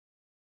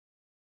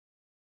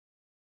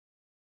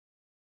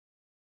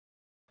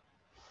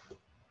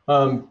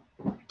Um,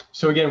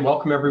 so again,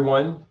 welcome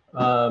everyone.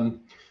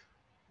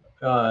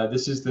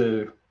 This is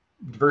the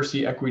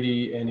Diversity,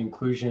 Equity, and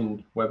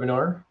Inclusion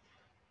webinar.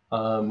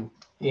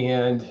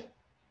 And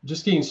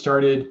just getting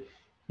started,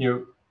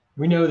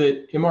 we know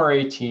that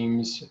MRA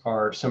teams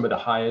are some of the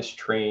highest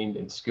trained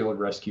and skilled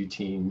rescue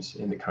teams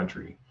in the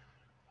country.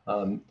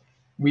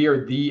 We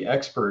are the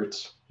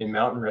experts in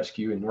mountain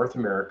rescue in North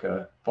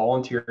America,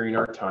 volunteering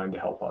our time to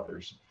help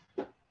others.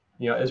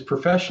 As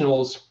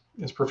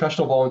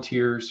professional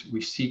volunteers,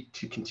 we seek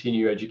to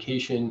continue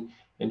education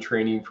and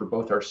training for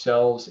both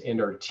ourselves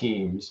and our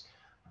teams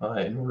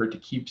in order to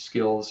keep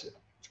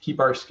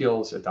our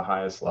skills at the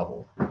highest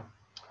level.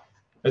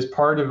 As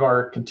part of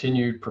our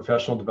continued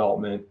professional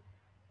development,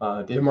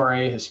 the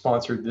MRA has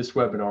sponsored this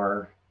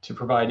webinar to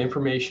provide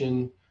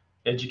information,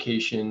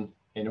 education,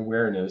 and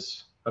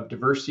awareness of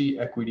diversity,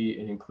 equity,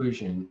 and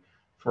inclusion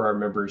for our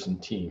members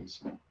and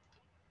teams.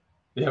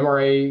 The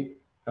MRA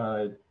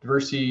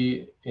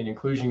Diversity and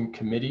Inclusion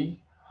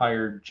Committee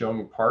hired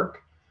Jung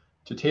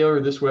to tailor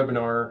this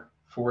webinar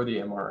for the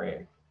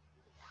MRA.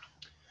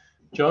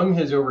 Jung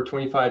has over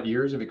 25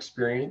 years of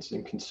experience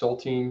in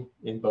consulting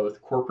in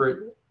both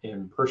corporate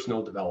and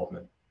personal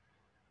development.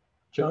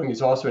 Jung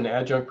is also an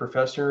adjunct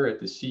professor at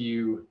the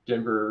CU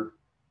Denver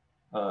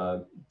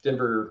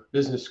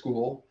Business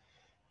School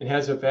and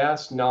has a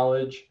vast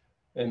knowledge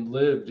and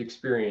lived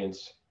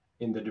experience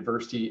in the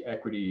diversity,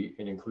 equity,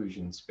 and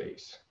inclusion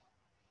space.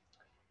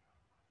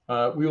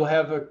 We'll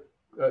have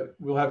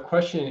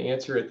question and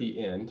answer at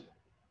the end.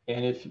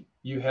 And if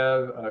you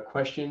have a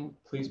question,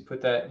 please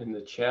put that in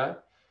the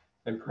chat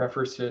and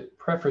preface it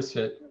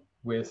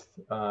with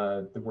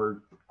the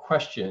word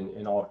question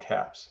in all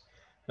caps.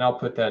 And I'll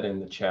put that in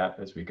the chat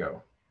as we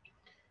go.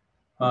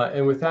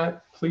 And with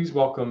that, please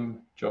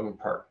welcome Jung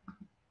Park.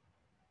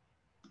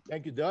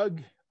 Thank you,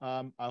 Doug.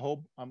 I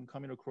hope I'm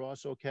coming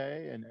across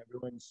okay and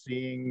everyone's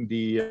seeing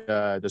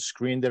the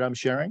screen that I'm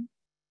sharing.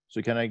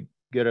 So can I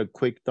get a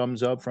quick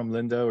thumbs up from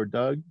Linda or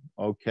Doug?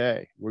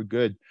 Okay, we're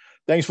good.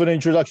 Thanks for the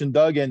introduction,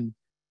 Doug, and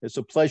it's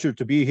a pleasure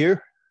to be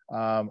here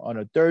on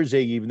a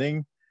Thursday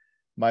evening.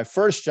 My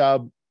first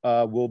job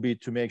will be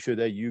to make sure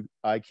that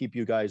I keep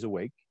you guys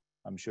awake.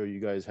 I'm sure you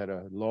guys had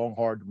a long,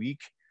 hard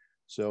week.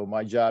 So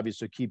my job is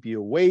to keep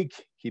you awake,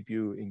 keep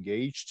you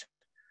engaged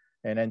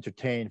and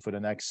entertained for the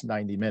next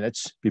 90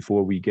 minutes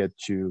before we get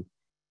to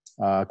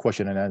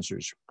question and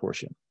answers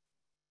portion.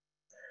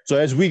 So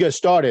as we get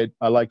started,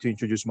 I'd like to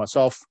introduce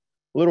myself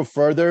a little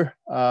further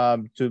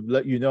to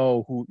let you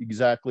know who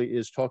exactly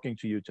is talking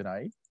to you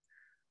tonight.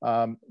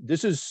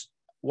 This is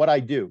what I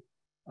do.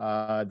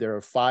 There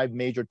are 5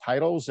 major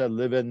titles that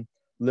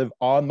live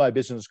on my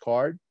business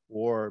card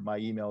or my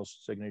email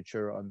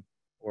signature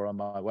or on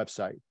my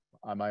website.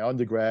 My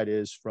undergrad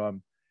is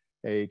from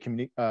a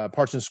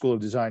Parsons School of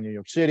Design in New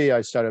York City.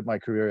 I started my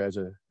career as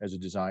a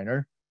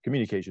designer,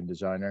 communication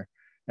designer,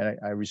 and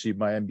I received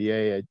my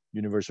MBA at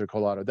University of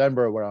Colorado,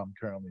 Denver, where I'm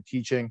currently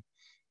teaching.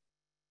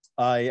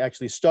 I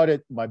actually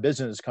started my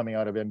business coming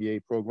out of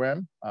MBA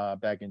program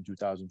back in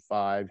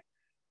 2005,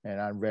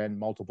 and I ran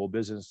multiple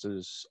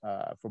businesses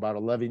for about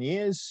 11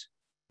 years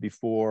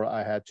before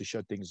I had to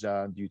shut things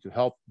down due to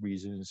health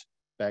reasons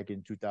back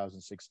in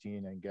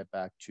 2016 and get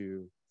back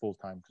to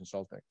full-time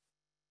consulting.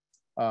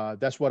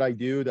 That's what I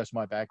do. That's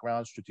my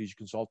background, strategic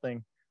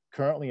consulting.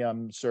 Currently,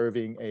 I'm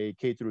serving a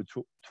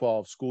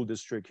K-12 school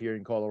district here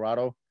in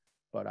Colorado,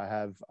 but I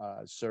have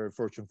served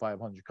Fortune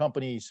 500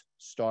 companies,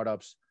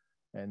 startups,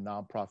 and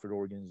nonprofit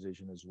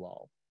organization as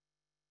well.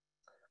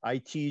 I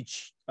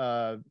teach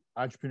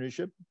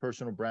entrepreneurship,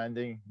 personal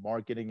branding,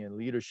 marketing, and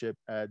leadership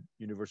at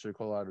University of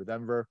Colorado,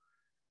 Denver.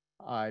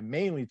 I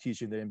mainly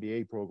teach in the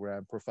MBA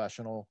program,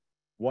 professional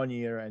 1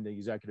 year, and the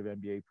executive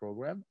MBA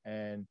program.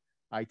 And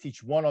I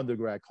teach one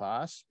undergrad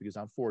class because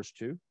I'm forced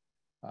to,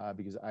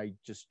 because I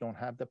just don't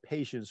have the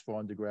patience for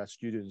undergrad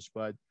students.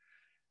 But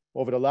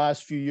over the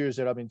last few years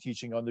that I've been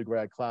teaching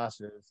undergrad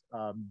classes,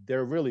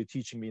 they're really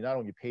teaching me not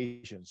only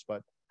patience,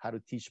 but how to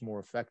teach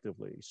more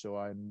effectively. So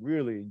I'm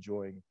really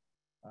enjoying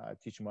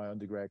teaching my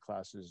undergrad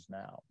classes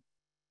now.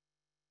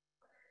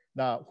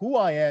 Now, who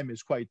I am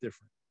is quite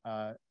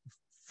different.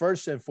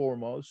 First and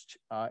foremost,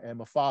 I am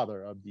a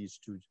father of these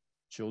 2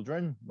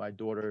 children. My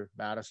daughter,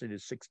 Madison,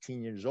 is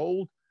 16 years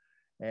old,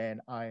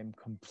 and I am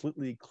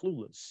completely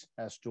clueless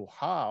as to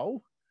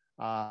how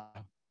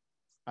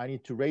I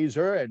need to raise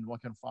her and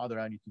what kind of father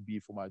I need to be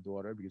for my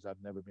daughter, because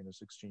I've never been a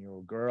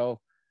 16-year-old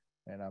girl,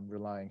 and I'm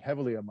relying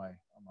heavily on my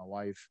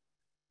wife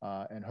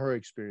and her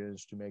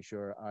experience to make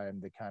sure I am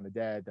the kind of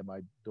dad that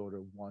my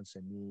daughter wants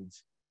and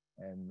needs,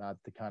 and not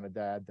the kind of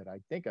dad that I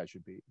think I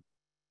should be.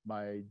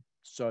 My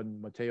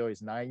son, Mateo,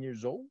 is 9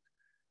 years old.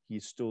 He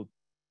still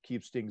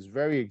keeps things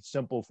very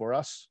simple for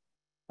us.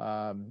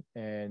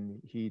 And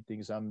he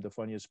thinks I'm the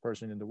funniest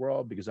person in the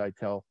world because I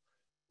tell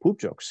poop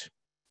jokes.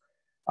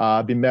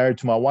 I've been married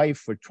to my wife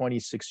for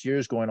 26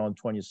 years, going on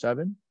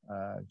 27.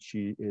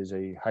 She is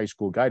a high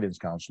school guidance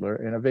counselor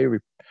and a very,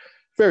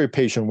 very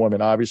patient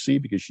woman, obviously,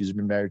 because she's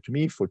been married to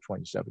me for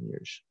 27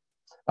 years.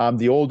 I'm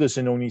the oldest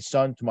and only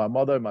son to my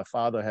mother. My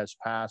father has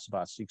passed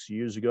about 6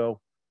 years ago.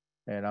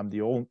 and I'm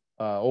the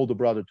older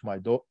brother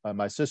to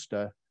my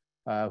sister,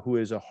 who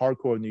is a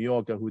hardcore New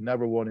Yorker who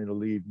never wanted to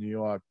leave New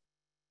York,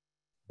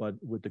 but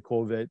with the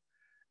COVID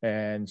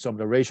and some of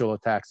the racial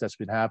attacks that's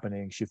been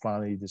happening, she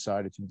finally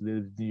decided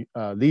to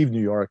leave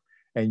New York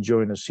and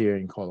join us here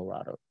in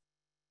Colorado.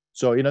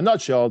 So in a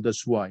nutshell,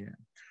 that's who I am.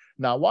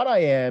 Now, what I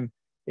am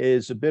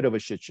is a bit of a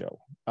shit show.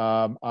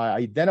 I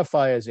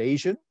identify as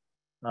Asian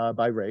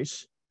by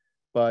race,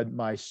 but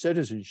my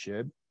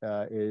citizenship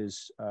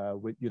is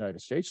with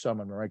United States, so I'm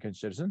an American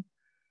citizen.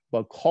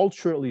 But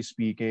culturally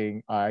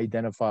speaking, I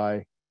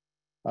identify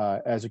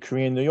as a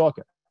Korean New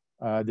Yorker.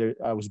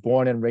 I was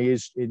born and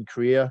raised in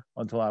Korea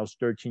until I was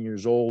 13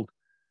 years old,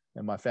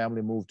 and my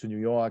family moved to New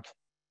York,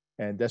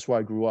 and that's where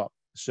I grew up.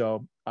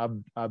 So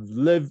I've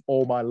lived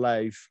all my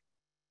life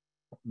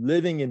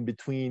living in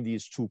between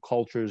these two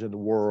cultures and the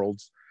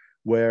worlds,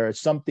 where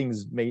some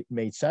things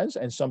made sense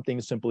and some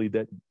things simply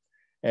didn't.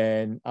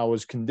 And I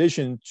was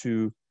conditioned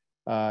to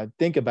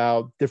think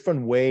about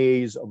different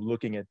ways of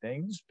looking at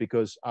things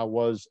because I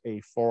was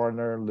a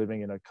foreigner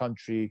living in a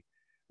country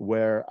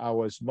where I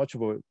was much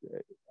of an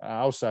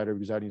outsider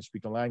because I didn't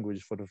speak the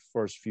language for the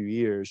first few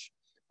years.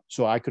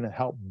 So I couldn't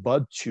help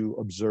but to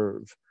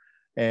observe.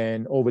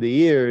 And over the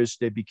years,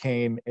 they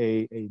became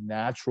a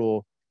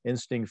natural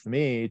instinct for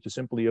me to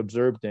simply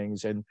observe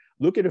things and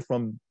look at it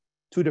from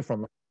two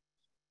different lenses.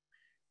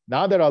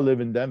 Now that I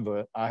live in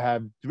Denver, I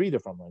have three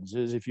different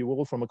lenses, if you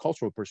will, from a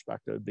cultural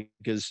perspective,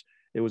 because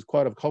it was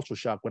quite a cultural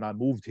shock when I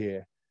moved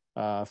here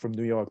from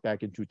New York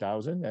back in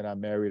 2000, and I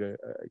married a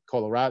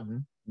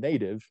Coloradan,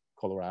 native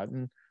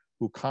Coloradan,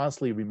 who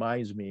constantly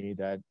reminds me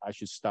that I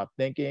should stop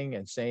thinking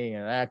and saying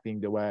and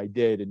acting the way I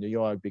did in New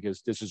York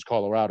because this is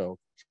Colorado,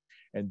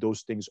 and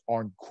those things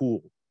aren't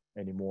cool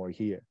anymore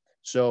here.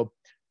 So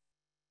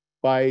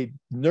by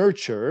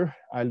nurture,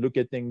 I look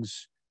at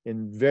things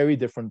in very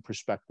different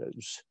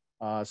perspectives.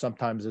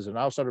 Sometimes as an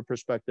outsider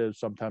perspective,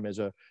 sometimes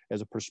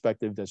as a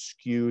perspective that's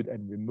skewed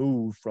and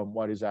removed from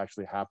what is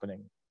actually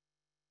happening.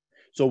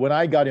 So when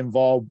I got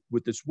involved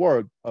with this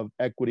work of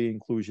equity,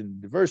 inclusion,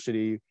 and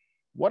diversity,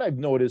 what I've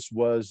noticed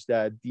was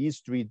that these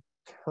three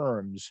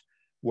terms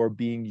were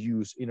being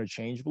used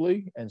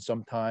interchangeably and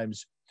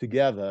sometimes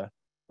together,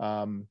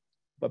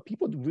 but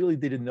people really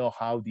didn't know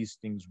how these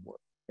things work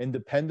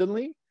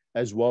independently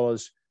as well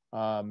as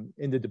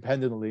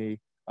interdependently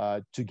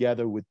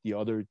together with the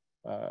other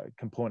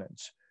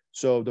components.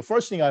 So the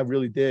first thing I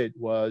really did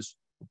was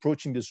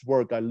approaching this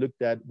work, I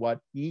looked at what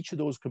each of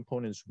those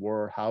components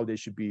were, how they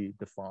should be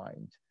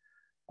defined.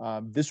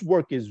 This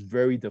work is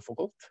very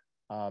difficult.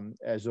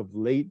 As of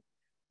late,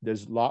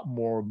 there's a lot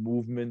more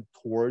movement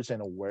towards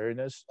and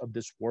awareness of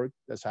this work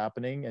that's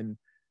happening. And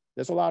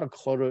there's a lot of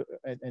clutter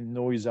and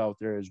noise out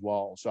there as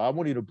well. So I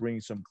wanted to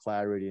bring some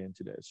clarity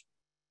into this.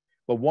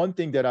 But one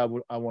thing that I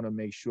want to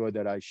make sure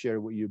that I share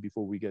with you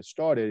before we get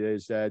started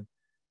is that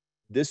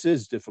this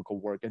is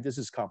difficult work and this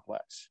is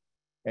complex.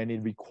 And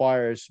it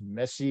requires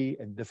messy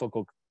and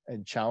difficult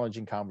and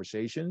challenging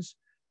conversations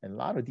and a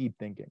lot of deep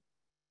thinking.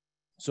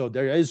 So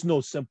there is no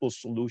simple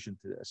solution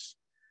to this.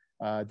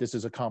 This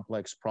is a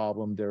complex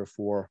problem,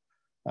 therefore,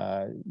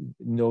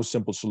 no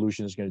simple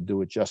solution is going to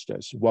do it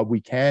justice. What we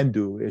can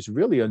do is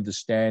really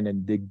understand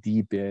and dig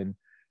deep in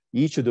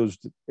each of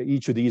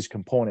these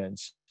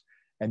components,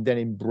 and then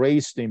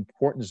embrace the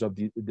importance of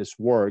this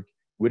work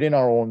within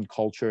our own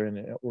culture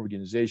and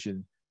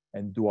organization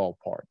and do our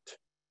part.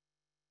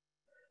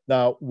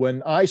 Now,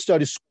 when I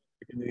started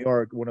in New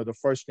York, one of the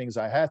first things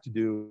I had to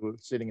do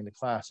sitting in the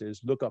class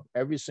is look up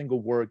every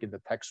single word in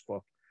the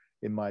textbook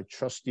in my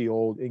trusty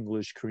old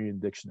English Korean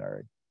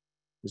dictionary.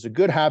 It's a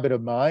good habit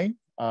of mine.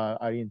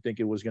 I didn't think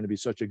it was going to be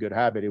such a good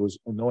habit. It was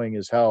annoying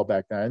as hell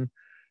back then.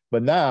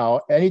 But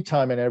now,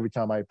 anytime and every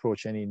time I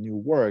approach any new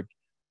work,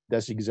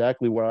 that's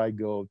exactly where I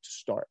go to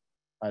start.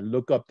 I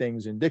look up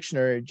things in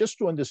dictionary just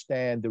to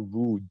understand the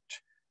root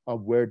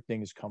of where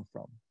things come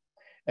from.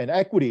 And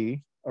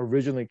equity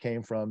originally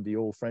came from the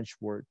old French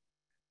word,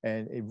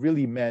 and it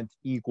really meant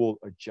equal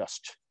or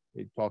just.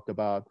 It talked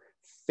about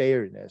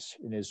fairness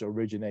in its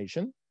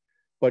origination.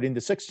 But in the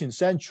 16th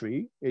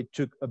century, it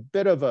took a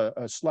bit of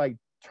a slight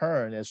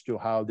turn as to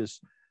how this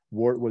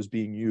word was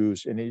being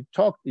used. And it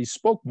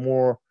spoke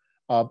more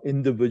of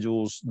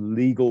individuals'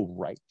 legal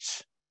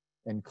rights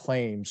and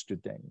claims to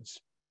things.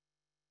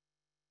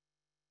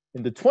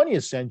 In the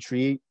 20th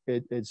century,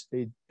 it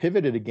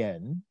pivoted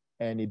again,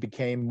 and it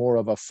became more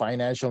of a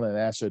financial and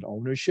asset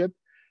ownership.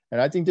 And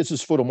I think this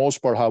is, for the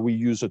most part, how we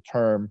use a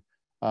term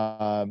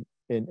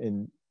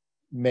in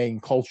main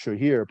culture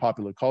here,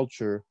 popular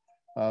culture.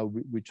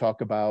 We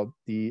talk about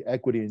the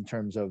equity in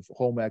terms of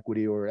home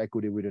equity or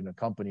equity within a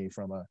company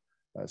from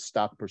a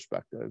stock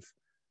perspective.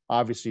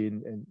 Obviously,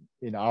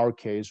 in our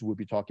case, we'll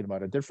be talking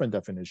about a different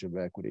definition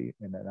of equity,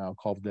 and then I'll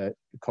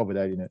cover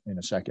that in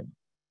a second.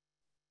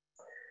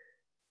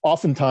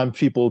 Oftentimes,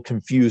 people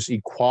confuse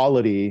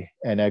equality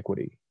and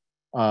equity,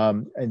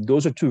 and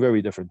those are two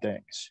very different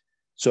things.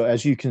 So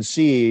as you can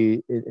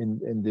see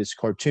in this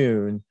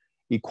cartoon,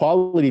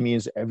 equality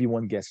means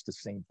everyone gets the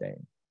same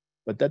thing,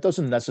 but that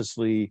doesn't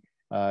necessarily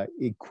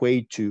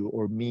equate to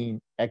or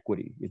mean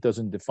equity. It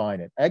doesn't define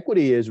it.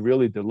 Equity is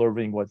really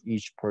delivering what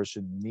each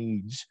person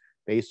needs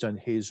based on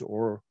his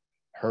or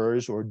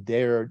hers or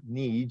their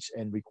needs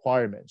and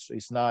requirements.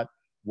 It's not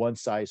one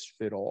size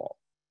fit all.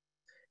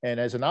 And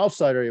as an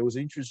outsider, it was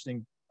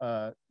interesting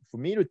for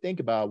me to think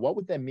about what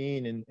would that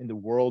mean in the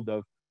world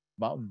of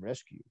mountain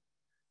rescue.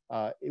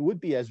 It would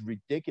be as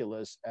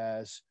ridiculous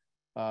as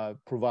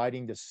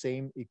providing the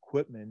same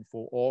equipment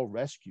for all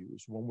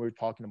rescues when we're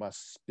talking about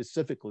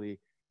specifically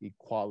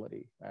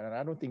equality. And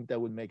I don't think that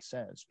would make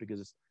sense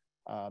because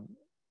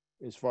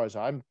as far as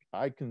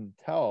I can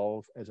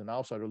tell as an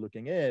outsider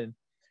looking in,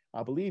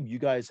 I believe you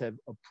guys have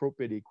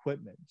appropriate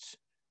equipment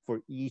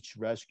for each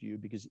rescue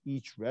because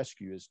each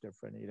rescue is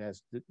different. It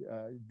has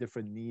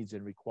different needs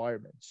and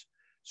requirements.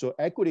 So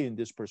equity in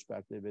this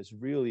perspective is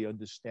really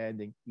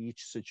understanding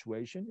each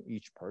situation,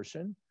 each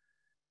person,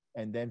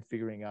 and then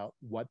figuring out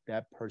what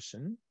that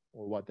person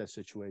or what that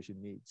situation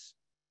needs.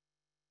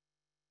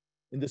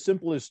 In the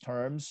simplest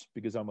terms,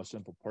 because I'm a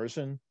simple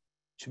person,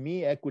 to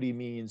me, equity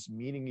means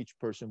meeting each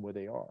person where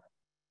they are.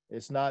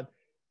 It's not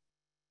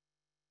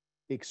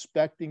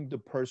expecting the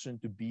person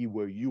to be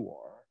where you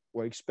are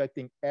or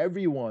expecting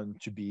everyone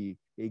to be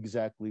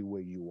exactly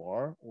where you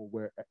are or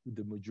where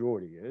the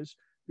majority is,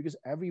 because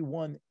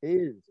everyone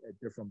is at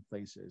different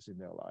places in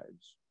their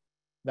lives.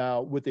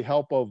 Now, with the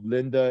help of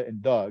Linda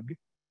and Doug,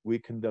 we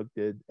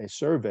conducted a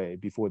survey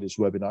before this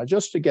webinar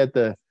just to get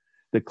the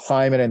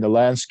climate and the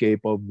landscape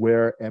of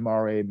where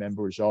MRA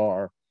members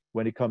are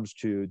when it comes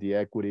to the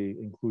equity,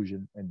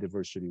 inclusion, and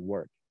diversity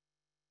work.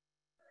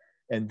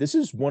 And this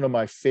is one of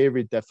my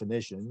favorite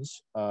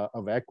definitions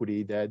of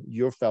equity that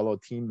your fellow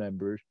team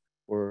member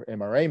or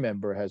MRA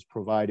member has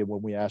provided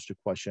when we asked the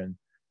question,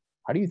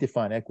 how do you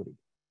define equity?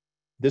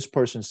 This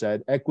person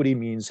said, equity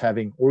means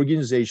having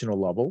organizational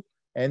level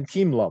and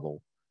team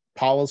level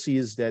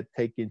policies that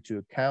take into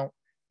account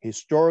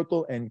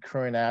historical and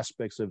current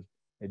aspects of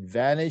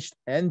advantaged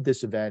and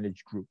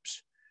disadvantaged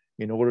groups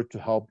in order to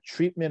help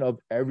treatment of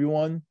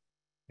everyone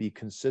be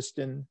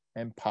consistent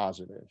and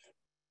positive.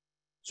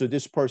 So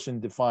this person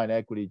defined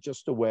equity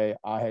just the way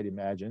I had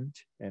imagined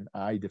and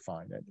I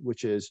defined it,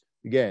 which is,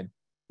 again,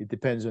 it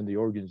depends on the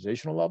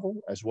organizational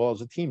level as well as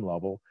the team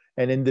level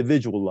and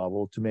individual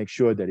level to make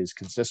sure that it's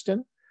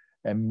consistent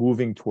and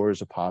moving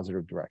towards a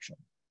positive direction.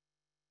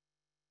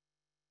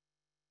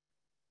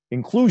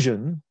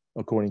 Inclusion,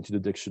 according to the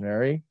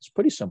dictionary, is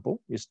pretty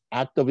simple. It's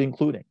act of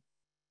including.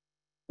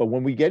 But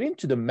when we get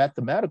into the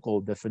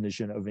mathematical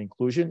definition of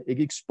inclusion, it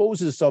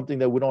exposes something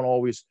that we don't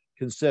always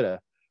consider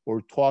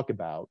or talk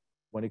about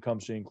when it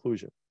comes to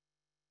inclusion.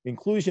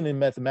 Inclusion in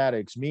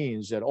mathematics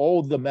means that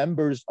all the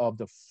members of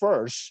the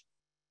first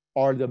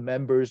are the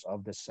members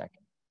of the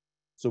second.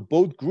 So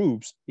both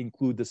groups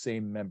include the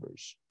same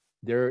members.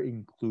 They're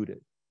included.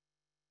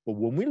 But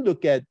when we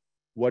look at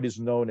what is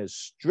known as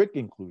strict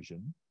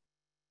inclusion,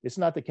 it's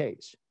not the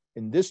case.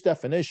 In this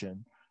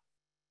definition,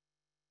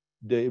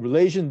 the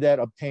relation that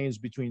obtains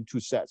between two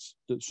sets,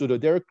 so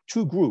that there are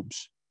two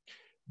groups.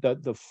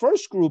 The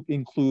first group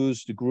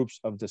includes the groups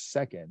of the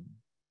second,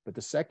 but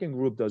the second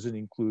group doesn't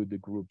include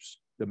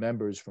the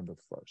members from the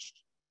first.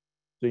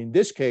 So in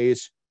this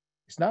case,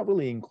 it's not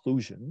really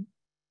inclusion,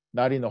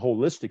 not in a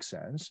holistic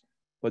sense,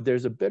 but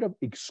there's a bit of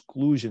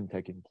exclusion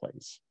taking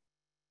place.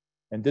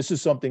 And this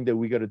is something that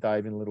we got to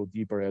dive in a little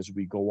deeper as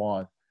we go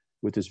on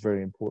with this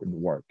very important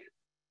work.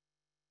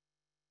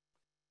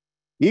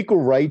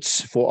 Equal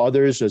rights for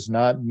others does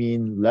not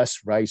mean less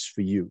rights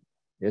for you.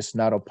 It's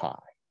not a pie.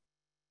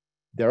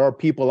 There are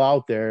people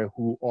out there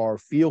who are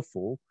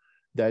fearful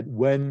that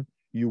when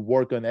you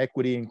work on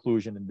equity,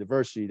 inclusion, and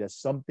diversity, that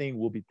something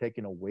will be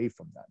taken away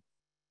from them.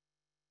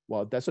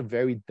 Well, that's a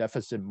very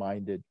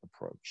deficit-minded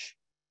approach.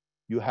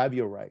 You have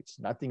your rights.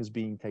 Nothing's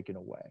being taken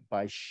away.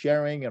 By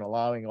sharing and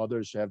allowing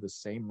others to have the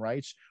same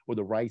rights or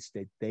the rights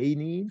that they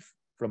need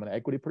from an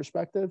equity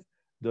perspective,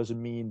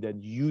 doesn't mean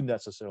that you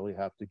necessarily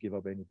have to give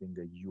up anything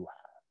that you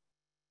have.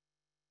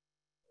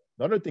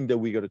 Another thing that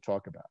we got to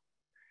talk about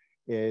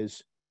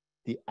is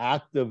the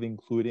act of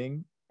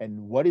including and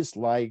what it's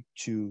like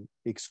to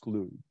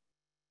exclude.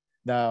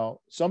 Now,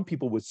 some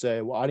people would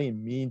say, well, I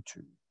didn't mean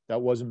to.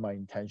 That wasn't my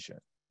intention.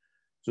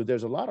 So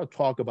there's a lot of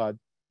talk about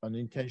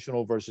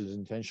unintentional versus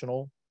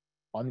intentional,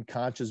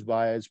 unconscious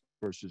bias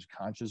versus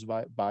conscious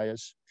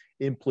bias,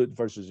 implicit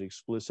versus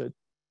explicit.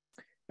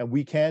 And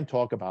we can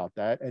talk about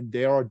that, and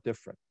they are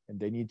different, and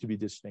they need to be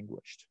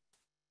distinguished.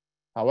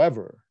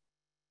 However,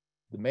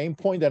 the main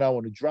point that I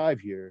want to drive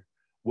here,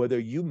 whether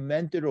you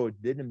meant it or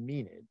didn't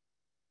mean it,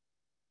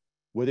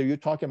 whether you're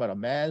talking about a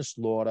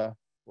manslaughter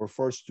or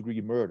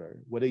first-degree murder,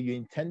 whether you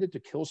intended to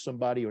kill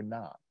somebody or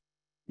not,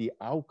 the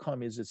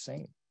outcome is the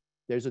same.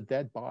 There's a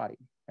dead body,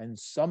 and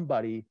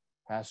somebody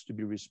has to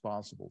be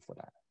responsible for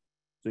that.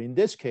 So in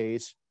this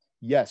case,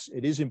 yes,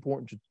 it is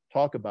important to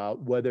talk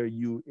about whether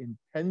you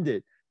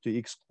intended to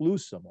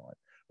exclude someone.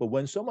 But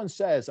when someone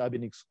says, I've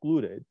been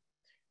excluded,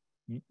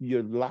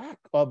 your lack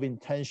of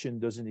intention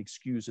doesn't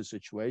excuse the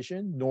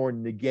situation, nor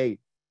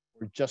negate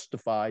or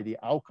justify the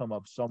outcome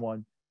of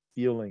someone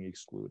feeling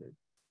excluded.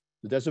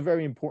 So that's a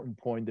very important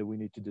point that we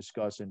need to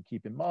discuss and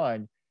keep in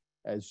mind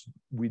as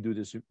we do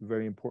this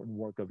very important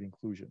work of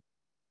inclusion.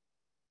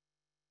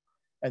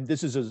 And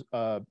this is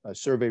a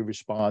survey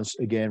response,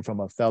 again, from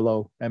a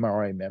fellow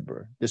MRA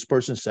member. This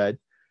person said,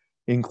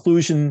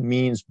 inclusion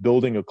means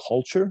building a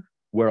culture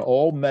where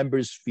all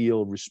members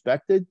feel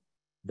respected,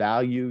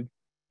 valued,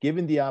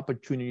 given the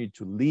opportunity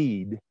to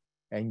lead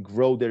and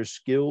grow their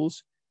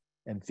skills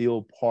and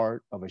feel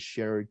part of a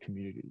shared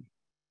community.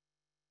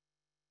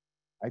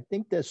 I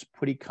think that's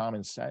pretty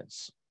common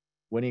sense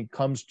when it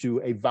comes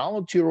to a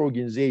volunteer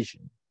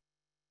organization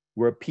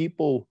where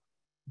people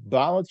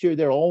volunteer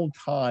their own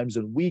times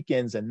and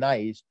weekends and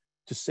nights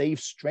to save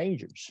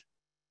strangers.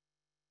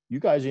 You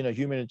guys are in a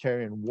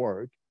humanitarian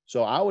work,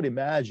 so I would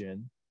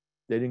imagine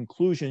that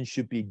inclusion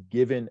should be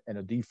given and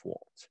a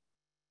default.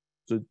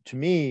 So to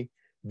me,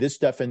 this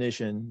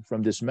definition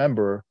from this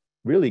member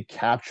really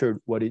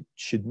captured what it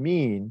should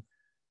mean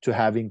to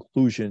have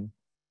inclusion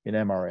in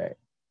MRA.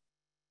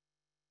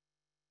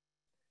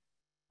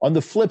 On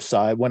the flip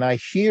side, when I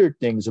hear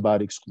things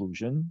about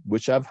exclusion,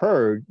 which I've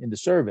heard in the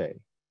survey,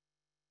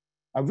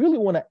 I really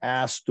want to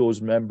ask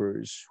those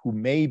members who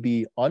may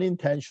be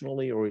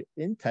unintentionally or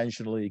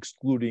intentionally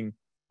excluding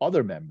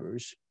other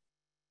members,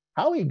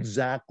 how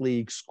exactly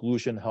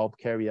exclusion helped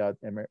carry out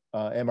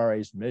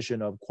MRA's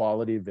mission of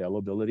quality,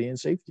 availability, and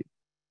safety?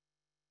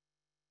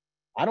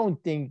 I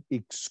don't think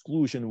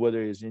exclusion,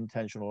 whether it's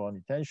intentional or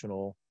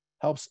unintentional,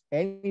 helps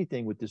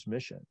anything with this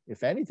mission.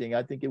 If anything,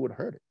 I think it would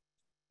hurt it.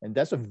 And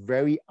that's a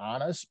very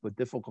honest but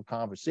difficult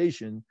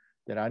conversation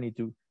that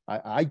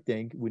I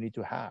think we need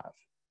to have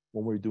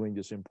when we're doing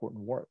this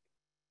important work.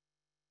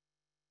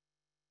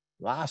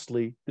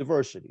 Lastly,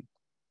 diversity.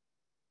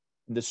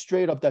 And the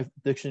straight up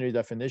dictionary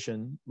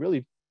definition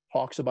really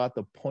talks about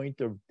the point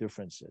of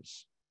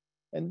differences.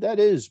 And that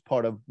is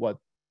part of what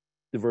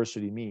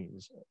diversity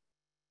means.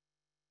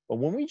 But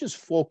when we just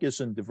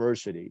focus on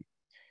diversity,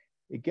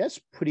 it gets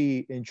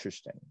pretty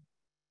interesting.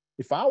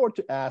 If I were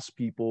to ask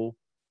people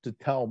to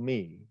tell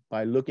me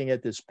by looking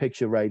at this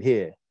picture right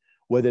here,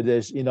 whether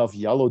there's enough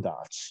yellow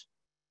dots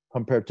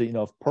compared to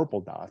enough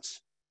purple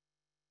dots,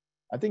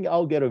 I think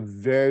I'll get a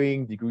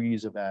varying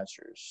degrees of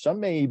answers. Some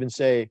may even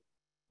say,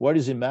 what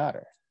does it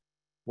matter?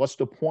 What's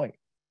the point?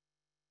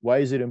 Why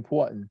is it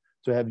important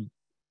to have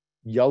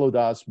yellow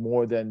dots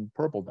more than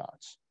purple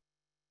dots?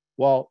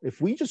 Well,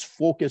 if we just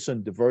focus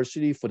on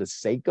diversity for the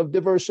sake of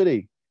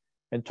diversity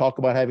and talk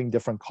about having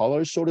different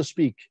colors, so to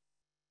speak,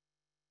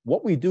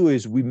 what we do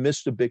is we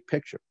miss the big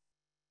picture.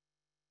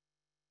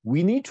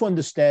 We need to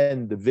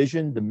understand the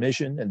vision, the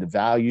mission, and the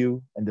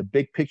value, and the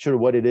big picture of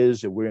what it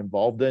is that we're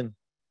involved in,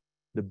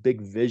 the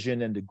big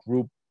vision and the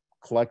group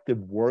collective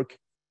work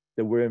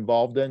that we're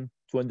involved in,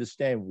 to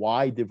understand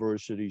why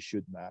diversity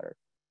should matter.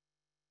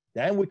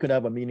 Then we could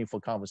have a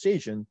meaningful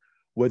conversation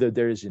whether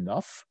there is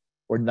enough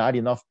or not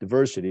enough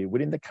diversity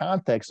within the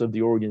context of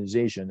the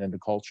organization and the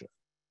culture.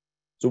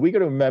 So we got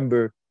to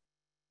remember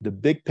the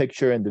big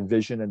picture and the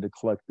vision and the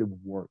collective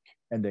work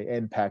and the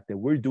impact that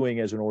we're doing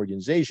as an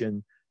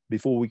organization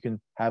before we can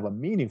have a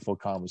meaningful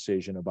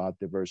conversation about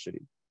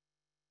diversity.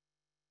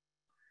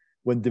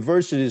 When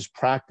diversity is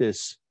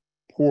practiced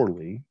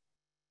poorly,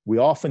 we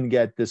often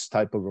get this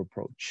type of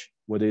approach,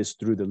 whether it's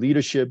through the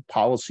leadership,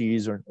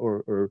 policies,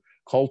 or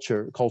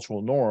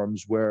cultural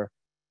norms, where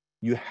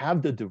you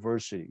have the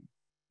diversity,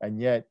 and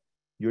yet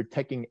you're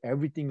taking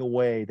everything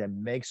away that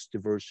makes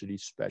diversity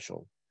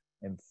special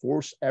and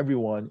force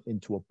everyone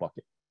into a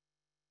bucket.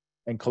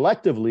 And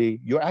collectively,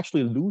 you're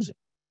actually losing.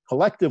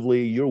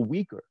 Collectively, you're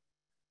weaker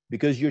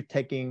because you're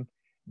taking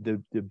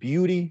the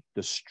beauty,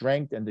 the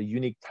strength, and the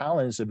unique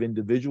talents of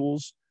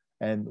individuals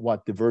and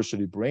what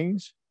diversity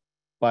brings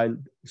by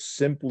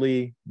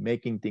simply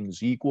making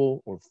things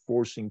equal or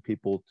forcing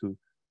people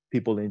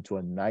into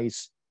a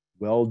nice,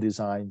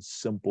 well-designed,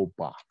 simple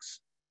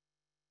box.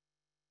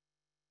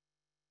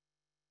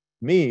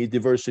 Me,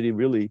 diversity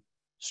really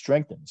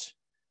strengthens.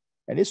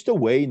 And it's the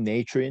way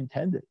nature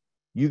intended.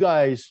 You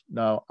guys,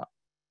 now,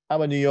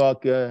 I'm a New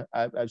Yorker.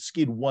 I've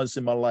skied once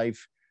in my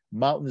life.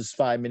 Mountain is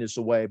 5 minutes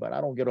away, but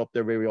I don't get up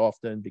there very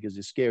often because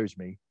it scares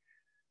me.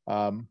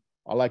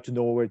 I like to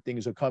know where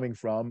things are coming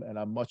from, and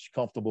I'm much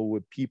comfortable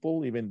with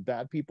people, even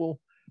bad people,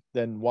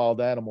 than wild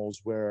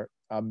animals where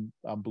I'm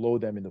below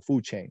them in the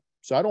food chain.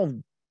 So I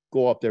don't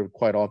go up there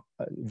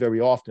very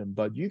often,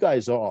 but you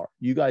guys are.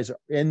 You guys are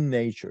in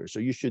nature, so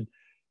you should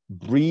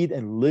breathe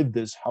and live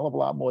this hell of a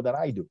lot more than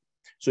I do.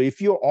 So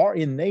if you are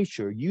in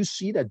nature, you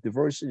see that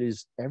diversity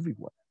is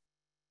everywhere.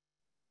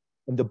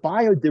 And the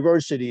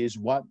biodiversity is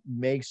what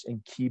makes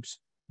and keeps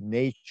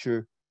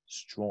nature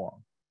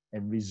strong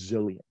and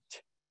resilient,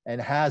 and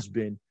has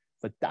been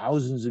for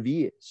thousands of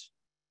years.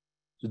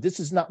 So this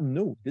is not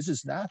new, this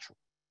is natural.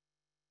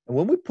 And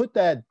when we put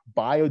that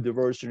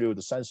biodiversity or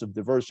the sense of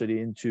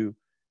diversity into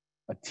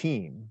a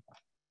team,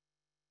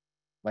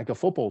 like a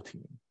football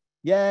team,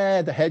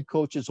 yeah, the head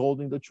coach is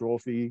holding the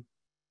trophy,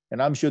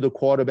 and I'm sure the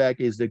quarterback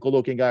is the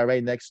good-looking guy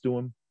right next to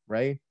him,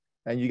 right?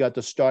 And you got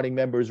the starting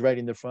members right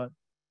in the front.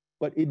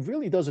 But it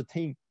really doesn't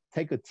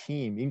take a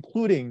team,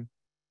 including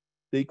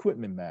the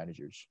equipment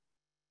managers,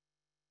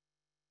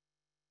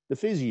 the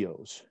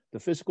physios, the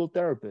physical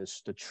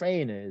therapists, the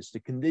trainers, the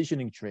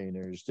conditioning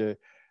trainers,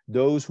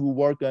 those who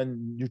work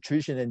on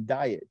nutrition and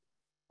diet,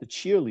 the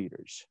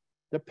cheerleaders,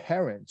 the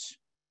parents,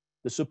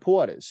 the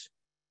supporters.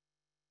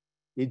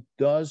 It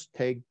does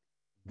take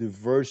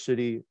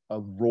diversity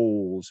of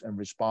roles and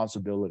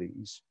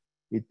responsibilities.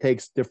 It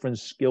takes different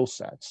skill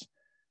sets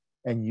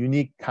and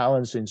unique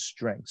talents and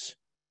strengths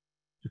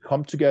to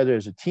come together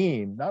as a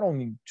team, not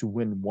only to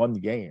win one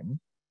game,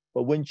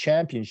 but win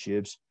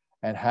championships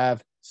and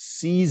have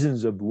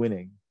seasons of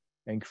winning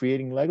and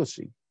creating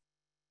legacy.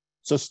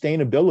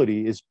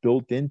 Sustainability is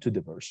built into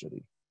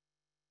diversity.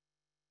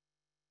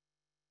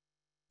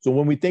 So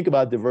when we think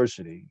about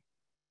diversity,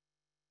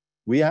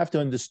 we have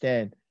to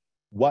understand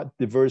what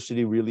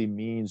diversity really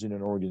means in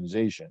an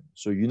organization.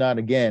 So you're not,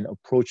 again,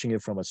 approaching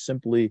it from a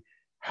simply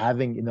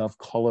having enough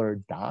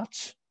colored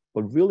dots,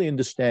 but really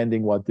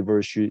understanding what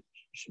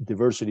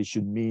diversity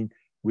should mean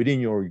within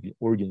your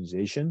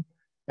organization,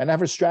 and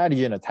have a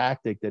strategy and a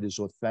tactic that is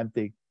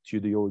authentic to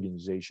the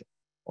organization.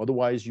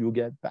 Otherwise, you'll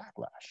get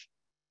backlash.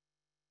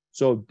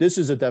 So this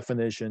is a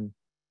definition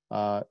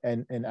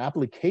and an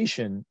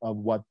application of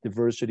what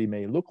diversity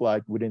may look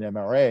like within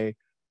MRA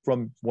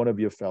from one of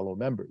your fellow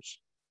members.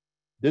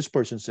 This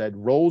person said,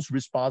 roles,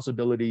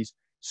 responsibilities,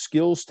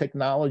 skills,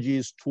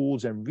 technologies,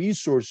 tools, and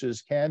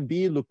resources can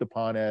be looked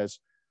upon as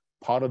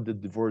part of the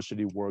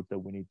diversity work that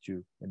we need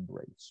to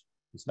embrace.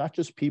 It's not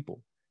just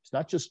people. It's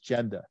not just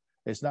gender.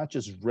 It's not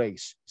just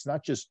race. It's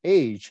not just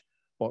age,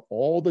 but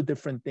all the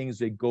different things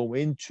that go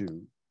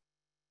into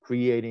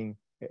creating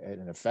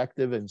an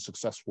effective and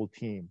successful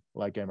team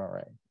like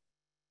MRA.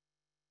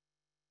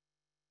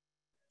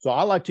 So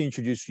I'd like to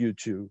introduce you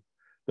to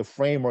the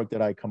framework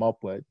that I come up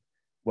with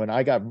when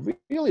I got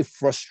really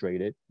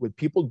frustrated with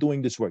people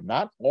doing this work,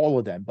 not all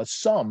of them, but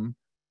some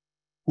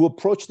who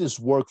approach this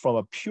work from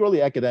a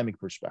purely academic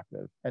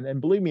perspective.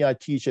 And believe me, I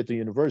teach at the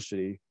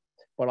university,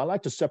 but I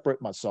like to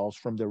separate myself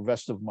from the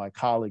rest of my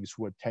colleagues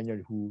who are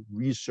tenured, who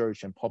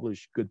research and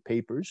publish good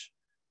papers.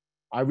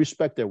 I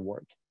respect their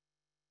work,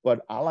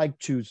 but I like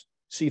to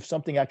see if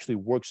something actually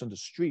works on the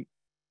street,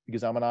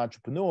 because I'm an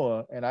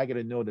entrepreneur and I got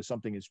to know that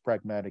something is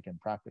pragmatic and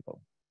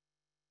practical.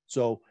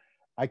 So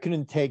I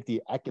couldn't take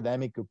the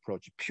academic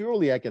approach,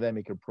 purely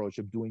academic approach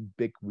of doing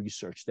big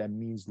research that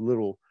means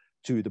little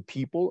to the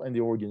people and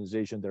the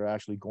organization that are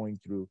actually going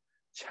through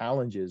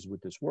challenges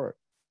with this work.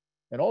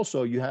 And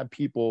also you have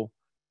people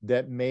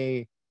that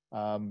may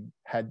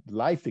had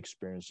life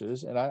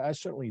experiences, and I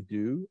certainly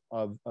do,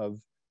 of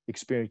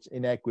experience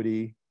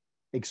inequity,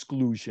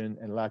 exclusion,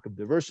 and lack of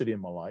diversity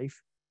in my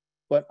life.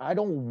 But I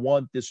don't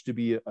want this to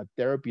be a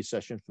therapy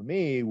session for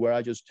me where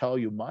I just tell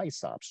you my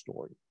sob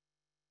story.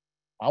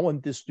 I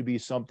want this to be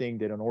something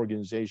that an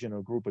organization or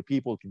a group of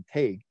people can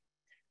take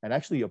and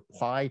actually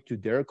apply to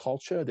their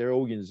culture, their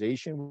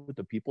organization, with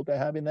the people they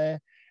have in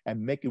there,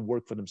 and make it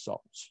work for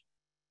themselves.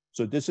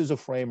 So this is a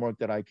framework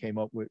that I came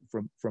up with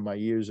from my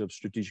years of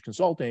strategic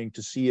consulting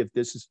to see if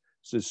this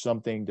is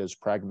something that's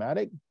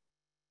pragmatic,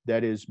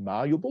 that is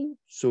malleable,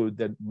 so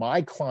that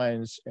my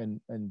clients and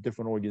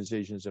different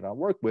organizations that I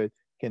work with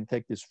can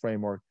take this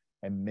framework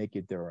and make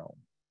it their own.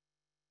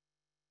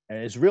 And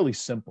it's really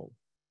simple.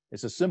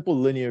 It's a simple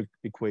linear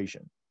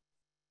equation.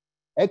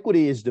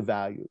 Equity is the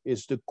value,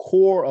 it's the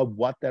core of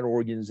what that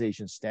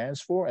organization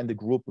stands for and the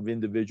group of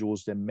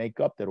individuals that make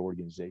up that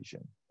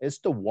organization. It's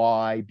the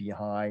why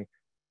behind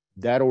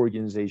that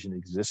organization's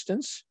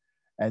existence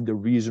and the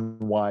reason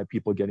why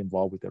people get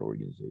involved with that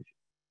organization.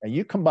 And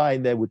you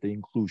combine that with the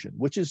inclusion,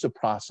 which is the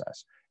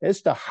process.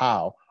 It's the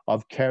how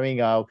of carrying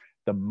out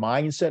the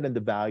mindset and the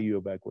value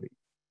of equity.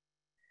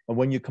 And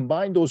when you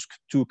combine those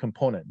two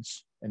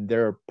components and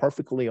they're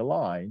perfectly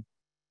aligned,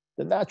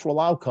 the natural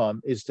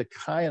outcome is the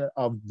kind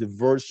of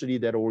diversity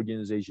that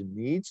organization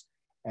needs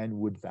and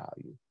would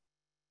value.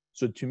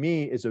 So to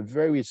me, it's a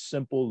very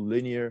simple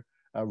linear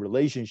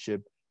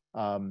relationship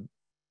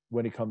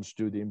when it comes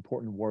to the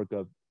important work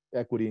of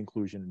equity,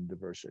 inclusion, and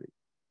diversity.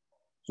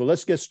 So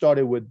let's get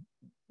started with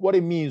what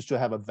it means to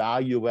have a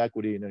value of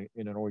equity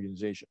in an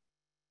organization.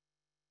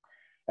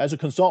 As a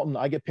consultant,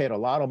 I get paid a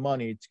lot of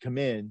money to come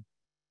in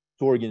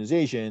to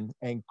organization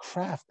and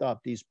craft up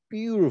these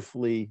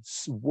beautifully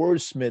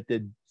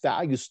wordsmithed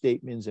value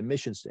statements and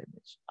mission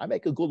statements. I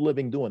make a good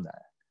living doing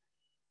that.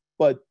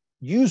 But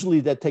usually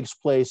that takes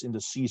place in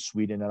the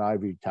C-suite in an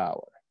ivory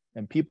tower.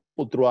 And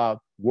people throw out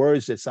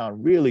words that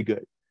sound really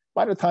good.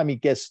 By the time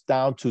it gets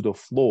down to the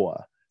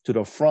floor, to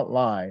the front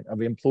line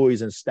of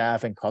employees and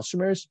staff and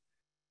customers,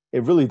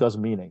 it really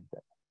doesn't mean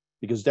anything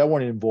because they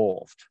weren't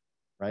involved,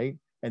 right?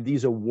 And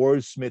these are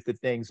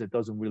wordsmithed things that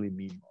doesn't really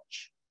mean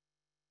much.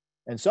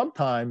 And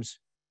sometimes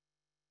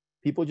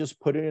people just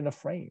put it in a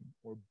frame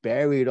or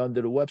bury it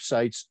under the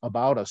website's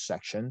About Us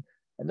section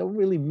and don't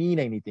really mean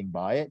anything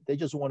by it. They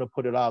just want to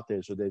put it out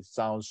there so they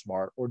sound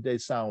smart or they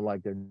sound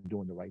like they're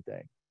doing the right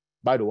thing.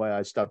 By the way,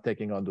 I stopped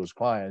taking on those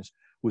clients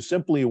who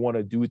simply want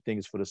to do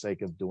things for the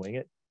sake of doing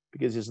it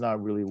because it's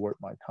not really worth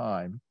my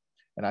time.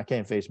 And I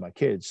can't face my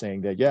kids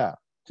saying that, yeah,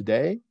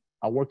 today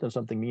I worked on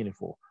something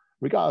meaningful,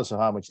 regardless of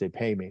how much they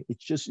pay me. It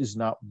just is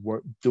not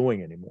worth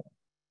doing anymore.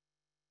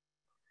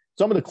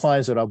 some of the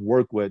clients that I've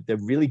worked with that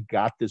really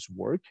got this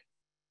work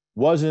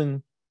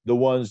wasn't the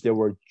ones that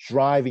were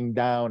driving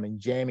down and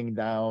jamming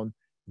down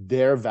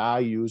their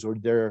values or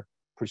their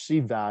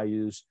perceived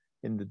values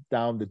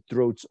down the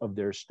throats of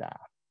their staff.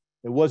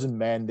 It wasn't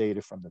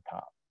mandated from the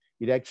top.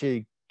 It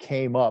actually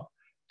came up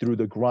through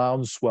the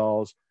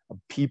groundswells of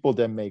people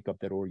that make up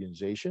that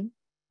organization.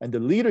 And the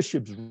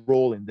leadership's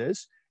role in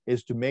this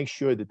is to make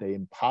sure that they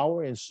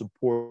empower and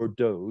support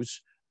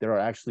those that are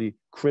actually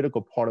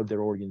critical part of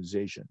their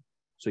organization.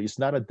 So it's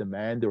not a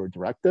demand or a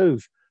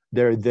directive.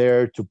 They're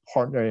there to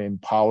partner,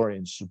 empower,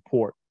 and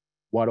support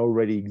what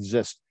already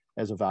exists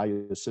as a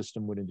value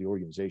system within the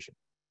organization.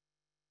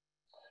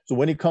 So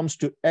when it comes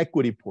to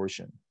equity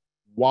portion,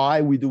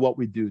 why we do what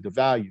we do, the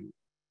value,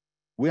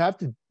 we have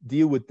to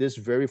deal with this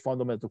very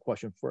fundamental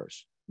question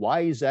first.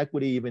 Why is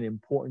equity even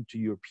important to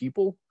your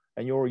people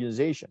and your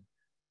organization?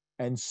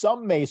 And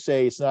some may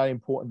say it's not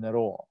important at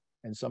all,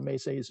 and some may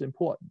say it's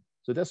important.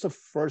 So that's the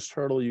first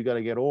hurdle you got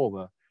to get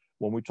over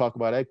when we talk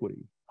about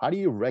equity. How do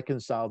you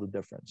reconcile the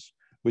difference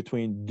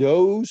between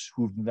those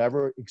who've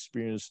never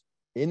experienced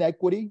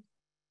inequity,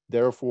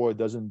 therefore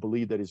doesn't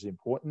believe that it's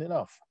important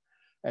enough,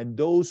 and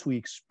those who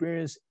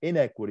experience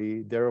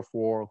inequity,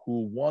 therefore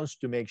who wants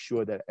to make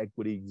sure that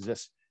equity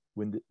exists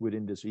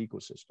within this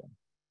ecosystem?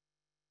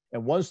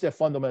 And once that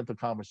fundamental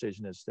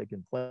conversation has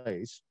taken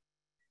place,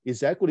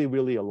 is equity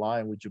really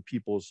aligned with your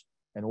people's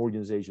and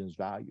organization's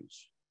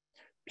values?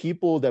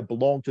 People that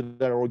belong to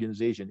that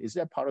organization, is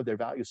that part of their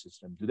value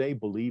system? Do they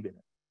believe in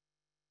it?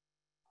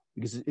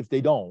 Because if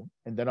they don't,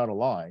 and they're not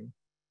aligned,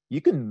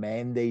 you can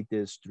mandate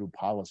this through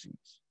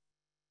policies,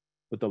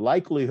 but the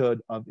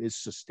likelihood of it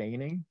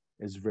sustaining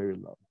is very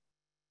low.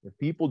 If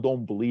people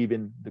don't believe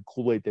in the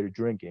Kool-Aid they're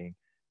drinking,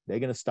 they're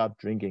going to stop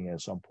drinking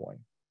at some point,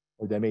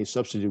 or they may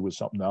substitute with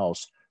something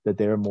else that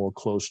they're more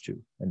close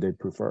to and they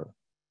prefer.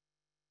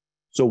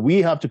 So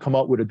we have to come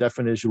up with a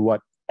definition of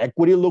what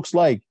equity looks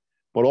like,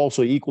 but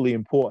also equally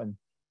important,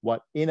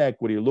 what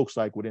inequity looks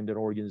like within that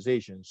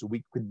organization, so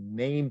we could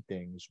name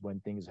things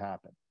when things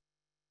happen.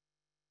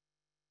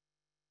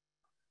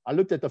 I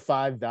looked at the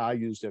 5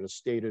 values that are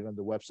stated on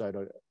the website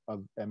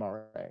of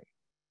MRA: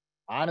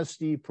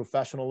 honesty,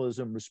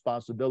 professionalism,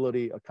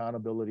 responsibility,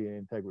 accountability, and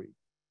integrity.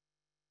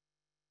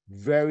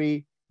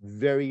 Very,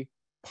 very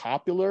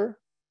popular,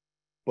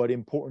 but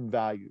important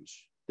values.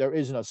 There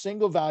isn't a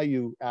single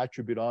value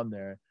attribute on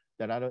there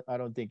that I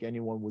don't think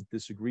anyone would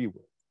disagree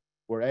with,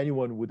 or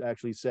anyone would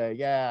actually say,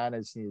 yeah,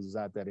 honesty is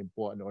not that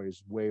important or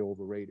is way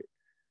overrated.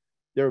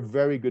 They're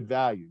very good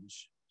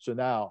values. So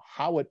now,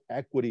 how would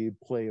equity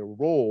play a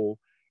role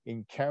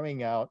in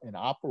carrying out and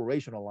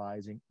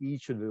operationalizing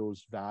each of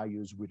those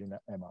values within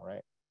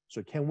MRA?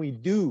 So can we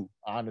do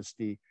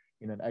honesty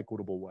in an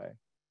equitable way?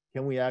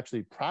 Can we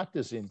actually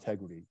practice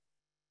integrity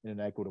in an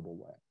equitable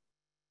way?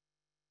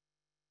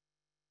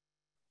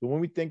 So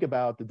when we think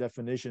about the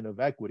definition of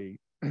equity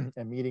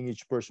and meeting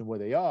each person where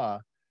they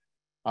are,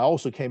 I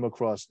also came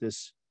across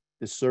this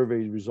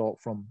survey result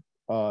from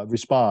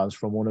response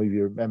from one of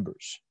your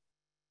members.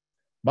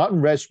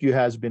 Mountain rescue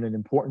has been an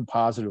important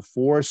positive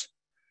force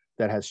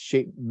that has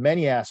shaped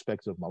many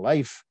aspects of my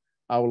life.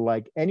 I would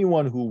like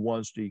anyone who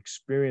wants to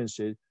experience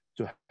it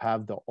to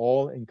have the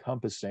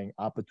all-encompassing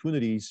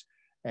opportunities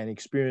and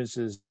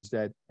experiences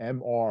that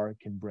MR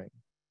can bring.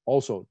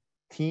 Also,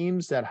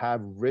 teams that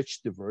have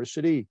rich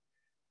diversity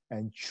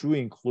and true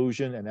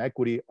inclusion and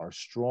equity are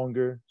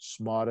stronger,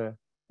 smarter,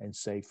 and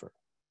safer.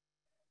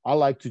 I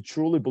like to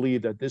truly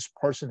believe that this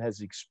person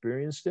has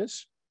experienced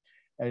this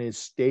and is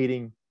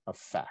stating a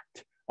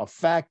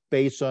fact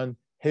based on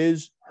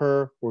his,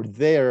 her, or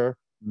their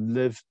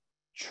lived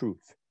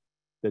truth.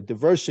 That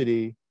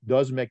diversity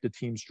does make the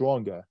team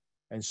stronger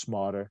and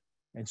smarter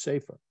and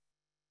safer.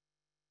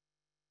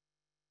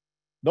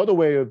 Another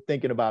way of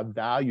thinking about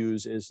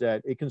values is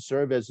that it can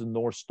serve as a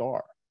North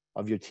Star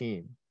of your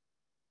team,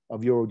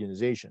 of your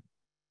organization,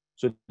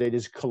 so that it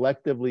is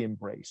collectively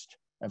embraced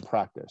and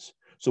practiced.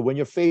 So when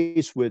you're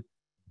faced with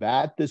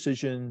bad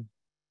decision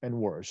and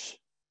worse,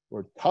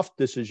 or tough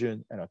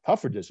decision and a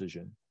tougher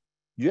decision,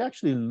 you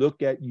actually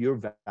look at your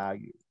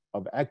value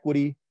of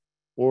equity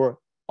or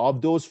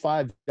of those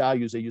 5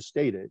 values that you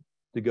stated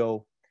to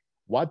go,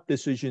 what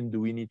decision do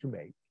we need to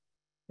make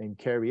and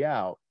carry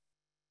out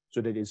so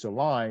that it's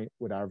aligned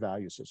with our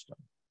value system,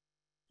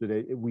 so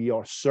that we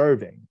are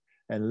serving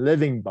and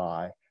living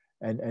by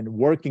and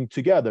working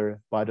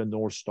together by the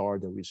North Star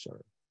that we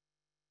serve.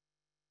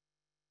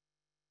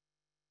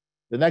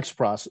 The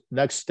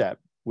next step,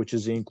 which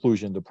is the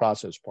inclusion, the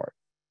process part.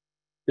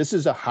 This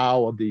is a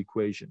how of the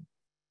equation.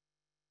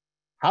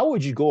 How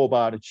would you go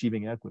about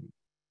achieving equity?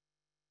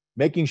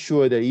 Making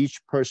sure that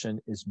each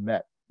person is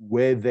met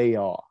where they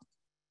are.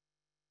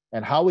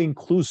 And how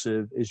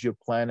inclusive is your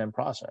plan and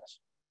process?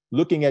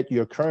 Looking at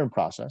your current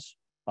process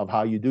of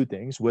how you do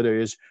things, whether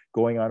it's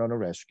going out on a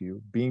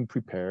rescue, being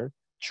prepared,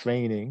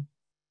 training,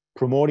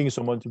 promoting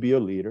someone to be a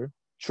leader,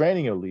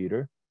 training a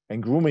leader,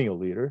 and grooming a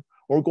leader,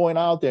 or going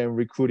out there and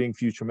recruiting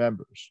future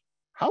members.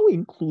 How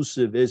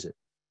inclusive is it,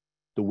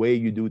 the way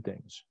you do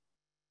things?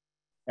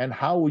 And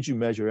how would you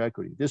measure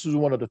equity? This is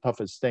one of the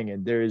toughest things,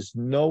 and there is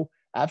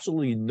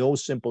absolutely no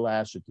simple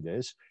answer to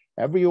this.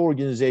 Every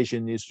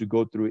organization needs to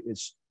go through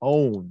its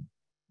own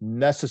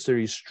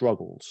necessary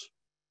struggles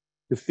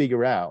to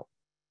figure out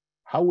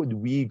how would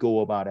we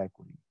go about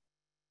equity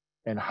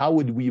and how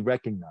would we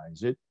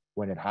recognize it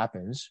when it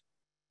happens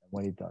and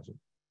when it doesn't.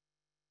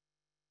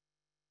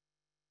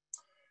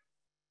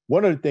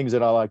 One of the things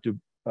that I like to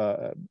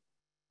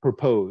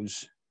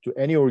propose to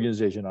any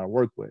organization I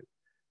work with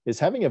is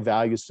having a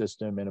value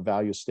system and a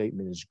value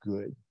statement is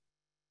good,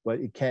 but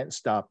it can't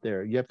stop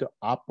there. You have to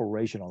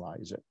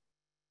operationalize it.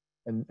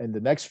 And the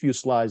next few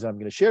slides I'm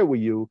going to share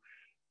with you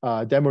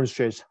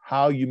demonstrates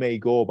how you may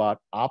go about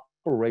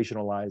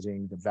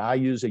operationalizing the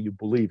values that you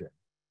believe in,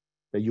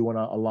 that you want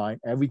to align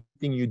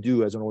everything you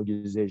do as an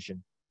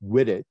organization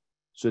with it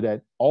so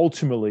that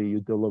ultimately you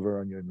deliver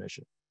on your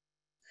mission.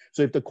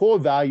 So if the core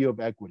value of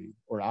equity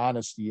or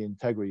honesty,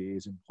 integrity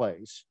is in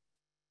place,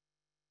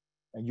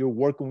 and you're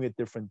working with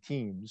different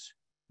teams,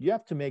 you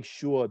have to make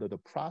sure that the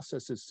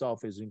process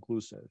itself is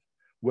inclusive,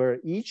 where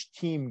each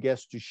team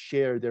gets to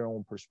share their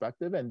own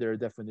perspective and their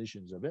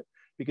definitions of it,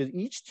 because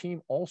each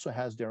team also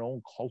has their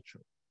own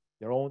culture,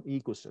 their own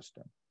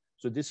ecosystem.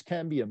 So this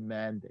can be a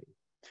mandate.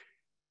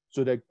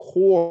 So the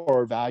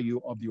core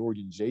value of the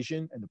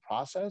organization and the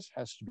process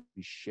has to be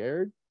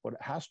shared, but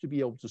it has to be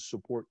able to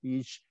support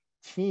each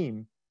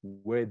team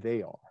where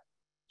they are.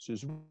 So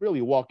it's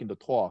really walking the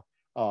talk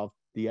of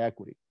the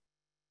equity.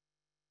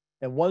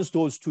 And once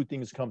those two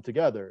things come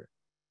together,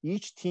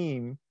 each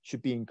team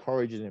should be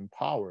encouraged and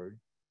empowered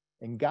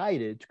and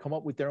guided to come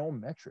up with their own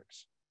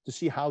metrics to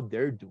see how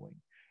they're doing.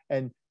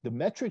 And the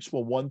metrics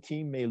for one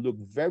team may look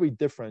very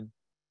different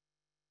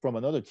from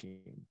another team.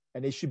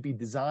 And it should be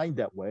designed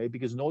that way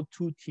because no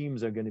two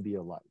teams are going to be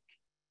alike.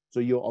 So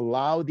you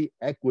allow the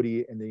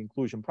equity and the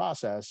inclusion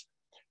process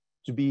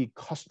to be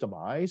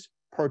customized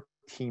per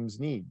team's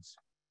needs.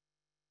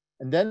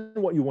 And then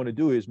what you want to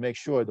do is make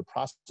sure the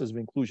process of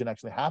inclusion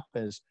actually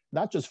happens,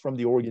 not just from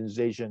the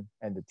organization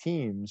and the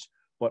teams,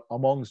 but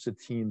amongst the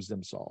teams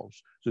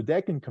themselves. So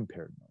they can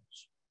compare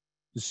notes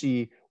to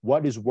see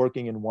what is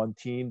working in one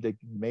team that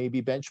may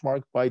be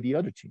benchmarked by the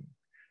other team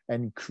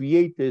and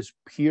create this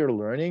peer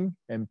learning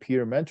and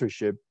peer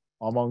mentorship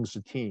amongst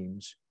the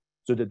teams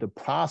so that the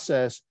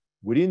process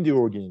within the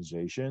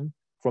organization,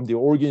 from the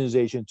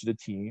organization to the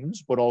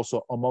teams, but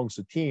also amongst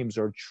the teams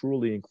are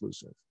truly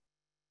inclusive.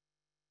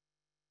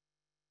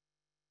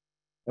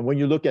 And when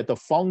you look at the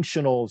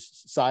functional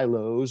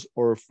silos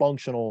or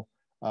functional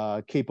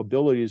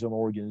capabilities of an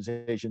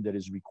organization that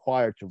is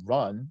required to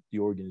run the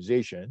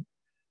organization,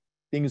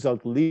 things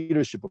like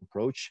leadership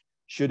approach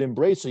should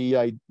embrace the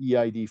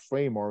EID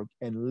framework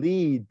and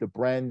lead the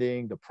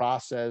branding, the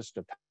process,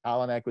 the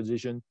talent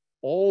acquisition,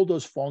 all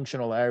those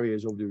functional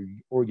areas of the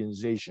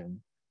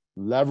organization,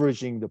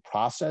 leveraging the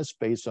process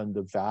based on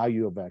the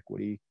value of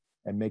equity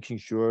and making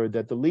sure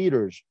that the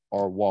leaders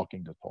are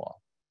walking the talk.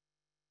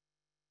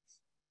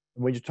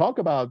 When you talk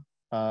about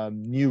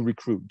new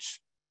recruits,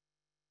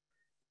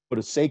 for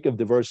the sake of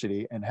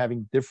diversity and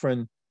having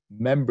different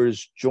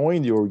members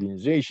join the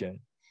organization,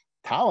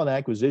 talent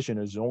acquisition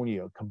is only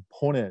a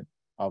component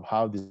of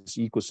how this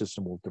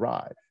ecosystem will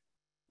thrive.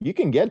 You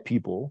can get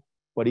people,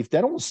 but if they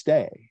don't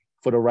stay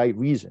for the right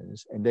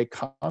reasons and they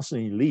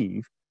constantly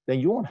leave, then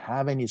you won't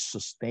have any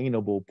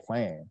sustainable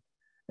plan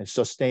and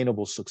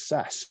sustainable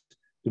success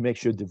to make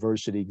sure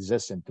diversity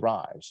exists and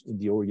thrives in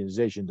the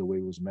organization the way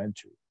it was meant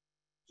to.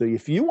 So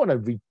if you want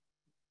to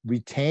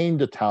retain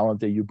the talent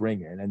that you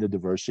bring in and the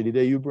diversity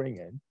that you bring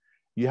in,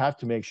 you have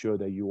to make sure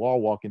that you are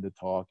walking the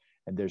talk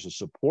and there's a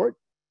support,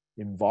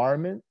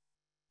 environment,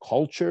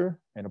 culture,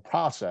 and a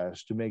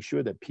process to make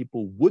sure that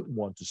people would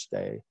want to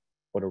stay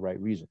for the right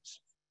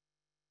reasons.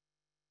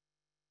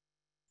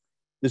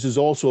 This is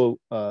also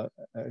a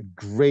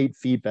great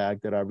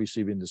feedback that I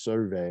received in the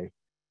survey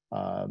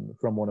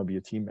from one of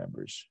your team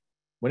members.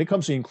 When it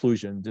comes to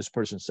inclusion, this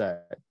person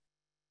said,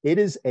 it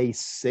is a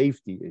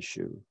safety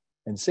issue.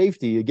 And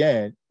safety,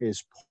 again,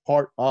 is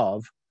part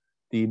of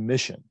the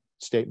mission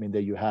statement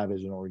that you have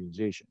as an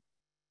organization.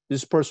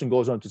 This person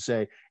goes on to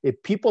say,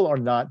 if people are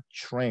not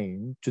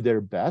trained to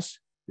their best,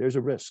 there's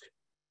a risk.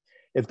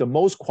 If the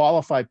most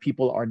qualified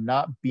people are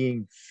not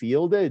being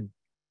fielded,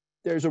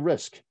 there's a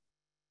risk.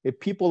 If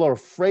people are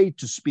afraid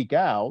to speak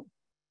out,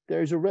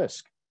 there's a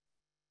risk.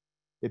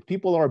 If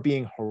people are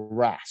being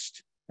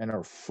harassed and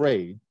are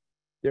afraid,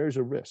 there's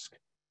a risk.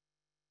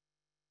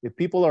 If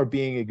people are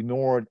being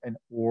ignored and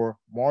or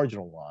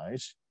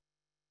marginalized,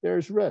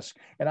 there's risk.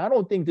 And I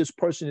don't think this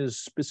person is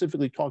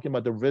specifically talking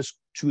about the risk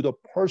to the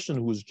person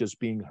who's just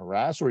being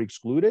harassed or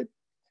excluded.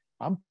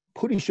 I'm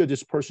pretty sure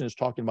this person is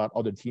talking about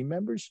other team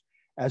members,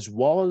 as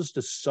well as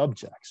the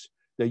subjects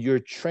that you're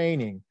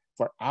training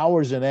for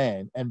hours on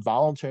end and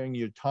volunteering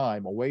your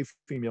time away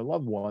from your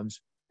loved ones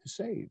to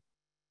save.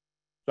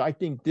 So I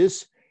think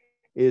this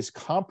is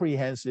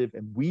comprehensive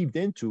and weaved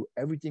into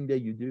everything that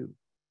you do.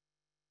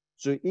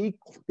 So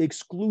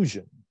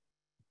exclusion,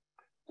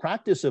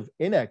 practice of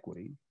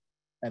inequity,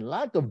 and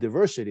lack of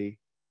diversity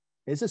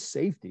is a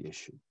safety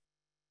issue.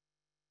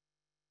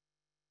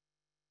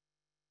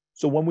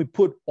 So when we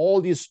put all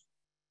these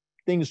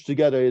things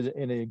together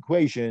in an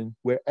equation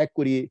where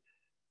equity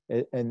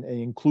and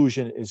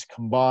inclusion is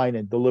combined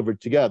and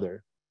delivered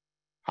together,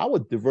 how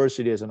would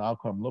diversity as an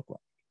outcome look like?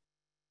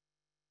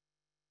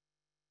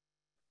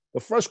 The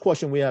first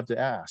question we have to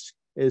ask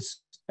is,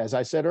 as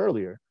I said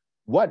earlier,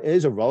 what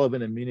is a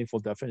relevant and meaningful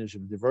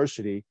definition of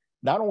diversity,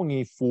 not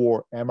only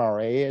for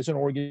MRA as an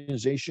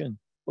organization,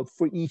 but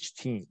for each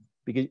team,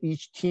 because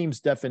each team's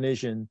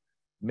definition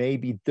may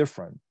be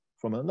different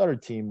from another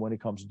team when it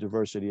comes to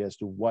diversity as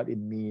to what it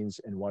means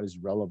and what is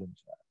relevant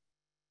to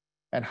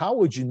that. And how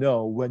would you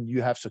know when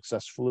you have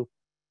successful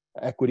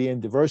equity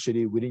and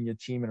diversity within your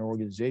team and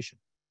organization?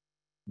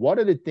 What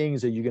are the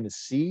things that you're going to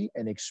see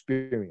and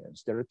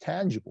experience that are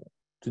tangible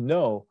to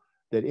know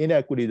that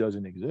inequity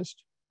doesn't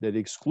exist, that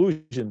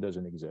exclusion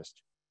doesn't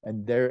exist,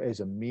 and there is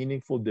a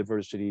meaningful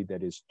diversity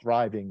that is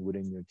thriving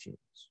within your teams?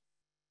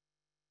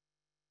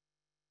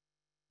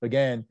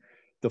 Again,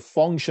 the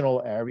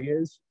functional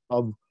areas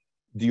of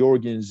the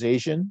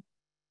organization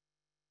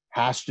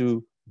has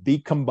to be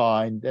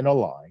combined and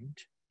aligned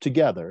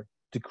together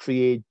to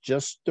create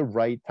just the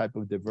right type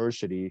of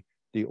diversity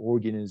the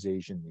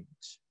organization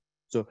needs.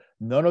 So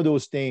none of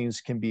those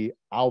things can be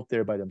out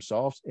there by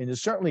themselves, and it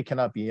certainly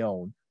cannot be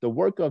owned. The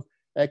work of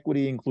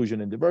equity,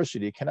 inclusion, and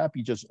diversity cannot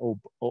be just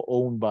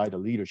owned by the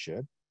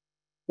leadership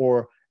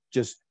or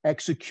just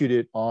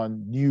executed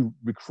on new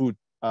recruit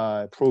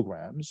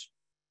programs.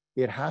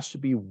 It has to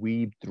be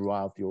weaved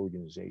throughout the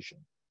organization.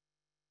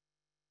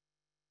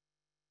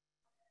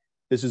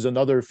 This is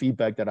another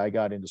feedback that I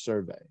got in the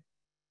survey.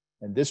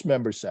 And this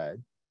member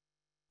said,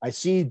 I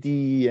see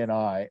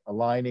DE&I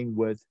aligning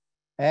with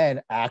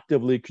and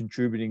actively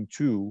contributing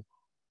to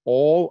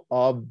all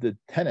of the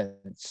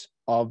tenets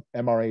of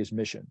MRA's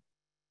mission.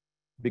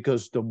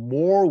 Because the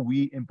more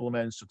we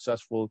implement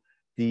successful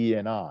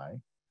DE&I,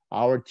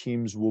 our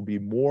teams will be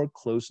more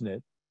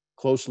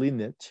closely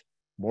knit,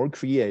 more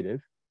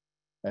creative,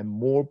 and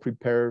more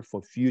prepared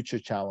for future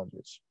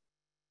challenges.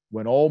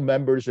 When all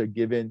members are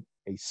given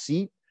a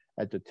seat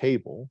at the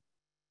table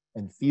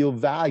and feel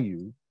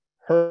valued,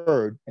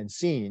 heard, and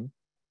seen,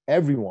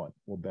 everyone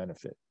will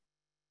benefit.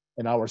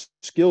 And our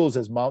skills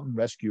as mountain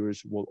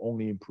rescuers will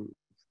only improve.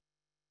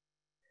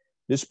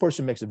 This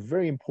person makes a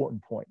very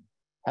important point.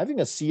 Having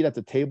a seat at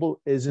the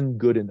table isn't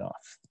good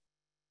enough.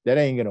 That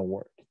ain't gonna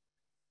work.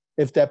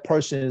 If that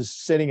person is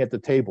sitting at the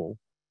table,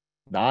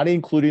 not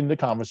included in the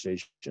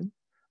conversation,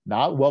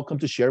 not welcome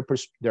to share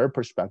their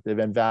perspective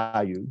and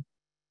value,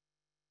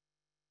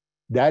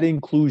 that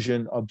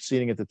inclusion of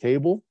sitting at the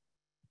table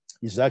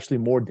is actually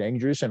more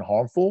dangerous and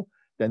harmful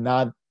than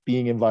not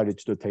being invited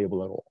to the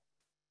table at all.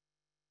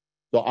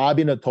 So I've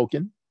been a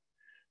token,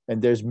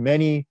 and there's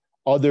many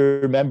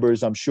other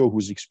members, I'm sure,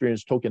 who's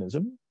experienced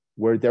tokenism,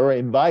 where they were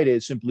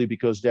invited simply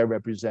because they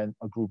represent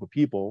a group of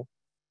people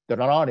that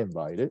are not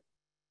invited,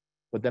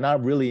 but they're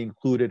not really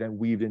included and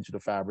weaved into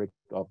the fabric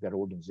of that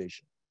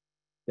organization.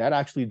 That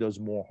actually does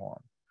more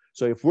harm.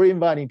 So if we're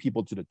inviting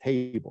people to the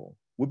table,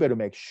 we better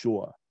make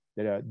sure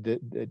that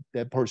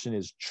that person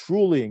is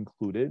truly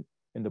included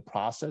in the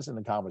process and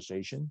the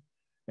conversation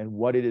and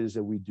what it is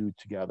that we do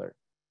together,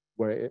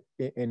 where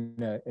in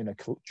a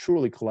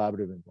truly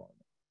collaborative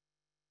environment.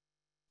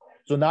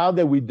 So now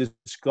that we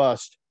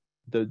discussed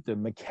the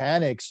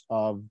mechanics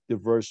of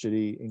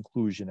diversity,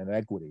 inclusion, and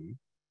equity,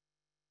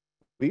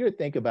 we got to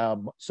think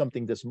about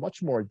something that's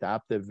much more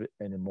adaptive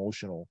and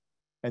emotional.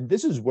 And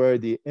this is where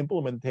the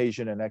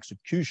implementation and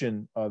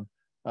execution of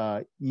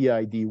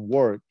EID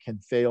work can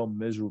fail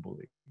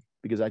miserably,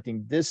 because I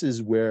think this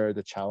is where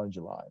the challenge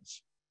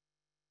lies.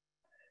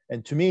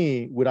 And to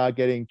me, without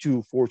getting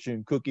too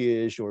fortune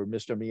cookie-ish or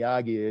Mr.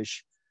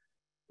 Miyagi-ish,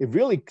 it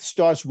really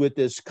starts with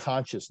this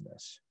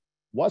consciousness.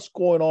 What's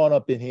going on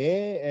up in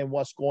here and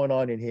what's going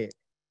on in here?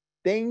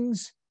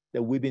 Things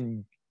that we've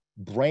been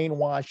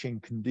brainwashed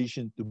and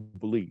conditioned to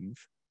believe,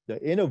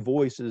 the inner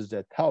voices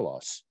that tell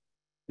us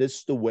this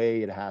is the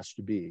way it has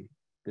to be.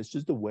 This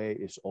is the way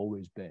it's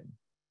always been.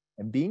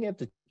 And being able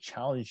to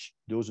challenge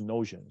those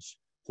notions,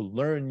 to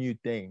learn new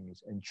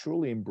things and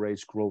truly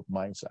embrace growth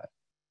mindset.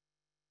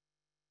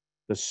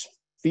 The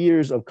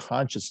spheres of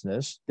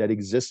consciousness that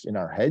exist in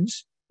our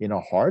heads, in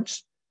our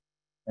hearts,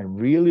 and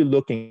really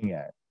looking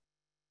at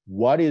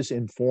what is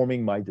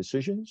informing my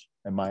decisions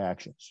and my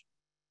actions.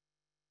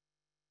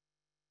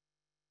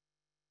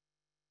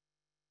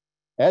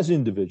 As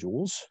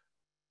individuals,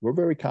 we're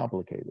very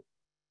complicated.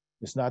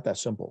 It's not that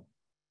simple.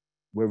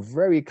 We're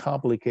very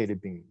complicated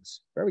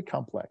beings, very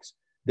complex.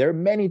 There are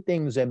many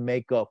things that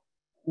make up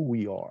who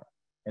we are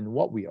and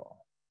what we are.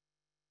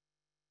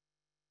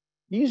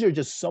 These are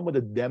just some of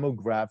the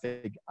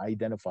demographic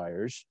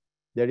identifiers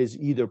that is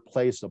either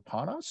placed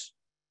upon us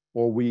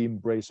or we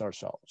embrace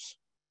ourselves.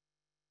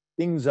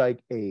 Things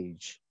like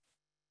age,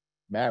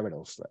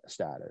 marital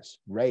status,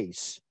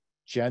 race,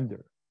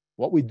 gender,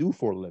 what we do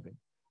for a living,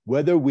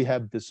 whether we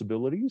have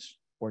disabilities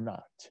or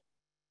not,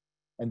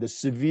 and the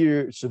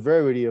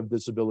severity of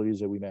disabilities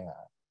that we may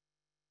have.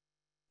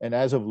 And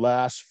as of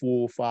last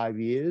full 5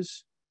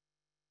 years,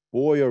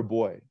 boy, oh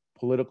boy,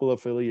 political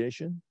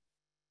affiliation,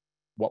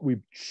 what we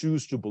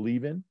choose to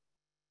believe in,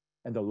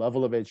 and the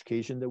level of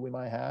education that we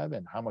might have,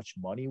 and how much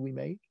money we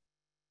make,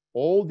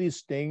 all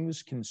these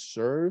things can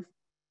serve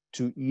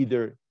to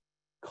either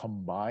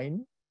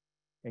combine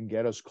and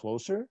get us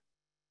closer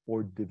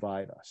or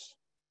divide us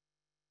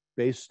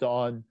based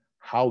on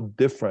how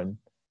different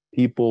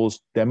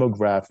people's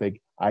demographic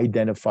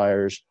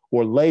identifiers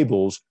or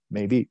labels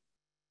may be.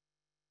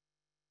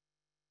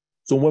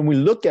 So when we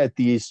look at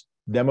these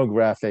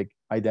demographic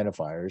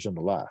identifiers on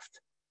the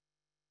left,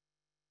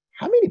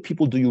 how many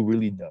people do you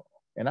really know?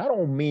 And I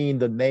don't mean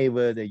the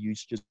neighbor that you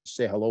just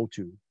say hello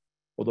to,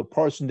 or the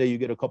person that you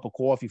get a cup of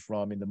coffee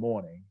from in the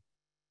morning,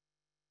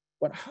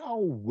 but how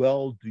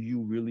well do you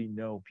really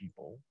know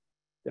people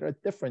that are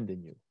different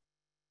than you?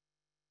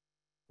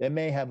 They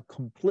may have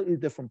completely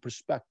different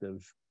perspective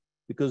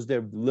because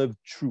their lived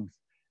truth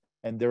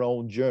and their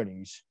own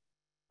journeys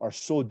are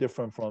so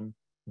different from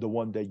the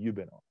one that you've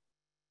been on.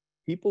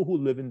 People who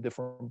live in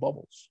different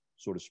bubbles,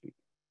 so to speak.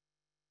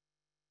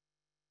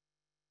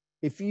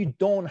 If you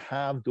don't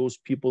have those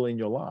people in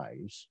your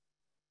lives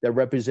that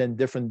represent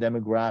different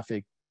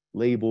demographic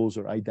labels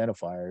or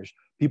identifiers,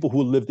 people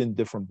who lived in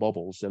different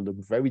bubbles that look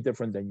very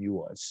different than you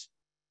was,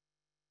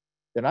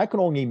 then I can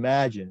only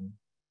imagine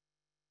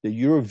that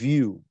your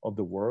view of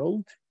the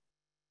world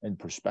and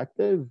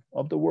perspective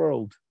of the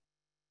world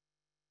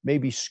may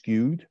be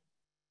skewed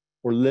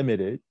or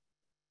limited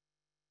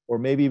or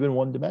maybe even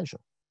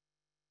one-dimensional.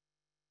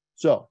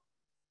 So,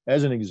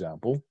 as an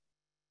example,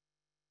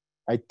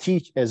 I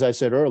teach, as I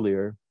said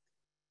earlier,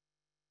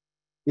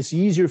 it's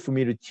easier for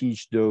me to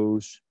teach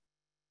those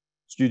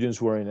students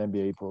who are in an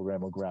MBA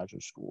program or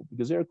graduate school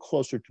because they're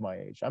closer to my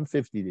age. I'm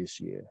 50 this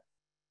year.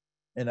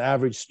 And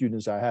average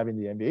students I have in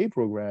the MBA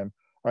program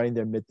are in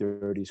their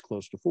mid-30s,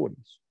 close to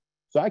 40s.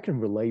 So I can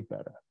relate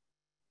better.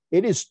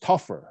 It is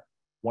tougher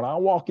when I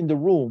walk in the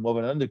room of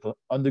an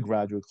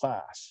undergraduate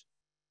class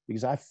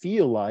because I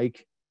feel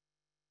like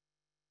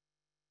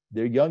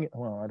they're young.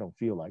 Well, I don't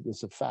feel like,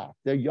 it's a fact.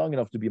 They're young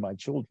enough to be my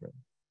children.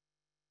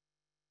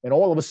 And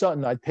all of a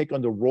sudden, I take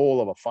on the role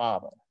of a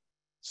father,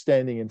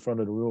 standing in front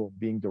of the room,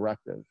 being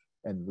directive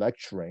and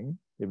lecturing,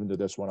 even though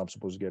that's what I'm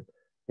supposed to get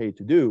paid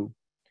to do.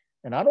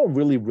 And I don't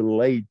really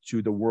relate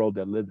to the world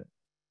they live in.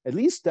 At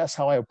least that's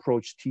how I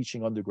approached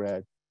teaching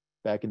undergrad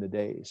back in the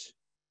days.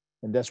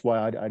 And that's why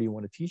I didn't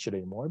want to teach it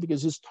anymore,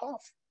 because it's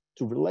tough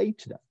to relate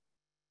to them.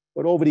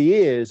 But over the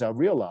years, I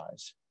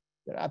realized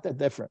they're not that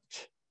different.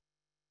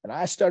 And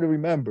I started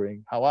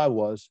remembering how I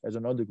was as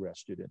an undergrad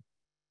student.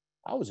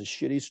 I was a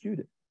shitty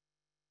student.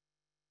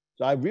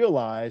 So I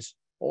realized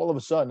all of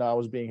a sudden I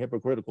was being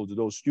hypocritical to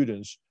those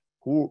students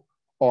who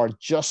are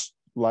just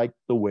like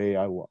the way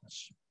I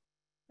was.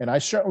 And I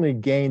certainly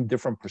gained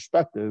different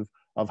perspective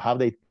of how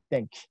they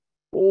think.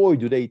 Boy,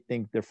 do they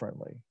think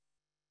differently.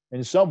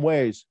 In some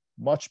ways,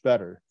 much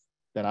better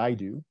than I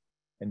do.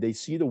 And they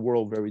see the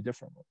world very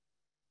differently.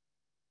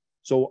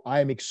 So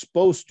I'm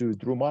exposed to,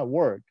 through my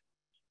work,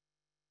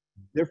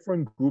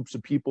 different groups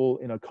of people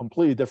in a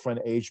completely different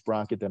age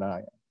bracket than I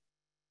am.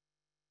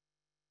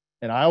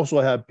 And I also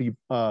have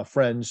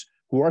friends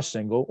who are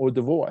single or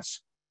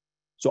divorced.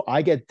 So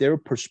I get their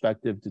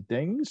perspective to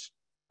things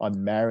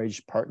on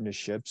marriage,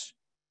 partnerships,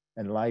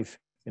 and life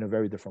in a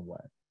very different way.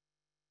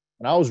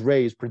 And I was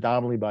raised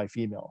predominantly by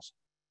females,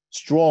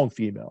 strong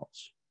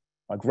females.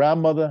 My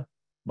grandmother,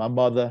 my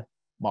mother,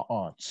 my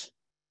aunts.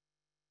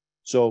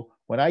 So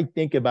when I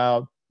think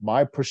about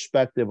my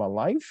perspective on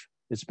life,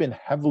 it's been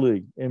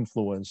heavily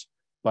influenced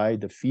by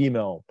the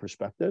female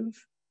perspective.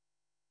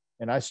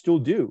 And I still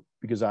do,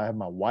 because I have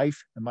my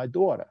wife and my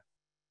daughter.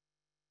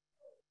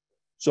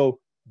 So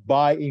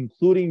by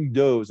including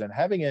those and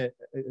having a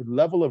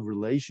level of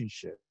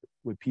relationship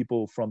with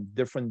people from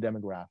different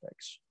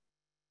demographics,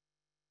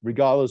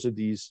 regardless of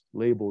these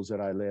labels that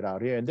I laid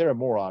out here, and there are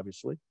more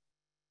obviously,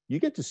 you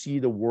get to see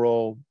the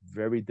world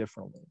very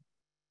differently.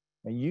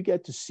 And you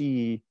get to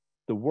see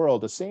the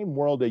world, the same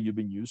world that you've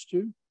been used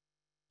to,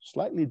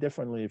 slightly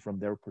differently from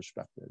their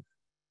perspective.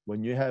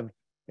 When you have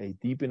a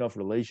deep enough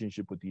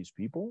relationship with these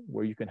people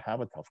where you can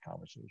have a tough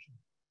conversation.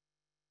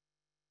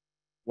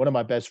 One of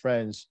my best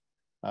friends,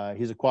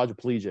 he's a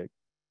quadriplegic,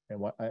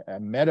 and I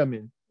met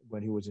him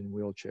when he was in a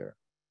wheelchair.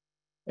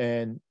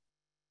 And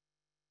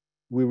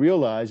we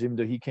realized, even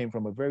though he came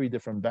from a very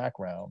different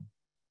background,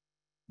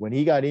 when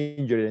he got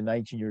injured at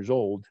 19 years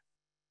old,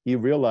 he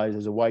realized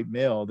as a white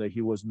male that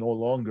he was no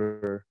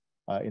longer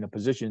in a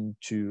position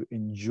to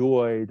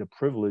enjoy the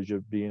privilege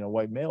of being a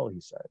white male,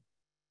 he said.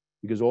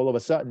 Because all of a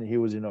sudden he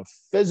was in a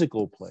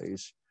physical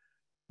place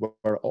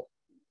where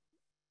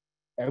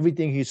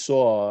everything he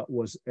saw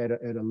was at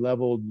a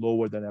level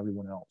lower than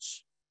everyone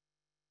else.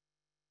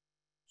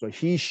 So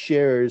he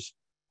shares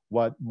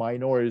what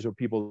minorities or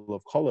people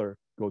of color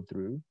go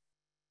through,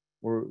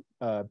 or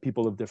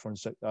people of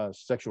different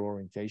sexual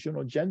orientation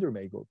or gender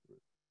may go through.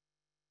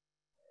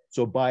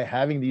 So by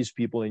having these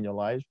people in your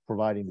life,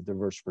 providing the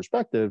diverse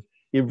perspective,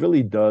 it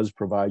really does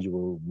provide you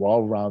a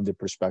well-rounded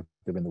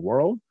perspective in the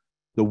world,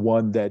 the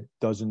one that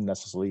doesn't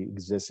necessarily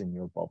exist in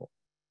your bubble.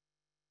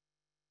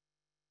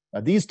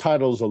 Now, these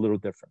titles are a little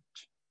different.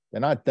 They're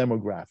not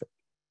demographic.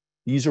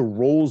 These are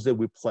roles that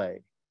we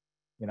play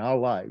in our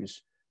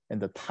lives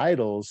and the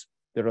titles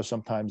that are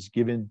sometimes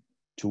given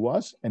to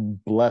us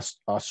and blessed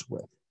us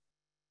with.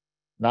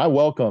 And I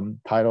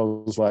welcome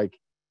titles like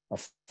a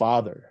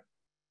father,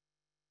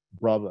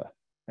 brother,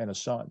 and a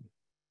son.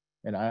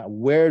 And I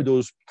wear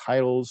those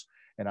titles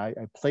and I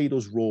play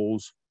those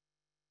roles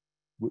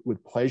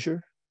with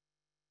pleasure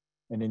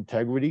and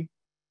integrity.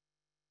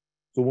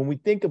 So when we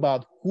think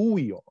about who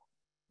we are,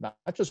 not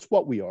just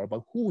what we are,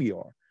 but who we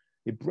are,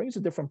 it brings a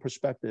different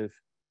perspective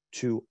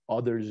to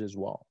others as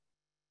well.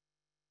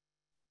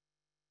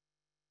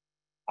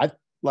 I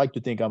like to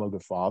think I'm a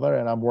good father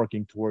and I'm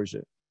working towards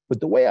it. But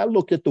the way I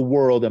look at the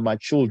world and my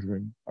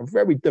children are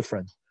very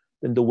different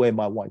than the way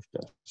my wife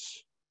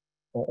does.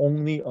 Or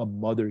only a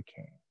mother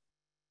can.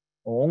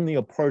 Or only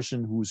a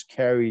person who's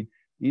carried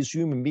these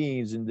human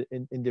beings in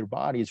their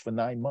bodies for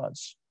 9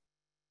 months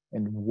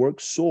and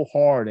worked so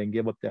hard and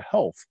gave up their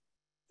health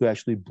to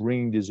actually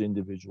bring these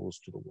individuals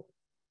to the world.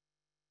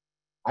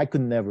 I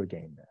could never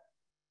gain that.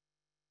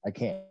 I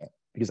can't,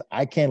 because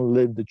I can't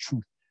live the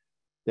truth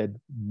that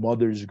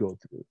mothers go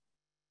through.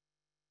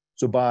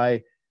 So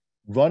by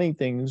running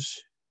things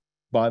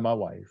by my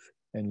wife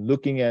and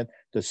looking at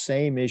the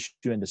same issue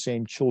and the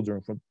same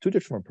children from two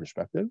different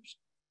perspectives,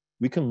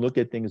 we can look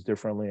at things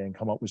differently and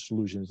come up with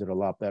solutions that are a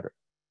lot better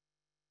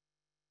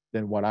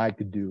than what I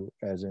could do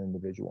as an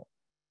individual.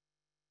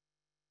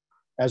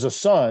 As a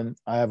son,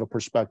 I have a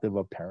perspective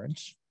of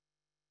parents,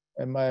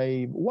 and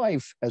my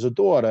wife, as a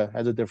daughter,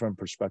 has a different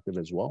perspective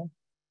as well.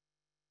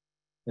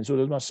 And so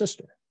does my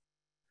sister.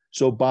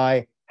 So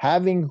by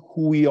having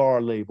who we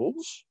are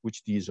labels,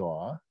 which these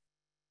are,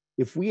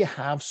 if we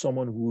have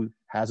someone who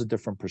has a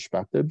different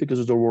perspective because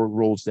of the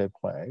roles they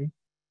play,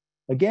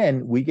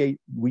 again, we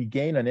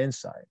gain an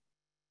insight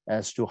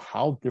as to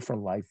how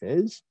different life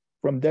is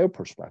from their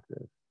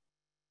perspective,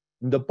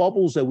 the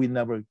bubbles that we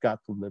never got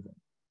to live in.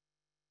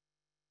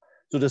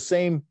 So the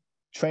same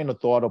train of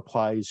thought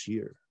applies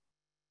here.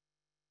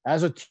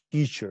 As a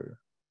teacher,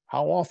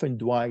 how often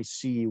do I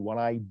see what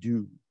I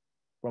do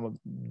from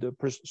the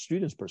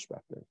student's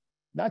perspective?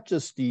 Not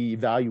just the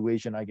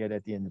evaluation I get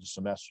at the end of the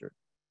semester,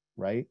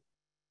 right?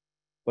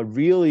 But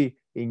really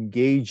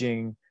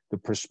engaging the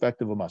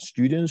perspective of my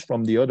students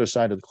from the other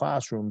side of the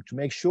classroom to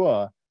make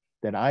sure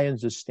that I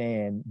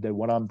understand that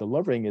what I'm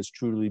delivering is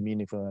truly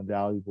meaningful and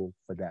valuable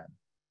for them.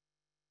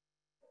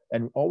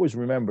 And always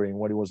remembering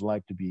what it was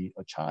like to be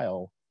a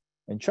child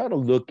and try to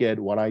look at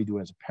what I do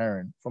as a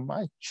parent from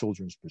my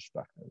children's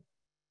perspective.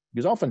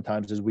 Because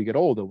oftentimes as we get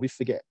older, we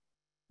forget,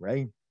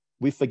 right?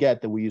 We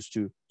forget that we used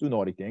to do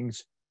naughty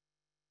things,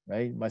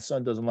 right? My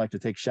son doesn't like to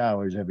take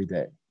showers every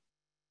day.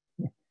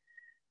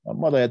 My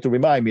mother had to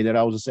remind me that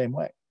I was the same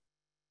way,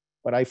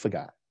 but I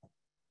forgot.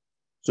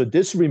 So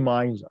this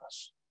reminds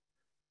us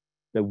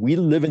that we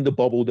live in the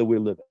bubble that we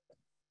live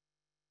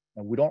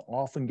in, and we don't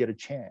often get a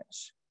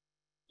chance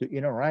to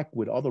interact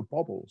with other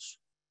bubbles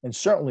and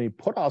certainly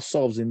put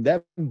ourselves in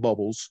them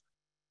bubbles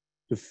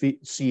to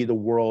see the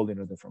world in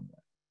a different way.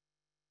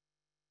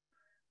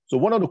 So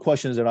one of the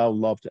questions that I would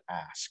love to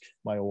ask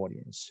my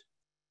audience,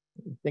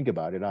 think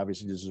about it,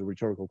 obviously this is a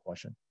rhetorical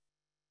question.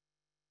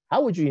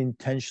 How would you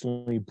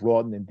intentionally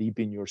broaden and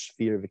deepen your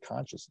sphere of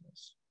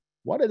consciousness?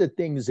 What are the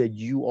things that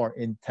you are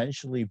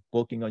intentionally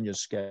booking on your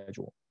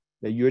schedule,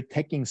 that you're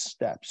taking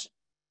steps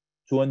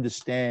to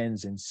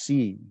understand and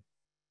see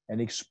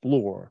and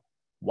explore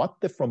what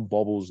different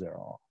bubbles there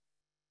are,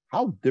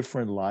 how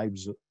different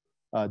lives,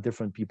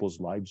 different people's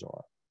lives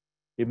are?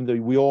 Even though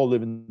we all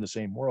live in the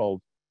same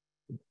world,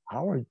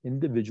 our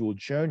individual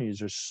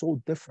journeys are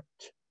so different.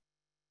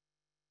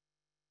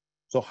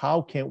 So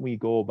how can we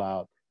go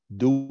about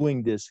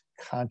doing this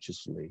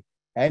consciously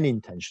and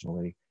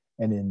intentionally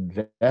and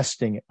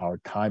investing our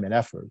time and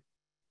effort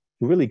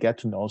to really get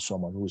to know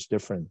someone who is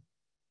different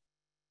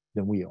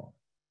than we are?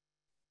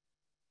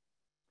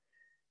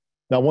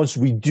 Now, once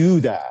we do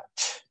that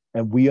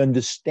and we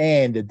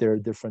understand that there are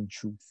different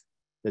truths,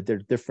 that there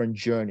are different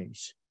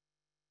journeys,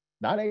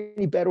 not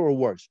any better or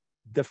worse,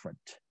 different,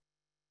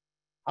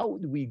 how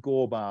do we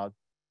go about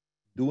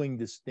doing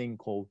this thing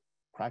called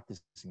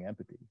practicing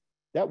empathy?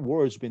 That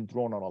word's been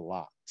thrown out a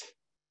lot.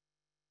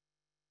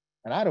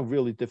 And I had a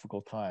really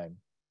difficult time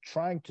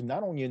trying to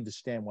not only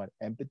understand what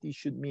empathy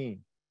should mean,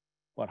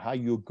 but how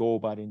you go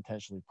about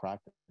intentionally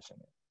practicing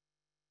it.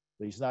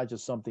 So it's not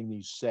just something that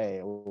you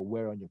say or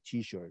wear on your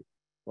t-shirt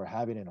or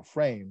have it in a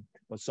frame,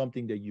 but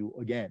something that you,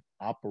 again,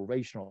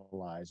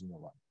 operationalize in your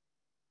life.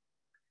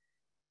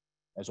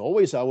 As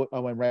always, I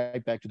went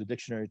right back to the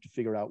dictionary to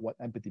figure out what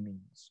empathy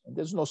means. And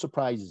there's no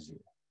surprises here,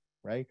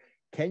 right?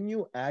 Can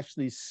you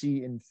actually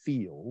see and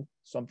feel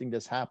something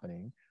that's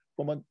happening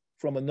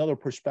from another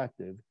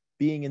perspective,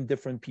 being in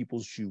different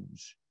people's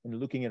shoes and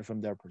looking at it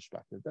from their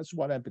perspective? That's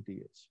what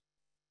empathy is.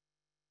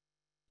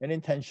 And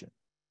intention.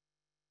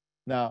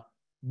 Now,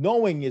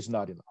 knowing is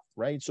not enough,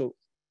 right? So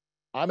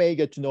I may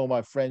get to know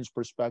my friend's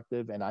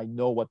perspective and I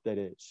know what that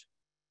is.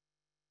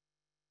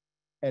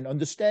 And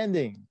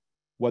understanding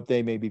what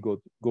they may be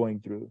going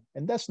through.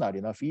 And that's not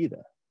enough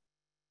either.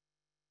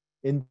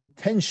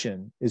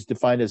 Intention is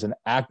defined as an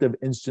active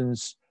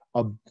instance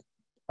of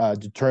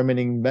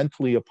determining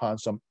mentally upon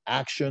some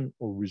action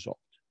or result.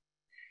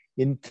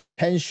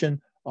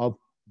 Intention of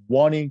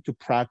wanting to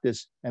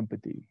practice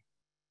empathy.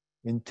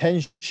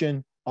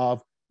 Intention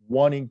of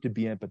wanting to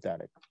be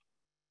empathetic,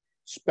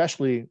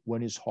 especially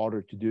when it's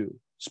harder to do,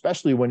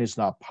 especially when it's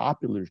not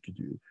popular to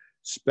do,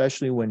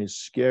 especially when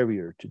it's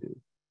scarier to do.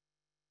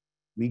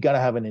 We got to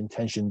have an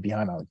intention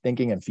behind our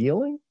thinking and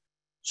feeling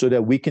so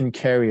that we can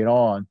carry it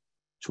on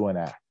to an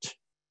act,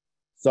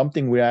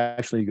 something we're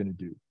actually going to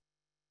do.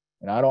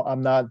 And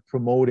I'm not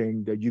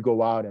promoting that you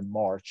go out and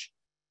march.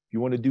 If you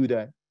want to do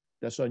that,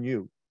 that's on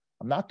you.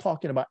 I'm not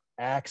talking about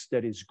acts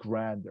that is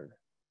grander.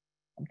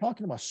 I'm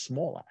talking about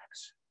small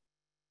acts,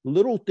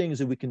 little things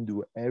that we can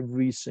do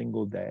every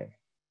single day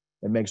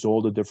that makes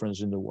all the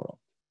difference in the world.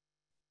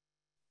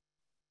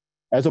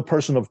 As a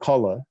person of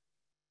color,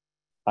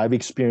 I've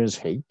experienced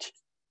hate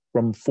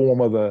from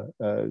form of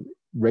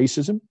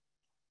racism,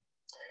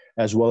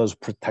 as well as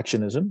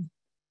protectionism.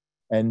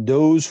 And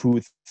those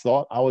who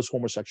thought I was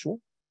homosexual,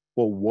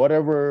 for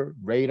whatever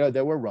radar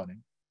they were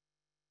running,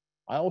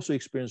 I also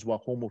experienced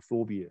what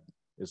homophobia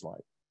is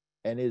like,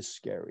 and is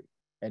scary,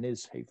 and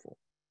is hateful.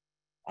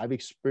 I've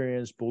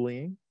experienced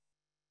bullying,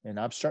 and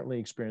I've certainly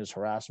experienced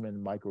harassment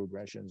and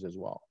microaggressions as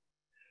well.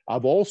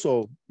 I've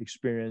also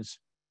experienced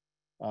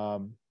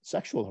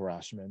sexual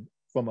harassment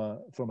from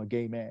a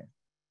gay man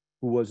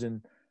who was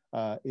in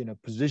a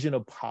position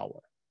of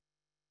power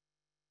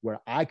where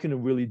I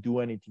couldn't really do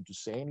anything to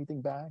say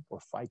anything back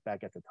or fight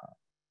back at the time.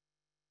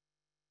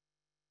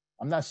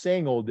 I'm not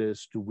saying all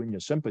this to win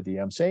your sympathy.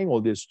 I'm saying all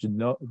this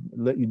to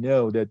let you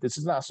know that this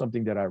is not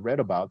something that I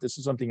read about. This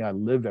is something I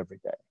live every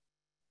day.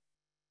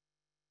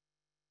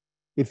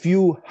 If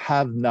you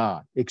have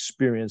not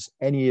experienced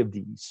any of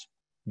these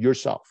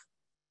yourself,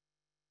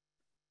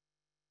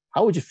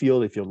 how would you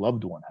feel if your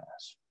loved one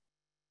has?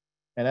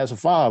 And as a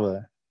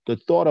father, the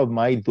thought of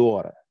my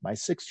daughter, my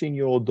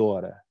 16-year-old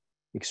daughter,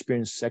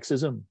 experience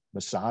sexism,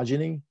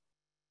 misogyny,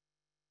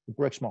 it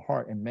breaks my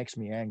heart and makes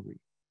me angry.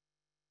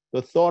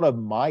 The thought of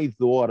my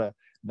daughter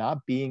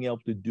not being able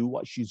to do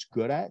what she's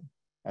good at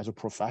as a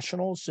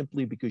professional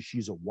simply because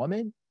she's a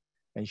woman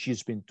and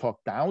she's been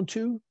talked down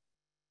to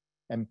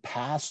and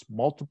passed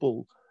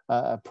multiple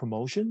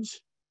promotions,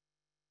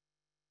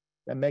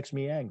 that makes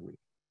me angry.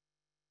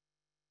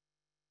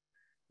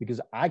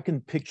 Because I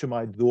can picture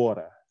my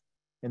daughter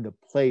in the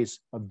place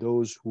of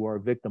those who are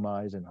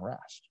victimized and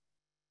harassed.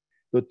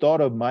 The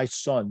thought of my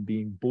son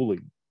being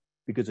bullied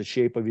because of the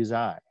shape of his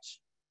eyes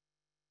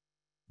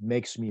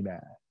makes me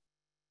mad,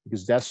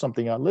 because that's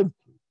something I lived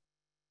through.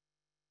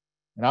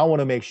 And I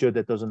want to make sure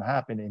that doesn't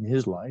happen in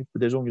his life,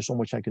 but there's only so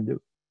much I can do.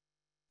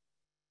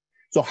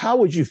 So how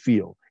would you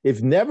feel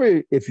if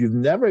you've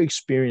never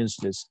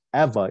experienced this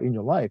ever in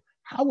your life?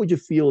 How would you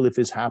feel if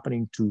it's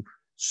happening to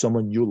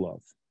someone you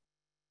love?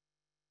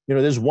 You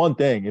know, there's one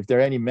thing, if there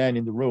are any men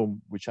in the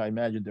room, which I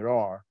imagine there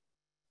are,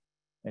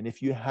 and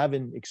if you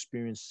haven't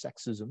experienced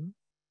sexism,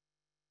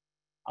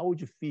 how would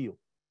you feel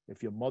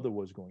if your mother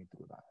was going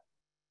through that?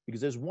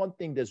 Because there's one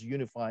thing that's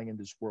unifying in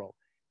this world.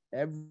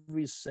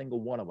 Every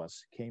single one of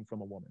us came from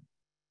a woman.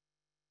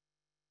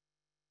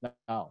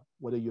 Now,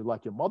 whether you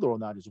like your mother or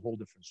not is a whole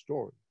different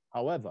story.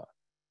 However,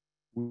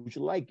 would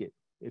you like it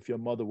if your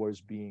mother was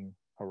being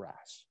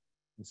harassed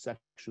and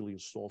sexually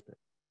assaulted?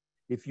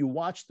 If you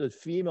watch the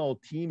female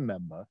team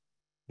member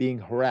being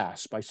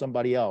harassed by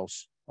somebody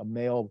else, a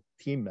male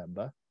team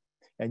member,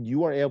 and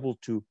you are able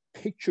to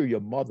picture your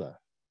mother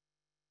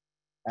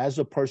as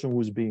a person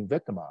who's being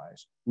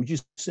victimized, would you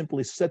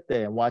simply sit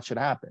there and watch it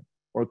happen?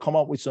 Or come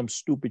up with some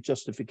stupid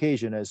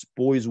justification as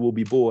boys will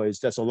be boys,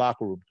 that's a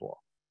locker room talk?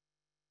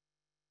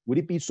 Would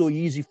it be so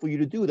easy for you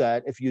to do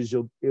that if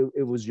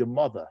it was your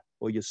mother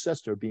or your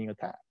sister being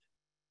attacked?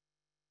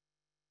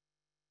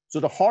 So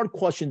the hard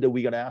question that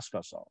we got to ask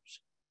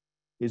ourselves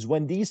is,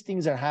 when these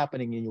things are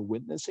happening and you're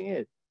witnessing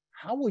it,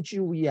 how would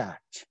you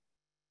react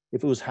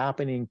if it was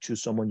happening to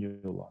someone you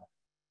love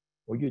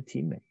or your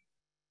teammate?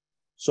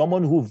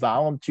 Someone who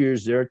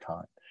volunteers their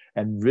time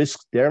and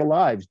risks their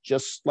lives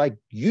just like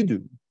you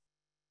do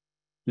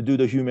to do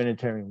the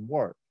humanitarian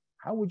work.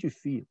 How would you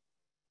feel?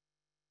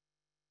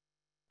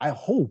 I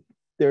hope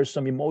there's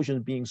some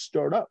emotions being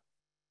stirred up,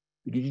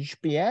 because you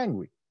should be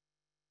angry.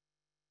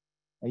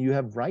 And you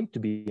have right to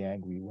be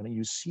angry when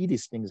you see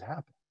these things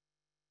happen.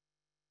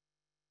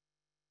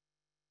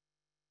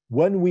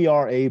 When we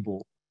are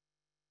able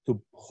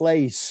to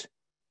place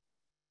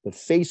the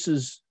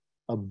faces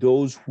of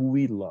those who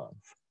we love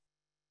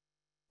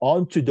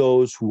onto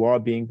those who are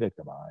being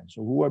victimized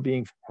or who are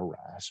being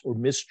harassed or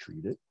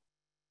mistreated,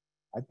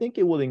 I think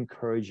it will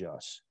encourage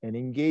us and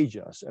engage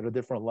us at a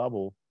different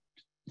level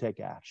to take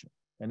action.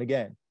 And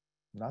again,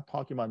 I'm not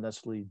talking about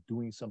necessarily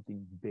doing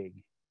something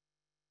big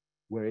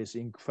where it's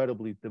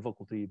incredibly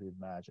difficult to even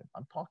imagine.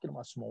 I'm talking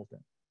about small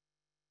things,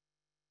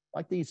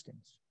 like these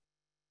things.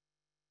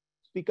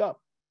 Speak up.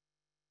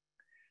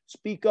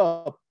 Speak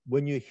up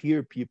when you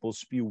hear people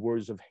spew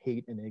words of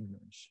hate and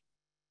ignorance.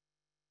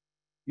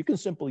 You can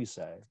simply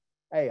say,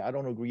 hey, I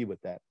don't agree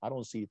with that. I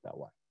don't see it that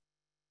way.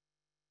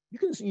 You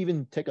can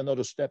even take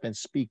another step and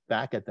speak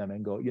back at them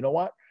and go, you know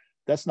what?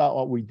 That's not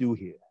what we do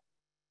here.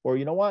 Or,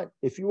 you know what?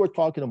 If you were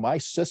talking to my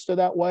sister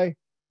that way,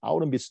 I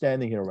wouldn't be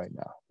standing here right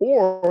now.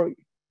 Or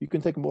you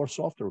can take a more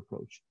softer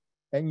approach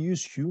and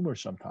use humor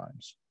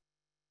sometimes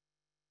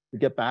to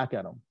get back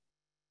at them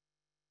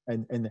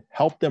and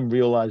help them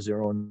realize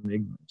their own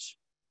ignorance.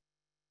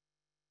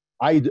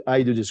 I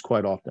do this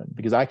quite often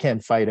because I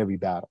can't fight every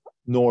battle,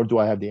 nor do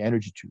I have the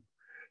energy to.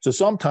 So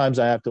sometimes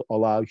I have to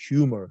allow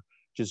humor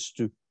just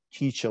to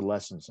teach a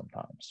lesson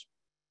sometimes.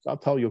 So I'll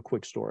tell you a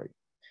quick story.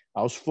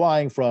 I was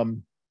flying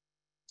from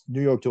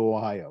New York to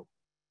Ohio.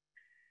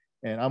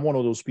 And I'm one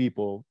of those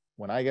people,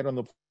 when I get on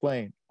the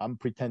plane, I'm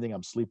pretending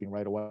I'm sleeping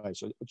right away.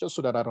 So just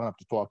so that I don't have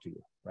to talk to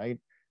you, right?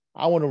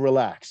 I want to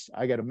relax.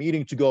 I got a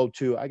meeting to go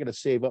to. I got to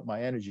save up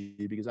my energy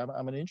because I'm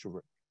an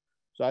introvert.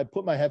 So I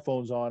put my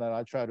headphones on and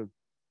I try to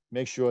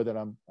make sure that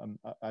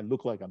I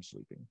look like I'm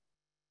sleeping.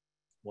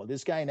 Well,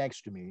 this guy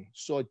next to me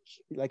saw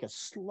like a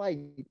slight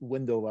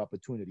window of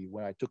opportunity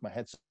when I took my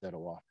headset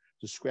off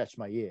to scratch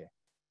my ear,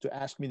 to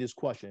ask me this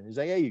question. He's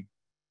like, hey,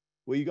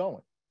 where you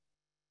going?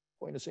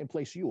 Going to the same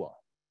place you are.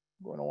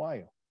 I'm going to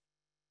Ohio.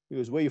 He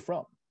goes, where you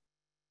from?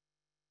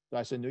 So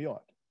I said, New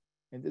York.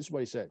 And this is what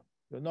he said.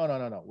 He goes,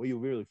 no. Where you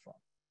really from?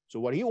 So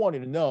what he wanted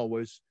to know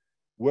was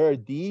where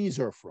these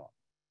are from,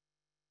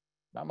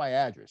 not my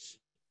address,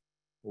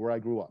 or where I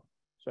grew up.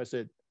 So I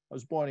said, I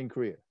was born in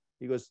Korea.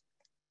 He goes,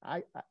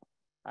 I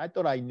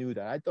thought I knew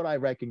that. I thought I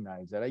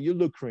recognized that. You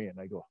look Korean.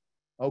 I go,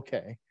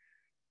 okay.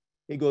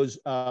 He goes,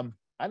 I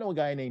know a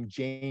guy named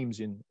James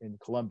in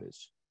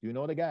Columbus. Do you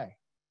know the guy?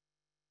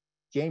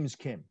 James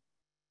Kim.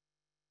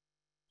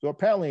 So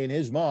apparently in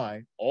his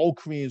mind, all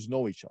Koreans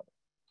know each other,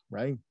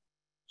 right?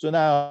 So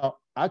now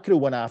I could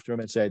have went after him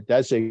and said,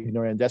 that's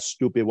ignorant, that's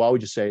stupid. Why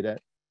would you say that?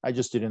 I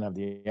just didn't have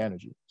the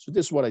energy. So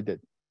this is what I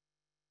did.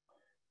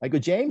 I go,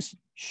 James,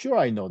 sure,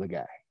 I know the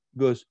guy. He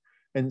goes,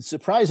 and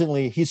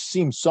surprisingly, he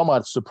seemed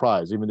somewhat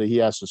surprised, even though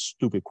he asked a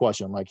stupid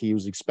question, like he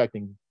was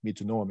expecting me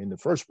to know him in the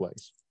first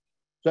place.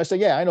 So I said,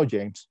 yeah, I know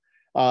James.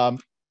 I've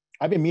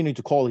been meaning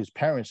to call his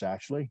parents,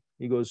 actually.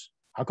 He goes,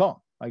 how come?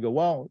 I go,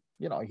 well,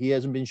 he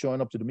hasn't been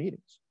showing up to the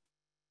meetings.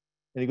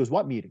 And he goes,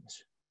 what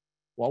meetings?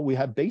 Well, we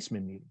have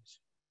basement meetings.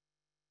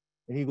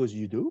 And he goes,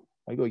 you do?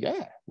 I go,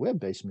 yeah, we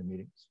have basement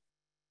meetings.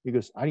 He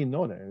goes, I didn't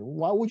know that.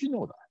 Why would you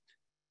know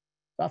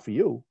that? Not for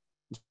you.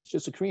 It's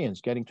just the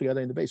Koreans getting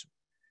together in the basement.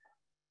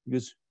 He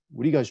goes,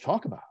 what do you guys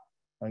talk about?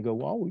 I go,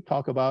 well, we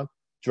talk about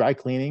dry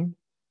cleaning,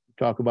 we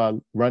talk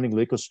about running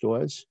liquor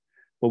stores,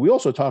 but we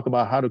also talk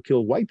about how to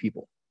kill white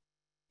people.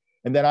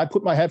 And then I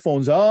put my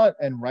headphones on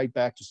and right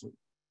back to sleep,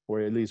 or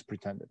at least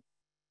pretended.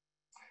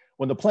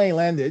 When the plane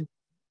landed,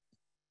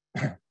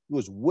 he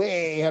was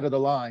way ahead of the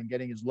line,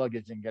 getting his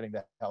luggage and getting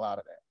the hell out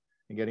of there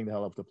and getting the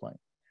hell off the plane.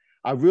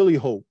 I really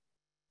hope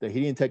that he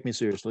didn't take me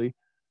seriously,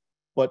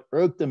 but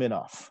irked him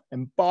enough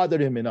and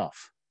bothered him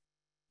enough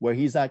where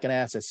he's not going to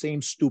ask the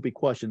same stupid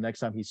question next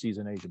time he sees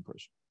an Asian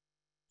person.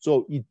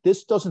 So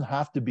this doesn't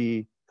have to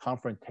be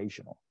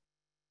confrontational.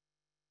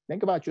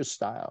 Think about your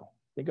style.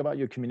 Think about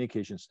your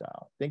communication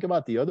style. Think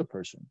about the other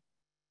person.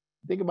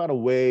 Think about a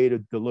way to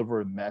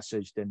deliver a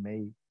message that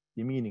may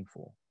be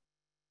meaningful.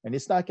 And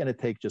it's not going to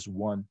take just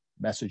one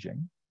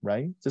messaging,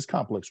 right? It's just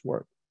complex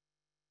work.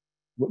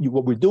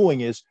 What we're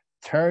doing is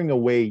tearing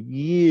away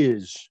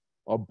years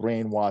of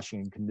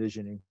brainwashing and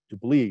conditioning to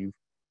believe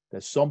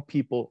that some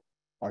people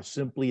are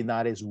simply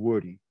not as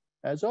worthy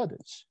as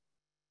others.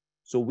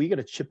 So we got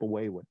to chip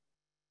away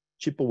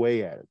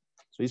at it.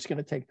 So it's going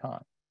to take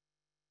time.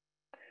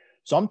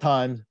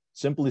 Sometimes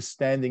simply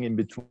standing in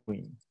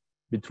between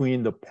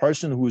the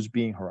person who's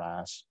being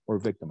harassed or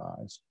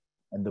victimized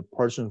and the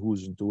person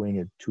who's doing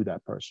it to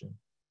that person.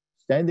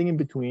 Standing in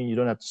between, you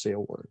don't have to say a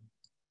word.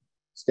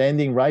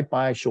 Standing right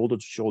by, shoulder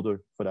to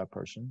shoulder for that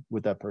person,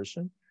 with that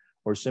person,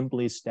 or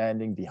simply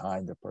standing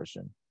behind the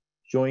person,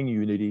 showing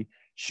unity,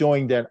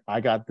 showing that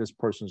I got this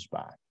person's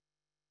back.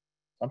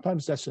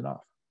 Sometimes that's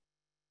enough.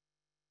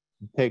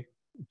 For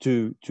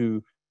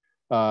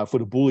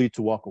the bully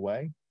to walk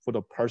away, for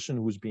the person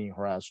who's being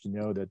harassed to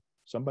know that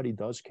somebody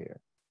does care.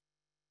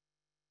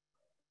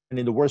 And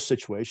in the worst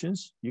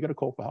situations, you got to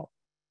call for help.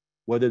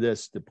 Whether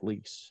it's the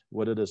police,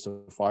 whether it's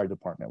the fire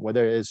department,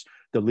 whether it's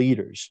the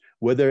leaders,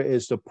 whether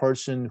it's the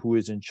person who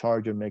is in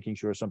charge of making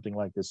sure something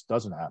like this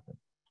doesn't happen.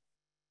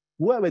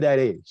 Whoever that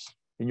is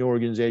in your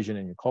organization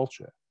and your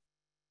culture,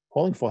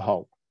 calling for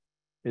help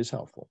is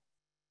helpful.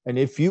 And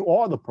if you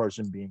are the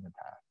person being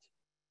attacked,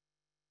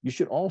 you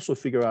should also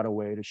figure out a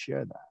way to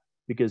share that.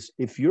 Because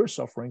if you're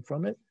suffering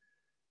from it,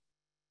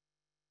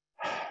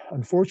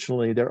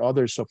 unfortunately, there are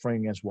others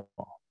suffering as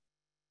well.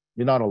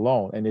 You're not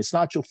alone, and it's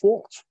not your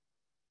fault.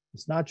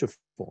 It's not your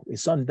fault.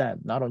 It's on them,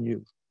 not on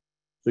you.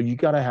 So you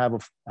got to have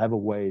a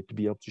way to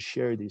be able to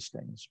share these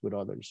things with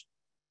others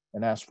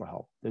and ask for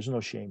help. There's no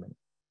shame in it.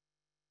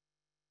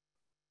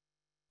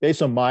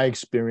 Based on my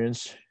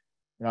experience,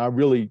 and I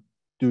really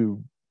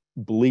do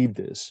believe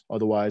this,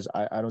 otherwise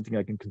I don't think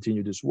I can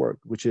continue this work,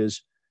 which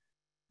is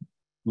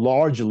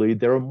largely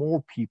there are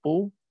more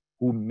people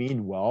who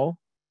mean well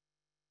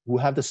who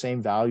have the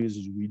same values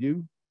as we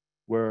do,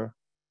 where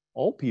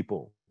all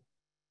people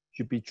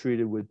should be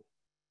treated with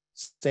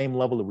same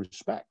level of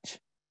respect.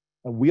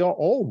 And we are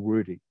all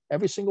worthy,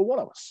 every single one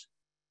of us.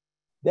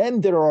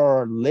 Then there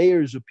are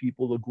layers of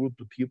people, a group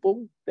of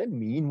people that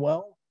mean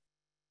well.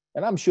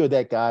 And I'm sure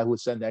that guy who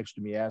was sitting next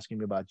to me asking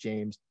me about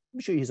James, I'm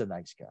sure he's a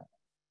nice guy.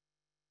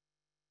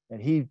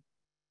 And he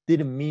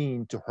didn't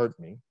mean to hurt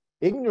me.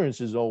 Ignorance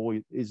is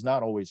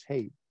not always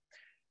hate.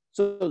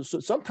 So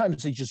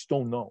sometimes they just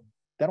don't know.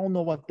 They don't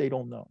know what they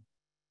don't know.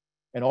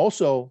 And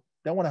also,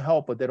 they want to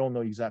help, but they don't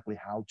know exactly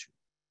how to.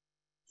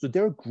 So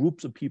there are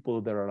groups of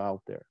people that are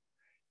out there.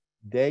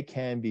 They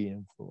can be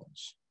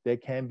influenced. They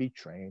can be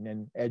trained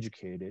and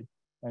educated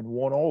and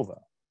won over.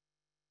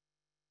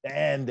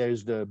 And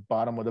there's the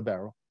bottom of the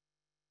barrel.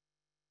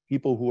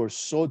 People who are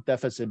so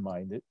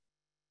deficit-minded,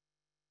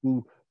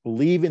 who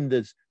believe in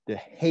the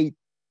hate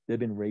they've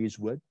been raised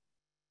with,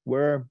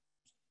 where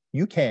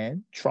you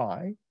can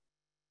try.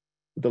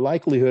 The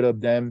likelihood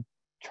of them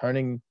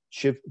turning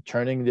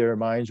their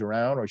minds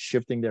around or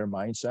shifting their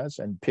mindsets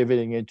and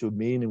pivoting into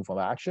meaningful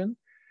action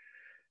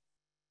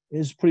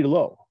is pretty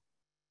low.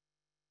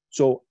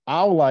 So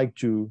I would like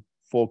to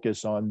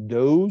focus on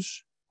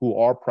those who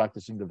are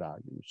practicing the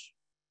values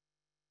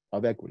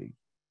of equity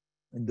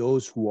and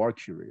those who are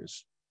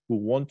curious, who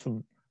want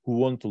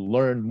to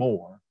learn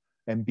more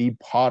and be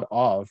part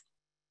of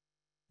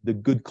the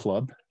good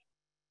club,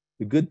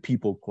 the good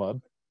people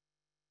club,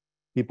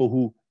 people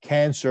who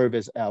can serve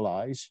as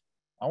allies.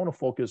 I want to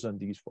focus on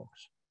these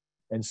folks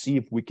and see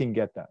if we can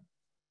get them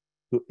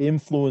to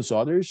influence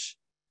others,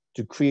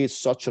 to create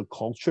such a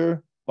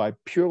culture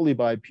purely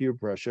by peer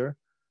pressure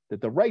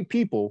that the right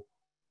people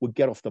would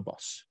get off the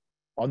bus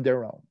on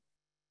their own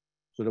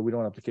so that we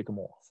don't have to kick them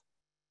off.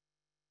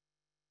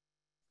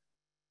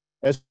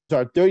 As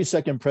our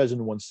 32nd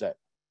president once said,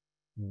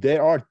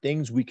 there are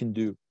things we can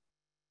do.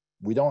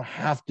 We don't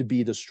have to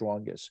be the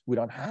strongest. We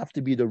don't have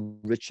to be the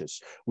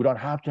richest. We don't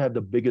have to have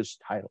the biggest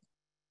title.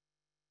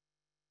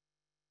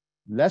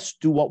 Let's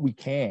do what we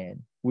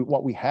can with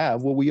what we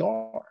have, where we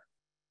are.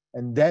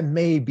 And that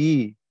may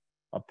be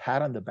a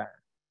pat on the back.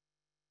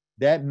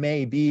 That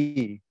may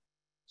be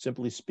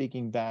simply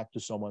speaking back to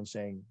someone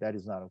saying, that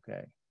is not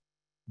okay.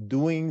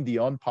 Doing the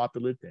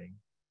unpopular thing,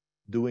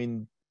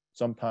 doing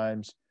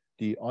sometimes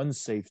the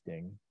unsafe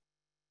thing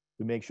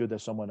to make sure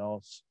that someone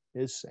else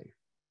is safe.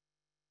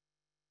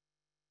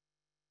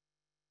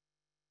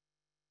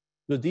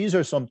 So these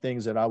are some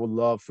things that I would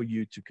love for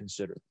you to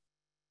consider.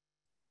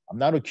 I'm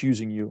not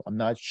accusing you, I'm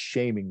not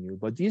shaming you,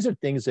 but these are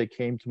things that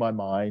came to my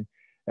mind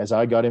as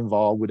I got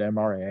involved with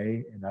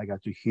MRA and I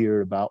got to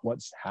hear about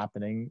what's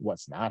happening,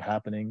 what's not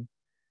happening,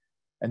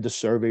 and the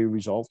survey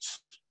results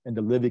and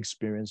the lived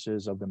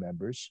experiences of the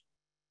members.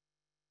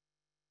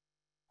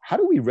 How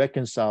do we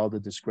reconcile the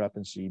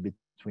discrepancy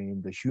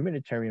between the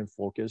humanitarian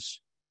focus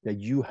that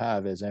you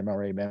have as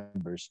MRA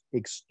members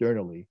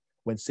externally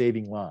when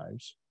saving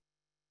lives,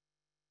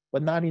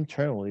 but not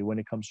internally when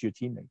it comes to your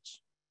teammates?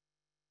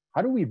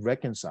 How do we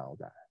reconcile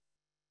that?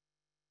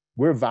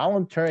 We're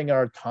volunteering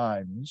our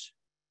times,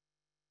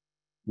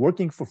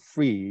 working for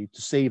free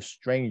to save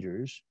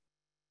strangers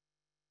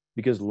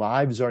because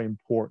lives are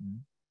important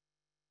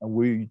and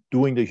we're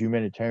doing the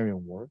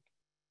humanitarian work.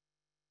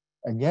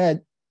 And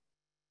yet,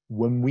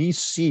 when we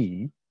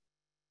see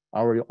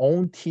our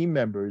own team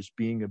members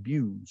being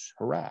abused,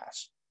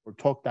 harassed, or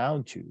talked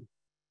down to,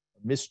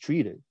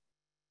 mistreated,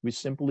 we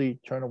simply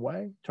turn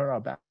away, turn our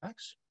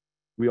backs.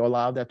 We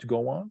allow that to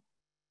go on.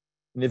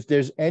 And if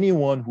there's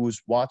anyone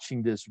who's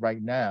watching this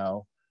right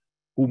now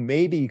who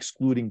may be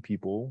excluding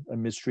people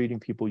and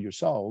mistreating people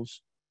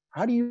yourselves,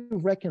 how do you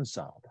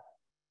reconcile that?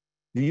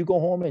 Do you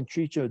go home and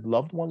treat your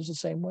loved ones the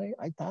same way?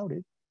 I doubt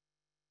it.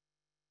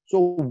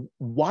 So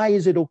why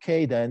is it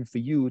okay then for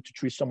you to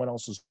treat someone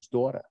else's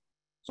daughter,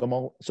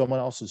 someone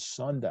else's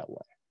son that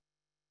way?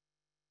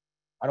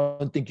 I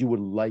don't think you would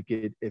like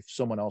it if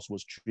someone else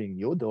was treating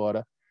your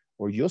daughter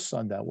or your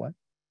son that way.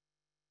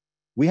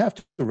 We have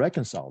to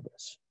reconcile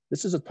this.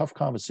 This is a tough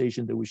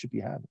conversation that we should be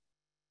having.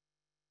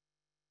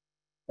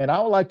 And I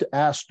would like to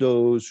ask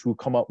those who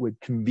come up with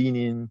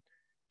convenient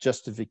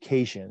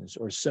justifications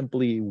or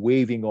simply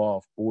waving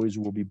off boys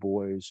will be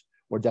boys,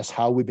 or that's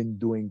how we've been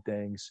doing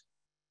things.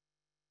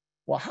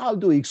 Well, how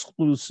do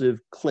exclusive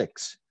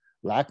cliques,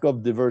 lack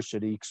of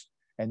diversity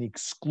and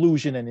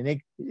exclusion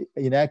and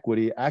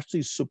inequity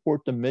actually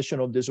support the mission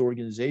of this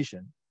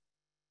organization?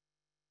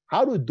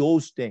 How do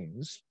those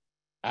things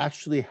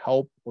actually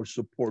help or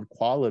support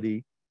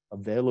quality,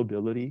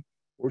 availability,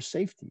 or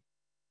safety?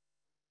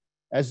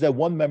 As that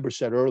one member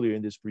said earlier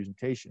in this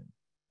presentation,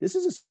 this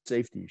is a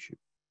safety issue.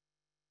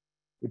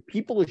 If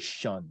people are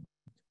shunned,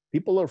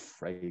 people are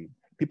afraid,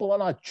 people are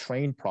not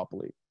trained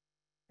properly,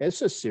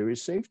 it's a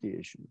serious safety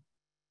issue.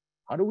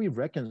 How do we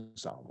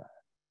reconcile that?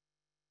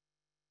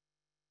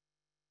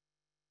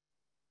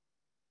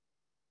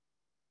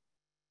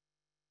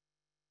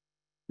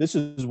 This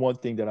is one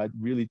thing that I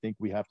really think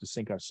we have to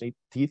sink our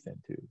teeth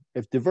into.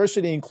 If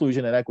diversity,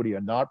 inclusion, and equity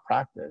are not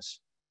practiced,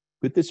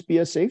 could this be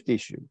a safety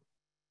issue?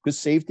 Could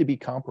safety be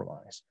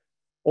compromised?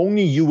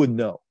 Only you would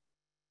know,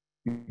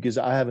 because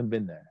I haven't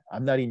been there.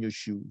 I'm not in your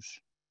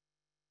shoes.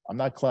 I'm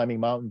not climbing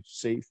mountains to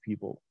save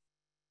people.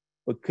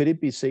 But could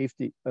it be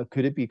safety?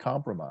 Could it be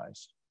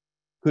compromised?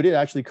 Could it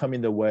actually come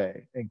in the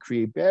way and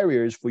create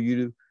barriers for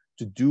you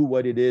to do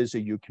what it is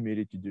that you're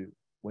committed to do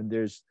when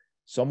there's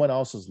someone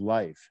else's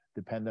life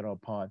dependent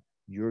upon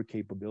your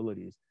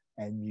capabilities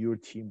and your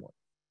teamwork?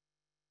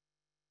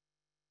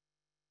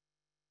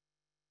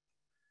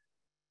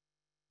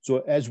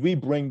 So as we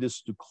bring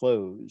this to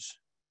close,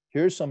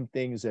 here's some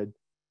things that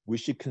we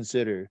should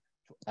consider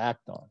to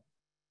act on.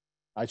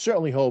 I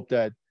certainly hope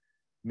that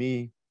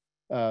me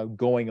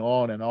going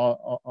on and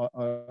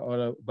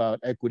on about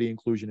equity,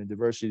 inclusion, and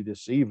diversity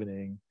this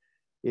evening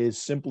is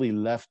simply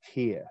left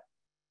here.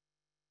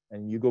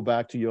 And you go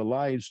back to your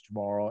lives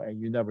tomorrow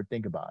and you never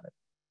think about it.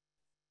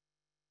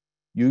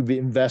 You've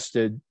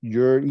invested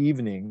your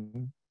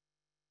evening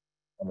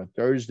on a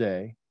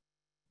Thursday,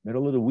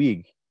 middle of the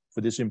week,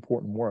 for this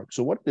important work.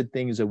 So what are the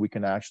things that we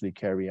can actually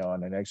carry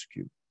on and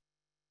execute?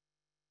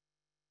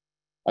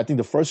 I think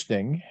the first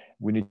thing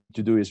we need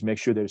to do is make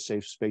sure there's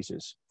safe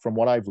spaces. From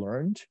what I've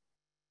learned,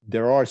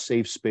 there are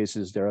safe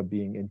spaces that are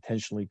being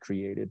intentionally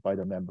created by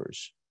the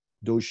members.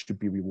 Those should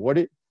be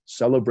rewarded,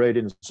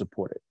 celebrated, and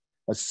supported.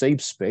 A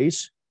safe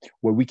space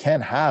where we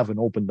can have an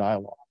open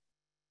dialogue,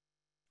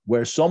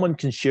 where someone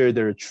can share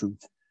their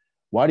truth,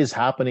 what is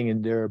happening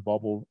in their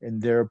bubble, in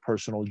their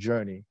personal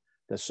journey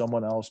that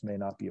someone else may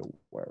not be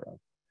aware of.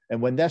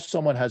 And when that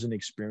someone hasn't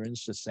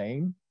experienced the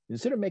same,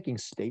 instead of making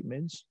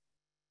statements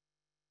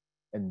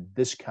and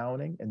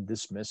discounting and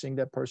dismissing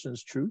that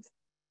person's truth,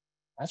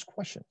 ask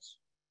questions.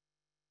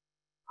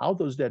 How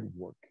does that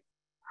work?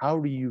 How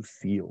do you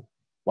feel?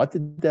 What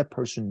did that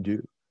person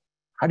do?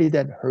 How did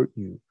that hurt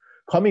you?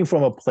 Coming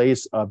from a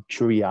place of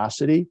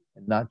curiosity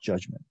and not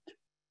judgment.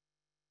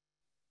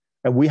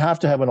 And we have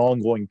to have an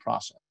ongoing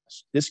process.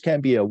 This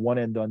can't be a one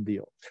and done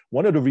deal.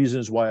 One of the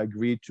reasons why I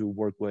agreed to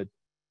work with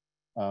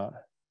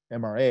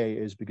MRA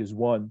is because,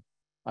 one,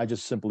 I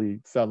just simply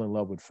fell in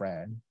love with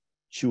Fran.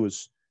 She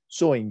was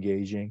so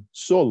engaging,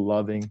 so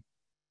loving,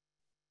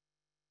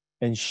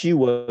 and she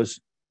was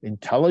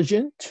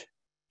intelligent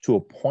to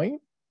a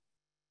point,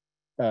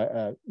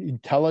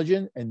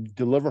 intelligent and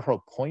deliver her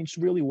points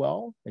really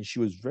well, and she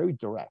was very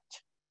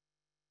direct.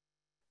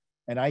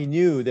 And I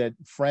knew that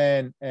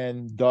Fran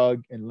and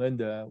Doug and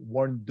Linda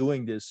weren't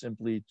doing this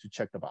simply to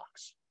check the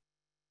box.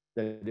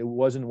 That it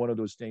wasn't one of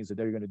those things that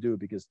they're going to do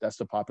because that's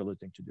the popular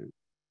thing to do.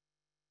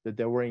 That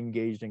they were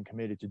engaged and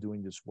committed to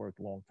doing this work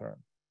long term.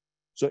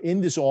 So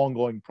in this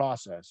ongoing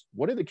process,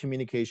 what are the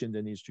communication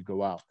that needs to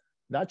go out?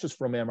 Not just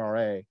from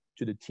MRA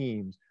to the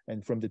teams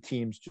and from the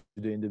teams to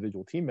the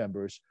individual team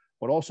members,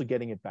 but also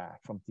getting it back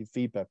from the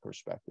feedback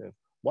perspective.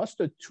 What's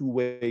the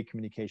two-way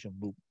communication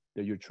loop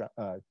that you're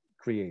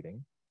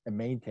creating and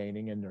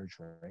maintaining and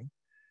nurturing?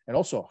 And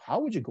also, how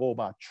would you go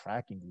about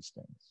tracking these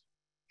things?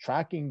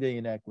 Tracking the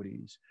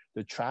inequities,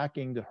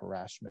 tracking the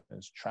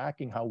harassments,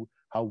 tracking how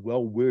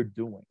well we're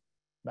doing.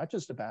 Not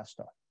just the bad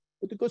stuff,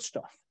 but the good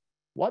stuff.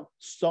 What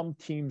some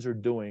teams are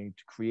doing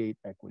to create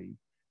equity,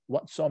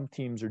 what some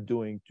teams are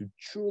doing to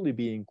truly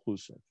be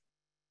inclusive.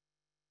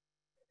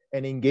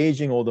 And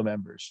engaging all the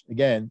members.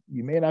 Again,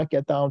 you may not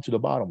get down to the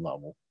bottom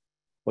level,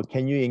 but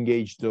can you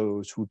engage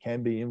those who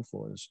can be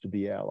influenced to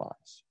be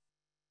allies?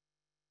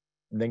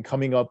 And then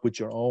coming up with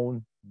your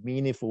own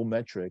meaningful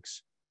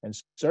metrics and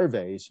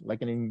surveys,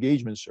 like an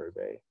engagement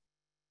survey,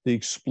 to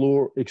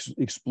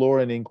explore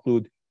and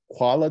include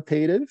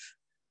qualitative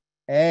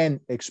and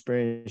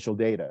experiential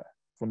data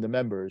from the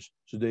members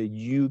so that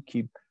you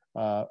keep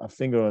a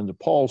finger on the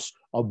pulse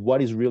of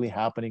what is really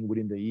happening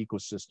within the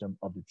ecosystem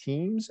of the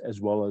teams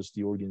as well as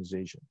the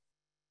organization.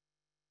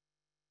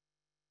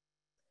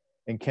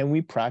 And can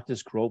we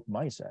practice growth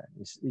mindset?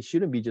 It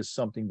shouldn't be just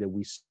something that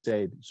we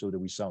say so that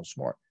we sound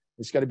smart.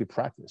 It's got to be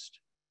practiced.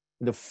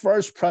 And the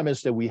first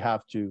premise that we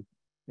have to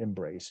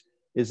embrace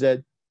is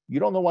that you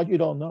don't know what you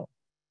don't know.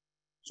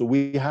 So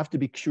we have to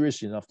be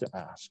curious enough to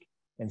ask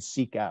and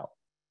seek out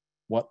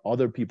what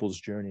other people's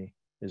journey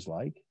is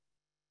like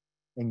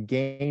and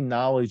gain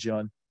knowledge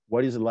on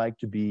what is it like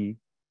to be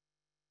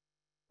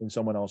in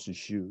someone else's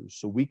shoes.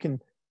 So we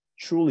can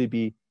truly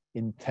be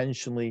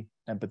intentionally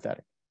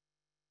empathetic.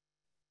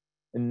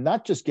 And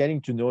not just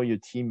getting to know your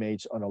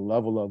teammates on a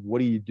level of what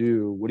do you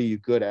do, what are you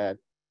good at,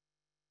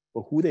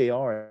 but who they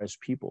are as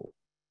people.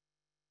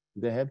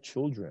 Do they have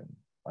children?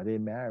 Are they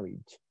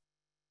married?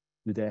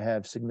 Do they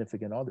have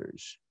significant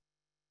others?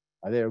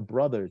 Are they a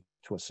brother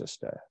to a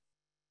sister?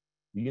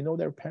 Do you know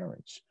their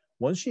parents?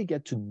 Once you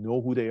get to know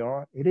who they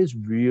are, it is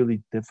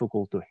really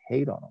difficult to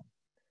hate on them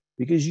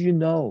because you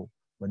know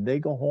when they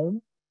go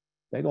home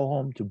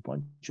to a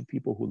bunch of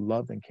people who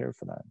love and care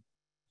for them.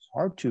 It's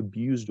hard to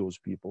abuse those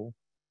people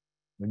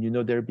when you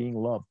know they're being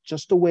loved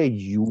just the way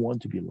you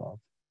want to be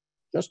loved,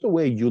 just the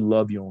way you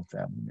love your own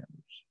family members.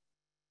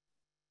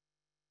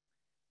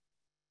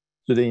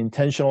 So the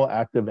intentional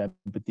act of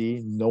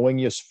empathy, knowing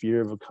your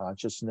sphere of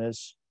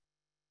consciousness,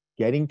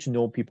 getting to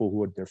know people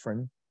who are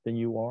different than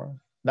you are,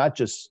 not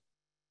just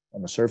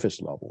on a surface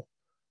level,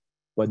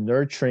 but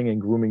nurturing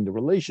and grooming the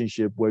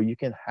relationship where you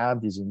can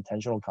have these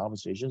intentional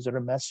conversations that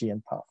are messy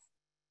and tough.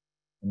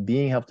 And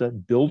being able to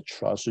build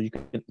trust so you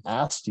can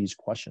ask these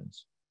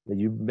questions that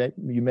you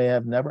may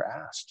have never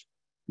asked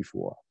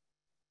before.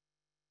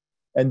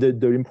 And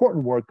the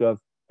important work of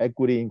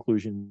equity,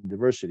 inclusion, and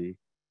diversity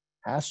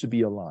has to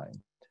be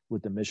aligned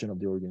with the mission of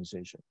the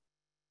organization.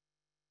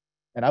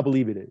 And I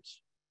believe it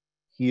is.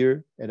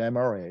 Here at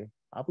MRA,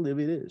 I believe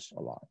it is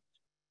aligned.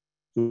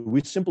 So we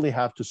simply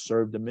have to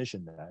serve the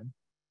mission then,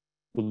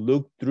 to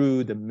look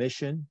through the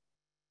mission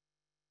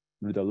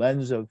through the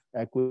lens of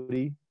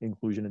equity,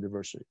 inclusion, and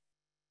diversity.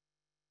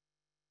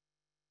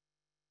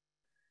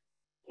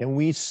 Can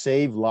we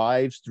save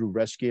lives through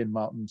rescue and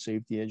mountain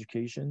safety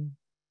education,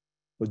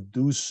 but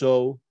do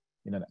so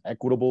in an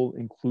equitable,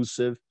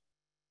 inclusive,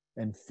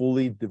 and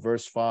fully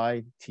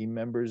diversified team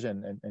members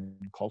and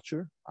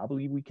culture? I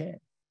believe we can.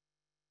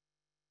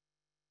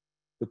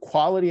 The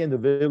quality and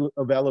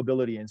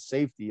availability and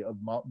safety of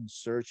mountain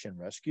search and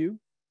rescue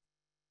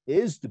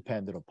is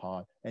dependent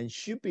upon and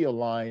should be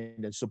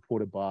aligned and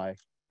supported by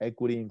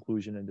equity,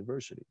 inclusion, and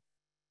diversity.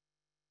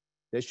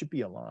 They should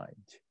be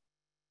aligned.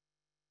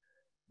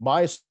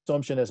 My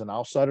assumption as an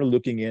outsider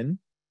looking in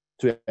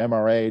to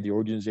MRA, the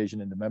organization,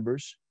 and the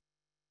members,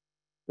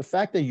 the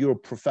fact that you're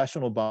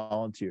professional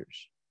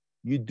volunteers,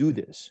 you do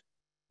this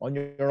on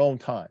your own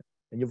time,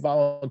 and you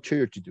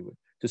volunteer to do it,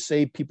 to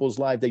save people's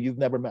lives that you've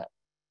never met.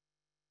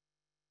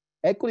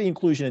 Equity,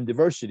 inclusion, and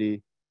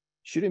diversity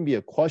shouldn't be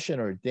a question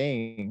or a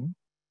thing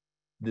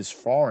this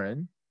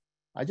foreign.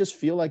 I just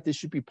feel like this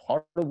should be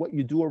part of what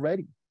you do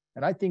already.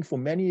 And I think for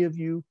many of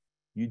you,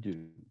 you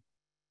do.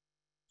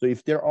 So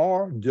if there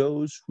are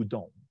those who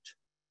don't,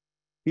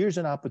 here's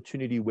an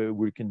opportunity where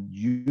we can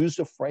use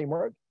the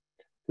framework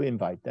to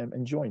invite them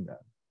and join them.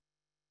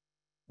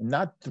 And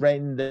not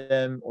threaten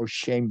them or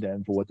shame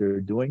them for what they're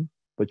doing,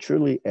 but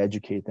truly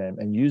educate them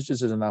and use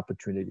this as an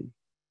opportunity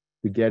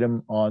to get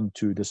them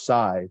onto the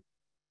side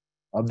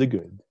of the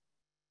good,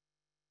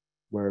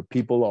 where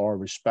people are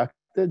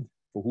respected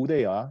for who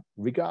they are,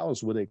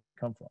 regardless of where they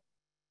come from.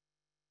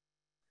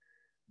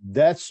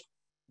 That's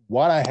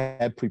what I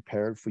had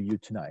prepared for you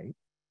tonight.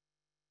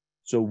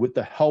 So with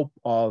the help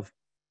of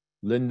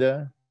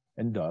Linda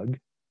and Doug,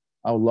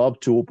 I would love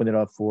to open it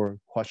up for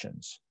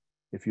questions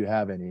if you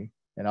have any,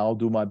 and I'll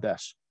do my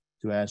best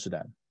to answer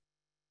them.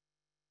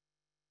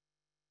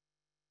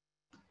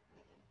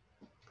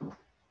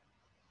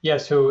 Yeah,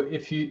 so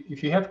if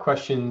you have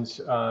questions,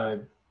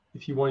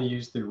 if you want to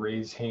use the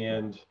raise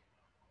hand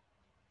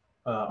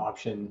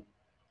option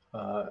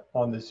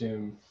on the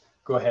Zoom,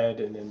 go ahead,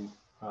 and then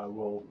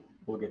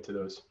we'll get to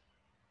those.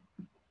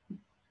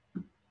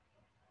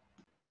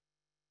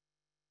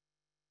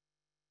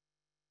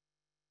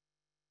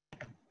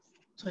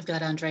 So we've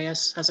got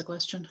Andreas has a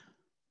question.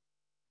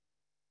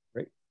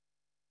 Great.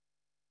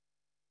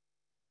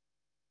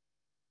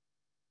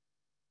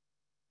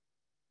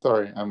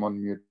 Sorry, I'm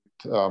on mute.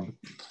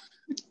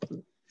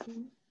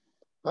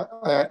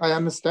 I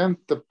understand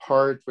the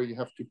part where you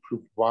have to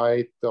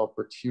provide the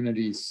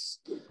opportunities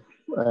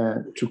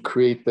to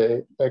create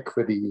the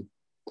equity.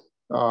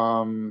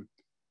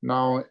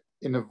 Now,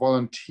 in a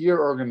volunteer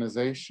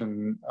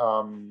organization,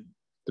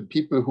 the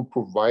people who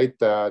provide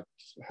that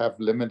have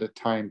limited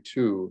time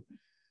too.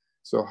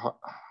 So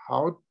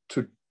how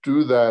to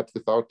do that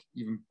without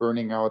even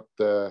burning out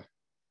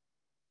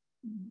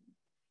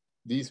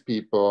these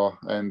people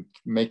and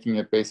making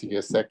it basically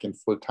a second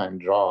full-time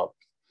job?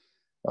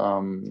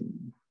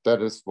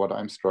 That is what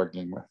I'm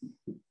struggling with.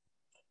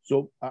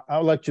 So I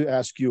would like to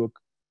ask you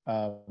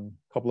a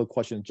couple of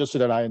questions just so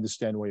that I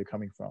understand where you're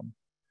coming from.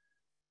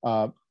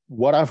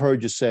 What I've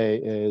heard you say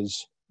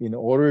is, in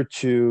order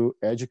to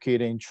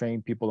educate and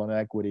train people on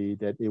equity,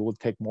 that it will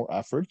take more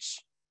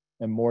efforts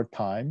and more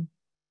time,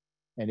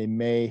 and it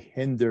may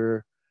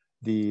hinder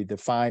the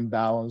fine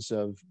balance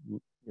of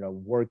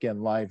work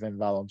and life and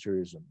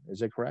volunteerism. Is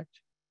that correct?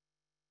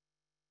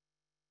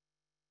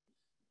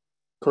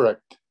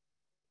 Correct.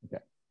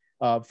 Okay.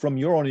 From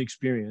your own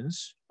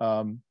experience,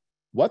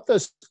 what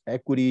does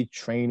equity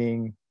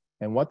training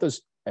and what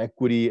does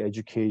equity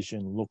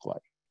education look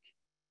like?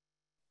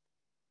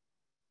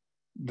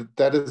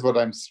 That is what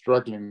I'm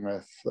struggling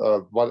with.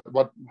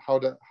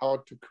 How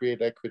to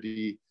create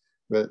equity.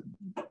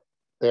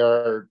 There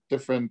are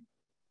different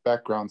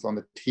backgrounds on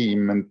the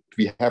team, and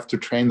we have to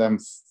train them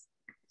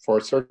for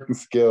a certain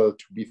skill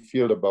to be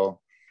fieldable,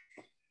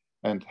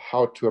 and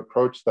how to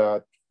approach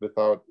that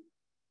without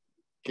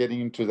getting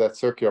into that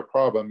circular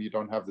problem. You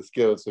don't have the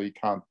skills, so you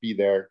can't be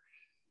there.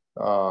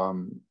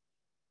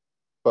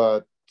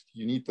 But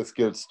you need the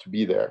skills to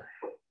be there.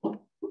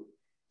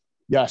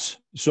 Yes.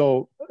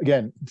 So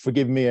again,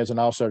 forgive me as an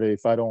outsider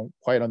if I don't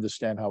quite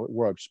understand how it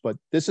works, but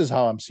this is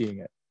how I'm seeing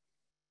it.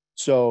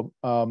 So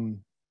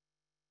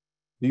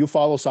do you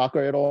follow soccer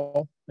at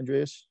all,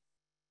 Andreas?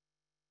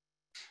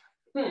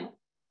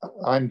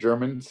 I'm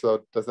German,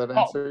 so does that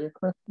answer your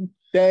question?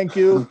 Thank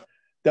you.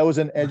 That was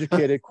an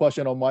educated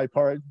question on my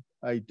part.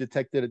 I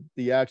detected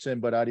the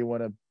accent, but I didn't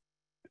want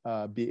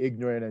to be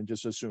ignorant and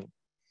just assume.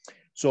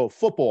 So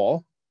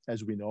football,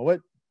 as we know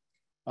it,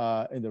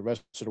 in the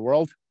rest of the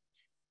world.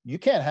 You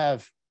can't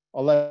have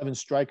 11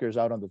 strikers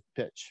out on the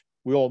pitch.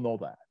 We all know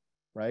that,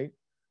 right?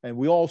 And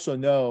we also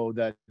know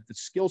that the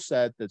skill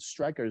set that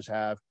strikers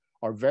have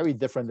are very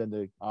different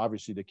than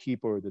obviously the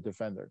keeper or the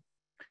defender.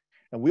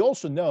 And we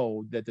also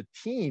know that the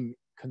team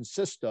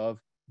consists of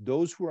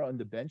those who are on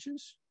the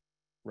benches,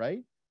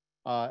 right,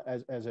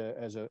 as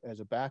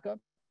a backup,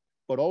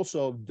 but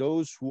also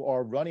those who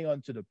are running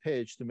onto the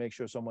pitch to make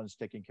sure someone's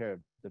taking care of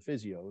the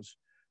physios,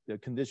 the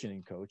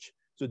conditioning coach.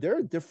 So there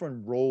are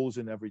different roles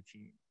in every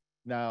team.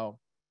 Now,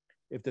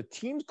 if the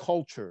team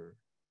culture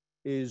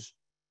is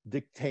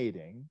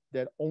dictating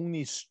that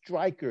only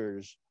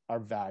strikers are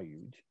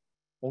valued,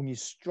 only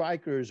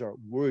strikers are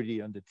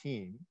worthy on the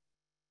team,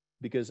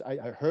 because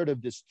I heard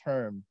of this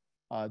term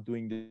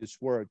doing this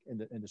work in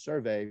the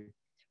survey,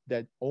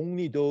 that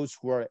only those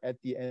who are at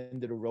the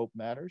end of the rope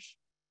matters.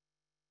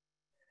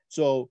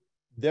 So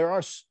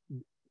there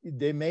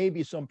may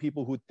be some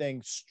people who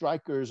think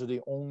strikers are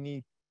the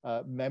only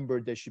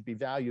member that should be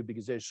valued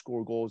because they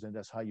score goals and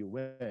that's how you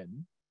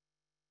win.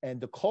 And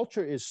the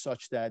culture is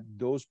such that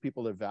those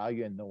people are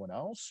valued and no one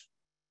else.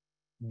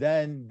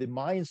 Then the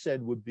mindset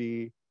would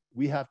be,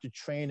 we have to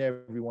train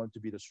everyone to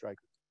be the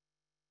striker.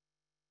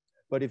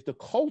 But if the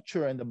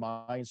culture and the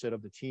mindset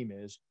of the team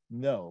is,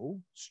 no,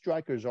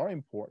 strikers are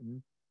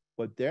important,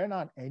 but they're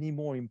not any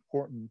more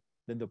important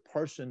than the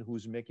person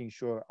who's making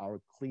sure our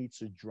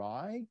cleats are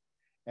dry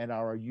and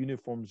our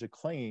uniforms are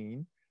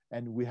clean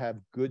and we have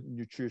good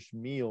nutritious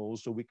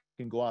meals so we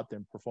can go out there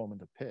and perform on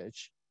the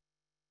pitch.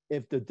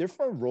 If the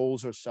different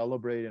roles are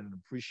celebrated and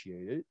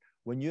appreciated,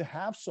 when you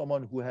have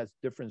someone who has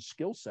different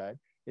skill set,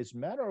 it's a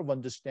matter of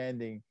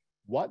understanding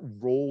what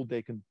role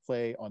they can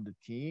play on the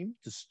team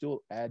to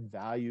still add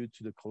value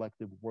to the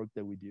collective work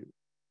that we do.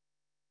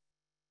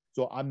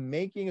 So I'm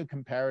making a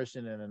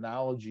comparison and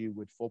analogy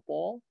with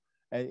football,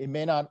 and it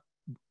may not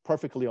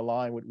perfectly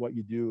align with what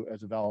you do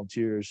as a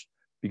volunteers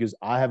because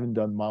I haven't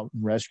done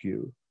mountain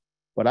rescue,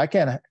 but I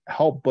can't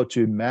help but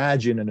to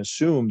imagine and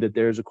assume that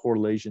there's a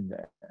correlation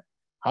there.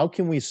 How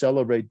can we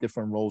celebrate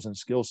different roles and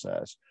skill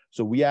sets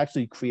so we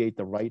actually create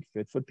the right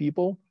fit for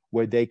people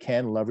where they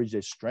can leverage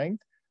their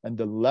strength and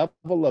the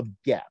level of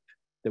gap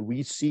that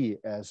we see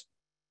as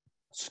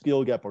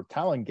skill gap or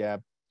talent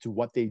gap to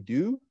what they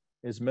do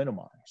is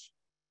minimized.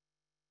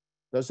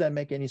 Does that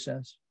make any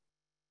sense?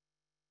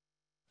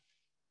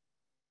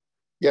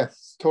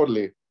 Yes,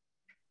 totally.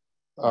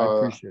 I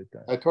appreciate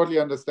that. I totally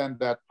understand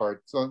that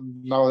part. So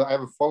now I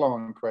have a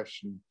follow-on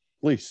question.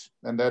 Please.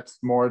 And that's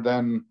more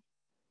than,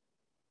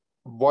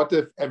 what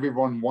if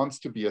everyone wants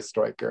to be a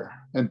striker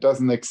and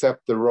doesn't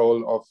accept the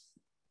role of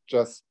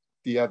just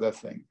the other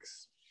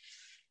things?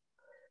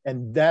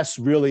 And that's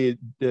really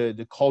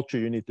the culture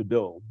you need to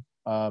build.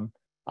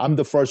 I'm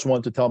the first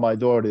one to tell my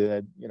daughter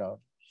that, you know,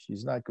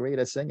 she's not great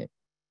at singing.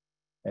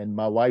 And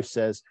my wife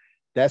says,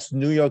 that's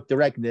New York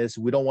directness.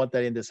 We don't want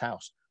that in this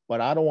house. But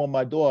I don't want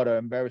my daughter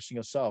embarrassing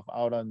herself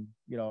out on,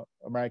 you know,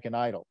 American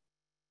Idol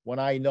when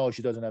I know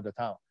she doesn't have the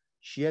talent.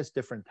 She has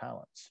different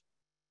talents.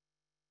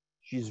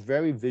 She's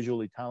very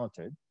visually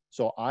talented.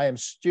 So I am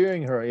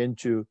steering her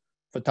into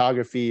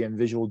photography and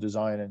visual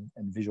design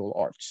and visual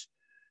arts.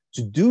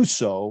 To do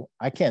so,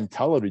 I can't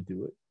tell her to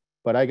do it,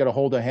 but I got to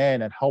hold her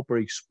hand and help her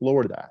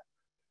explore that.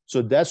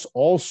 So that's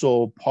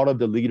also part of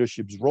the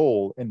leadership's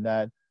role in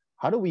that,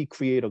 how do we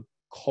create a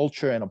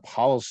culture and a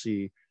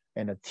policy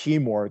and a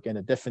teamwork and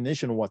a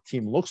definition of what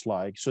team looks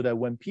like so that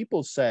when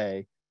people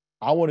say,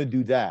 I want to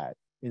do that,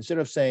 instead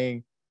of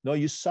saying, no,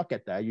 you suck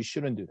at that, you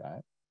shouldn't do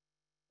that,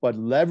 but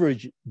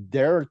leverage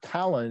their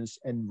talents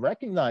and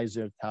recognize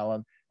their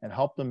talent and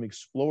help them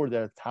explore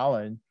their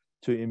talent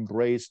to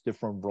embrace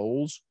different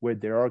roles where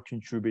they are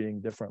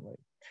contributing differently.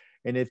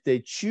 And if they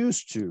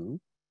choose to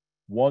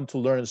want to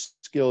learn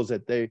skills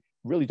that they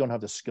really don't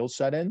have the skill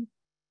set in,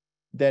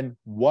 then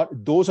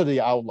those are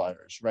the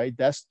outliers, right?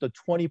 That's the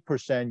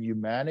 20% you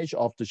manage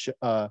off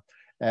the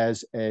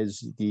as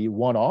the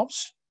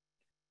one-offs.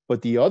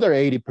 But the other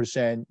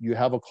 80%, you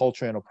have a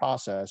culture and a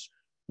process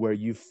where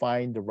you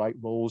find the right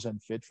roles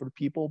and fit for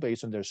people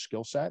based on their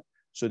skill set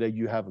so that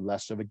you have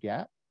less of a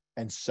gap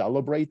and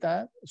celebrate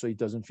that so it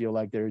doesn't feel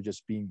like they're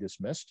just being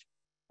dismissed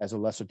as a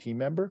lesser team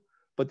member.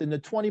 But then the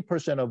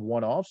 20% of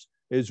one-offs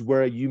is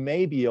where you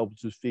may be able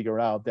to figure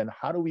out then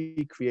how do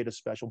we create a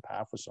special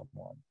path for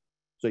someone?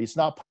 So it's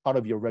not part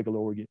of your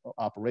regular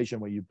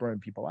operation where you burn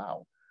people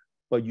out,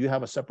 but you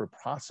have a separate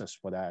process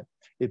for that.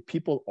 If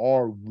people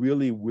are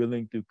really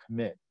willing to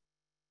commit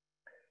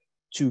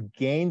to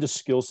gain the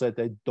skill set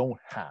they don't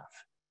have,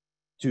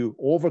 to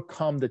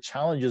overcome the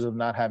challenges of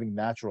not having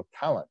natural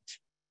talent,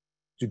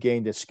 to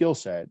gain the skill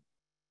set,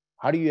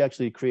 how do you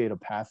actually create a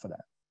path for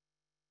that?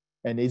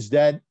 And is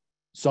that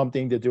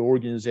something that the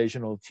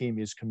organizational team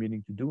is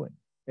committing to doing?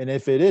 And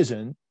if it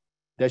isn't,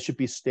 that should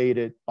be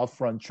stated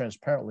upfront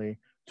transparently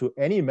to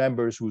any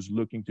members who's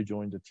looking to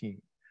join the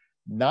team.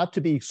 Not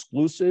to be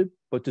exclusive,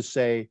 but to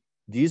say,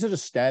 these are the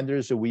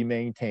standards that we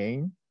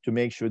maintain to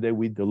make sure that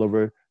we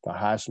deliver the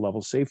highest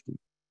level safety.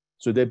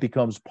 So that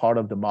becomes part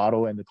of the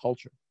motto and the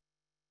culture.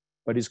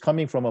 But it's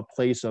coming from a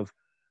place of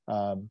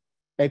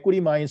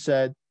equity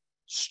mindset,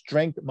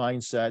 strength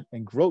mindset,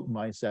 and growth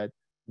mindset,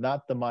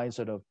 not the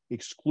mindset of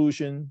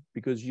exclusion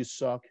because you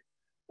suck,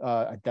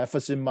 a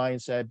deficit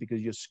mindset because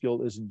your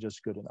skill isn't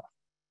just good enough.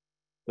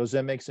 Does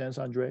that make sense,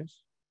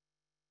 Andreas?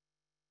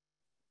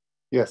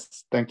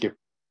 Yes, thank you.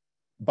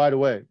 By the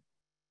way,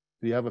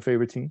 do you have a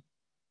favorite team?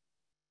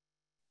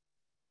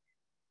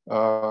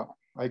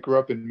 I grew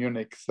up in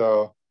Munich,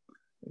 so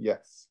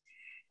yes.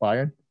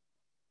 Bayern?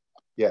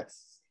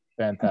 Yes.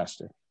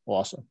 Fantastic.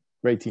 Awesome.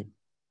 Great team.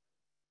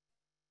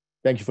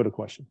 Thank you for the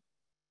question.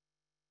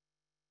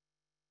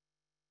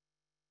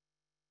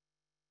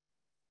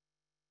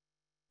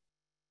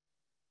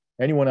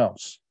 Anyone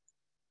else?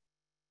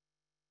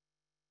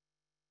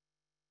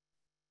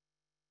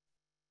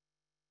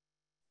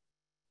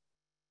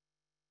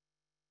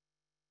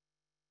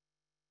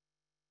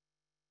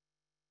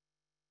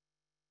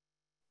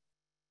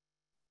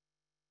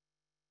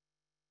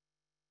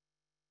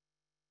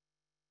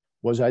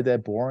 Was I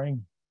that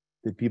boring?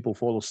 Did people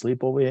fall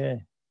asleep over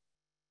here?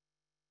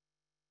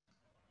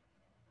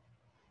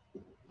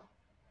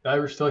 Now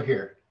we're still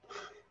here.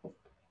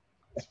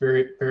 It's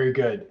very, very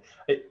good.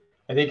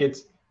 I think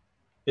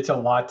it's a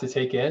lot to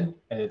take in,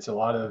 and it's a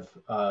lot of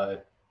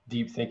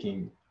deep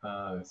thinking.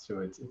 So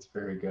it's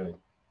very good.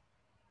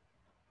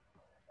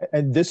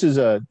 And this is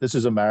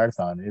a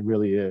marathon. It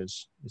really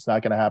is. It's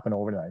not going to happen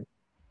overnight.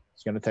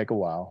 It's going to take a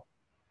while.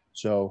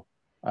 So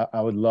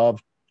I would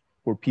love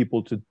for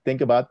people to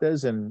think about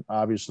this and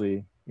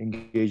obviously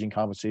engage in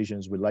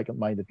conversations with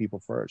like-minded people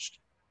first,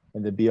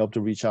 and to be able to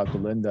reach out to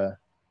Linda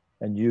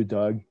and you,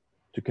 Doug,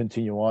 to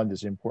continue on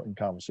this important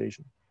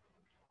conversation.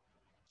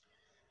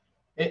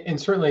 And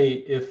certainly,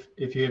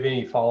 if you have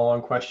any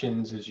follow-on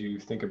questions as you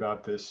think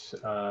about this,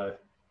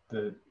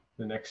 the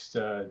next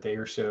day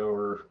or so,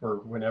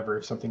 or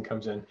whenever something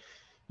comes in,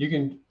 you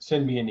can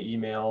send me an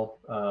email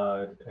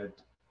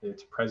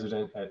it's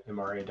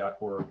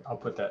president@mra.org. I'll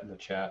put that in the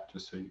chat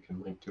just so you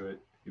can link to it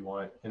if you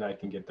want, and I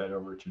can get that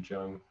over to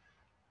Jung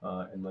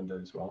and Linda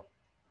as well.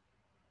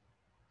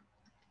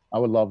 I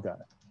would love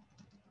that.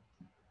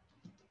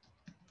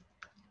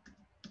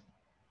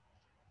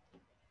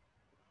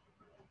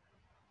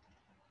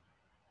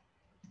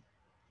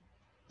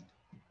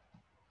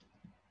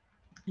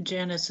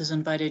 Janice has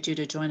invited you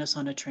to join us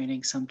on a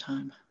training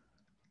sometime.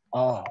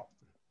 Oh,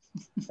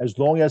 as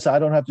long as I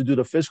don't have to do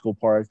the physical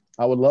part,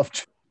 I would love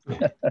to.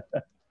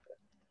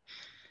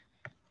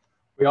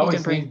 We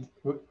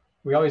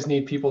always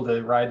need people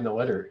to ride in the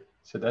litter.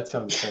 So that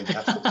sounds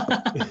fantastic.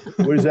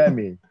 What does that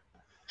mean?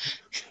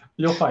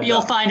 You'll find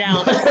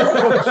out.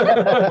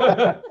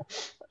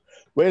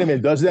 Wait a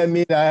minute. Does that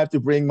mean I have to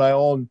bring my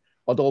own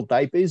adult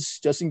diapers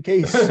just in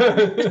case?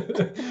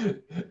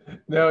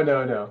 No.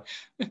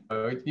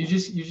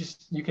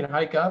 You can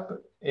hike up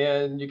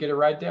and you get a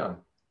ride down.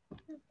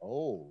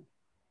 Oh.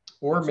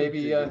 Or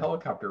maybe a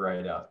helicopter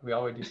ride out. We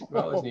always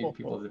need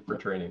people for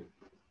training.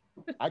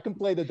 I can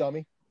play the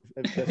dummy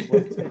if that's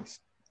what it takes.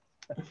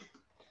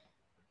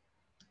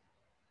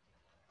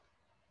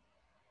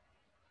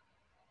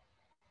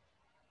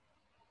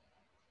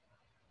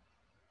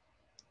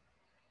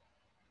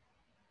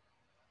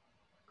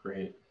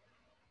 Great.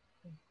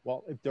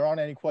 Well, if there aren't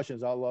any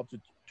questions, I'd love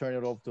to turn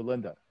it over to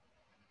Linda.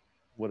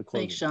 What a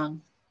closing. Thanks,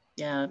 Jung.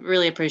 Yeah,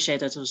 really appreciate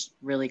this. It was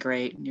really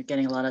great. You're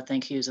getting a lot of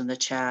thank yous in the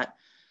chat.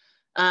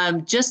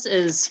 Just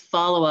as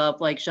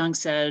follow-up, like Jung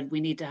said, we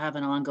need to have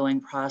an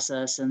ongoing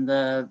process, and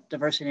the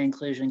Diversity and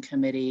Inclusion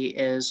Committee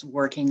is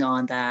working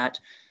on that.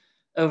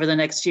 Over the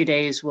next few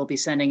days, we'll be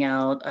sending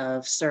out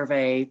a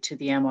survey to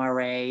the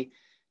MRA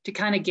to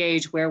kind of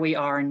gauge where we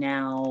are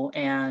now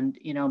and,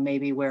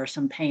 maybe where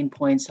some pain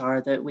points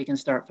are that we can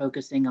start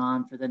focusing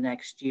on for the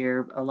next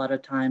year. A lot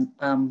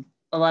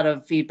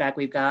of feedback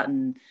we've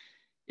gotten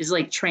is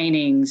like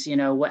trainings,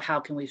 how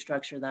can we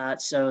structure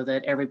that so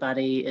that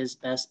everybody is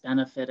best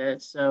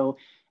benefited? So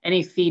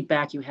any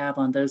feedback you have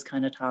on those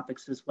kind of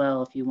topics as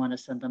well, if you want to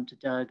send them to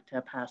Doug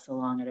to pass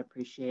along, I'd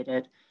appreciate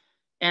it.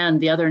 And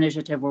the other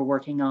initiative we're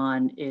working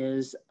on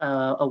is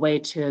a way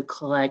to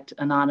collect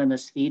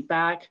anonymous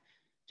feedback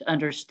to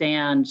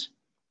understand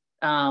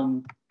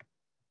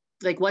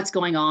what's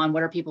going on,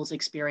 what are people's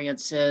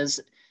experiences,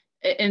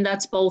 and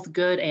that's both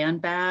good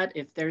and bad.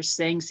 If there's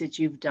things that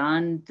you've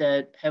done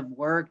that have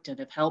worked and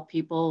have helped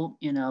people,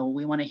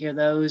 we want to hear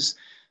those.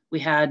 We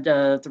had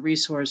the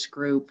resource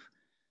group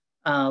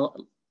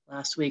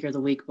last week or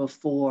the week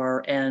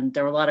before, and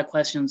there were a lot of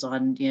questions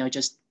on,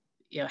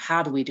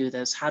 how do we do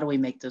this? How do we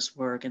make this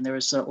work? And there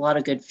was a lot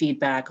of good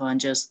feedback on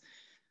just,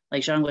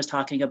 like Jung was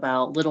talking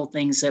about, little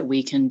things that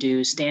we can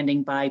do,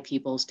 standing by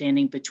people,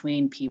 standing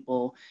between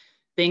people,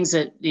 things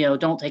that,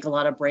 don't take a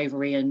lot of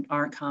bravery and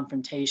aren't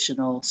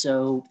confrontational.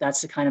 So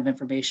that's the kind of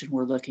information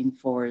we're looking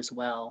for as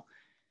well.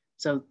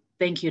 So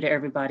thank you to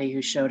everybody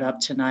who showed up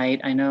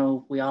tonight. I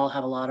know we all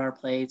have a lot on our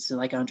plates. And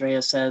like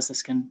Andrea says,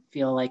 this can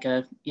feel like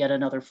yet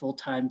another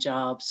full-time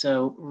job.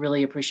 So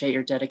really appreciate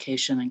your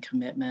dedication and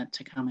commitment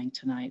to coming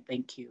tonight.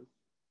 Thank you.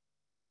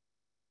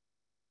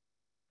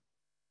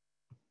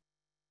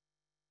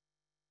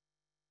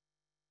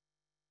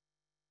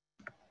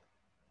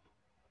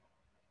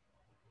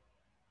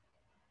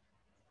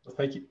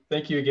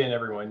 Thank you again,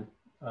 everyone.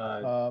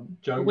 Jung,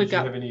 did you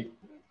have any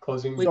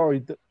closing?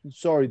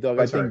 Sorry, Doug.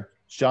 Oh, I think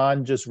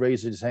John just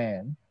raised his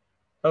hand.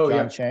 Oh,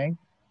 John yeah. Chang.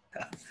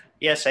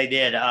 Yes, I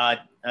did.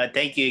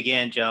 Thank you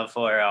again, John,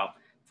 for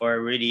a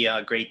really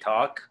great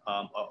talk.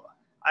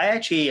 I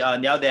actually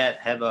now that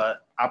have an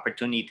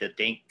opportunity to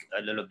think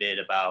a little bit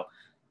about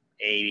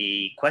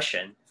a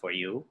question for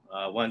you.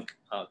 One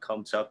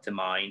comes up to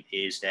mind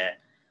is that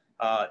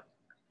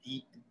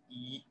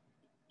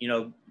you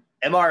know,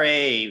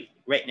 MRA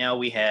right now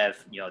we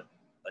have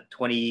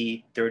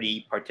 20,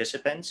 30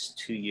 participants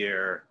to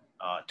your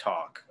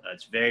talk.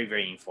 It's very,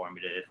 very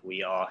informative.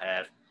 We all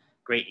have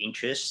great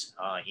interest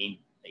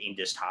in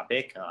this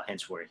topic,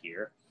 hence we're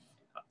here.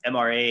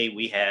 MRA,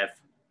 we have,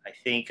 I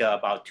think,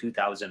 about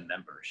 2,000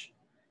 members.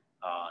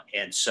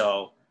 And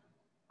so,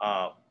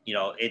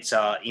 it's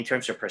in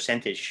terms of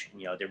percentage,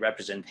 the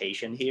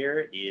representation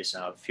here is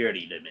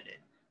fairly limited.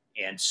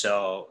 And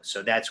so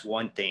that's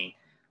one thing.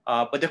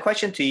 But the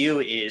question to you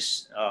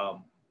is,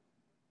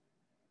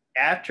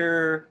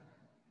 after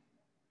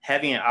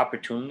having an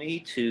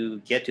opportunity to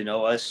get to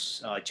know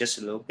us just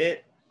a little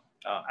bit,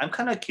 I'm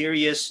kind of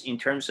curious in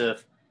terms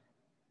of,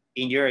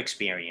 in your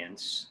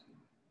experience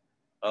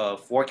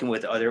of working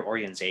with other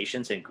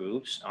organizations and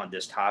groups on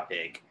this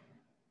topic,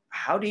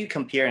 how do you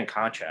compare and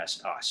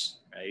contrast us,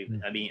 right?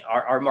 Mm-hmm. I mean,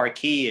 our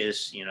marquee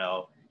is,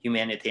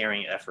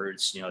 humanitarian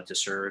efforts, to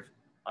serve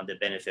on the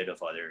benefit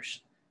of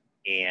others.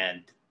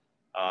 And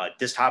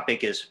this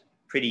topic is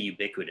pretty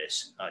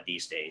ubiquitous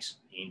these days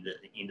in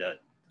the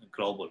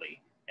globally.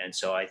 And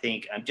so I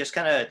think I'm just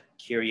kind of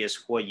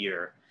curious what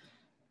your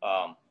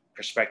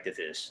perspective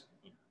is.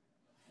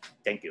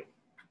 Thank you.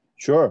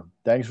 Sure.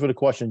 Thanks for the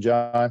question,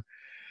 John.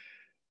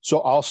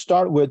 So I'll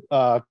start with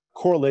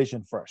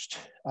correlation first.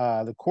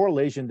 The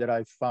correlation that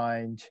I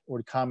find, or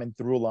the common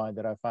through line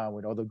that I found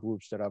with other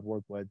groups that I've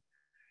worked with,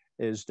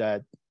 is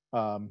that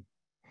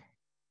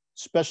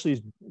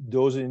especially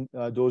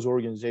those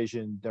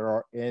organizations that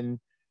are in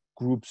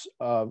groups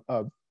of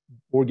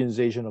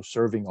organization of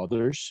serving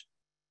others,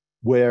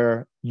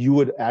 where you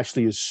would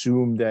actually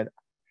assume that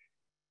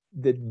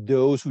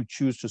those who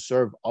choose to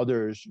serve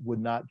others would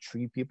not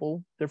treat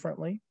people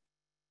differently,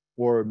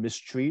 or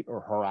mistreat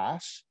or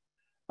harass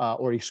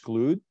or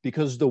exclude,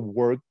 because the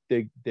work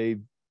they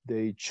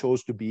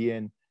chose to be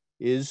in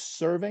is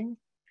serving.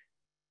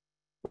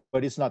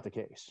 But it's not the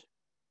case.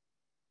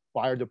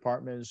 Fire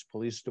departments,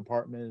 police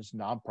departments,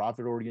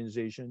 nonprofit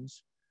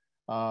organizations.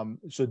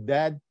 So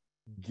that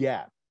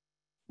gap,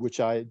 which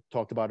I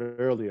talked about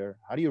earlier,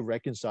 how do you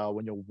reconcile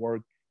when your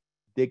work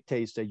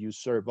dictates that you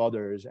serve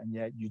others and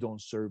yet you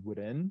don't serve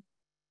within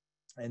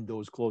and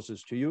those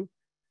closest to you?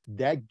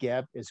 That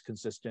gap is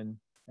consistent,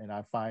 and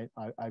I've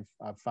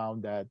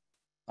found that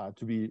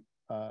to be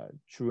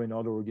true in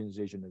other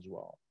organizations as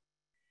well.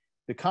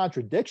 The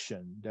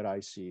contradiction that I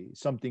see,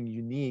 something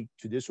unique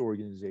to this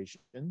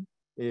organization,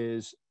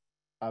 is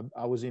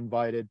I was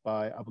invited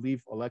by, I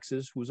believe,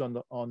 Alexis, who's on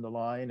the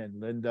line, and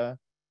Linda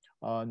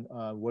on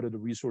one of the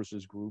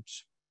resources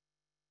groups.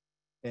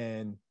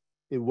 And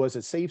it was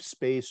a safe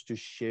space to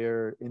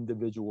share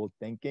individual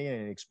thinking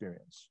and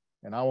experience.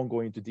 And I won't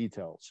go into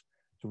details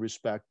to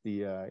respect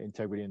the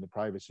integrity and the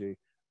privacy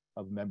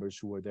of members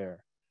who were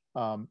there.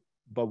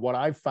 But what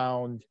I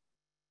found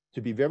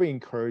to be very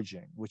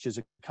encouraging, which is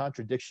a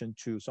contradiction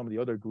to some of the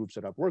other groups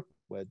that I've worked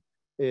with,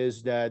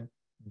 is that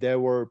there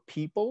were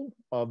people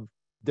of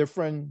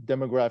different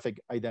demographic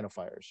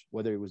identifiers,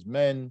 whether it was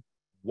men,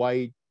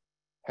 white,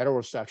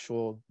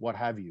 heterosexual, what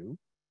have you.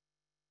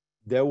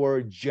 They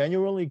were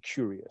genuinely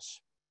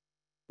curious.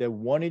 They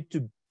wanted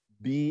to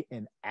be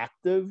an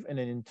active and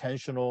an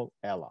intentional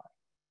ally.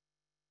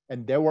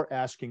 And they were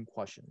asking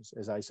questions,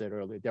 as I said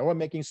earlier. They were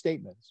making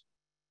statements.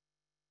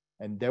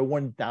 And they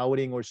weren't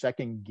doubting or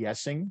second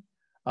guessing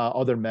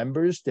other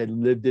members that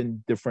lived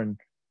in different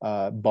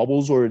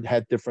bubbles or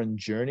had different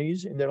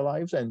journeys in their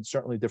lives, and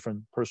certainly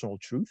different personal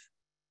truth.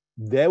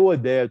 They were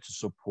there to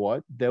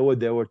support. They were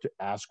there to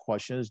ask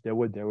questions. They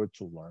were there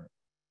to learn.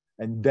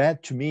 And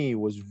that, to me,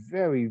 was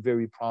very,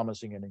 very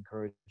promising and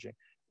encouraging.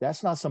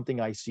 That's not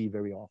something I see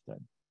very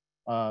often.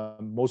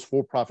 Most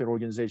for-profit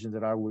organizations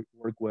that I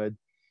work with,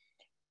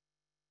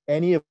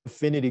 any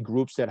affinity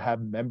groups that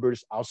have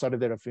members outside of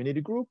that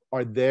affinity group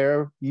are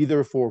there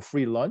either for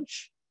free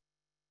lunch,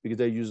 because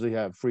they usually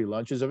have free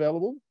lunches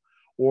available,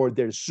 or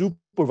their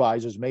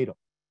supervisors made them.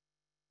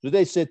 So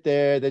they sit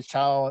there, they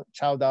chow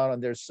down on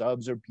their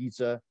subs or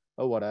pizza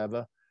or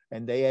whatever,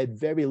 and they add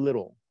very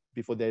little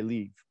before they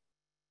leave.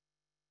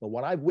 But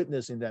what I've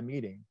witnessed in that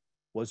meeting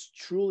was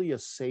truly a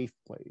safe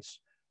place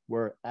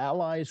where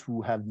allies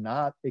who have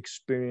not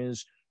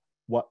experienced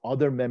what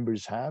other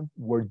members have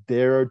were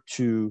there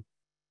to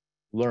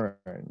learn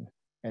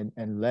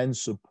and lend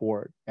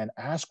support and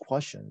ask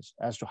questions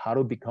as to how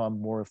to become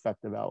more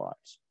effective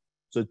allies.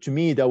 So to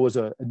me, that was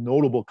a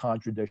notable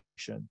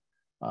contradiction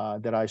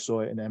that I saw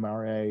in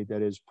MRA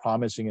that is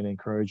promising and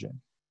encouraging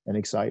and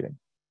exciting.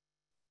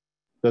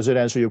 Does it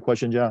answer your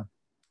question, John?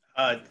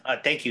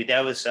 Thank you.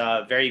 That was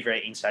very,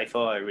 very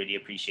insightful. I really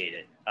appreciate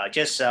it.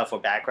 Just for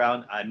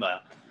background, I'm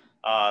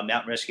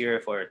mountain rescuer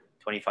for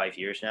 25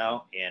 years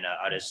now, and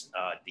out of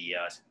the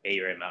Bay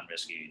Area Mountain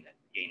Rescue Unit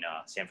in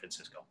San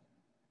Francisco.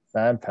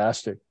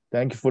 Fantastic.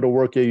 Thank you for the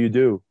work that you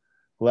do.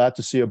 Glad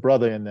to see a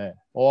brother in there.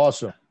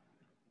 Awesome.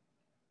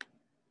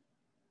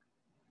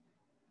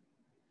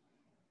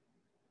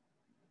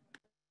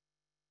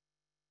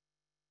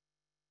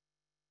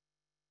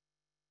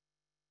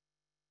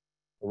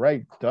 All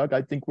right, Doug,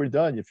 I think we're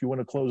done. If you want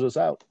to close us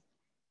out.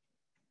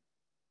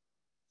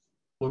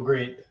 Well,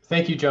 great.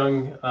 Thank you,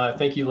 Jung.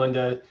 Thank you,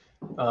 Linda.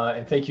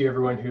 And thank you,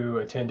 everyone who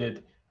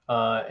attended.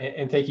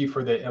 And thank you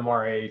for the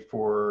MRA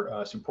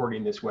for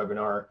supporting this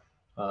webinar.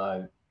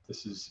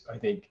 This is, I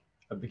think,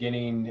 a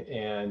beginning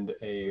and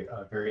a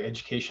very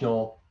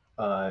educational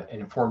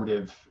and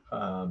informative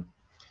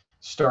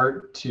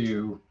start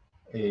to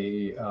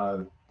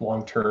a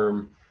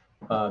long-term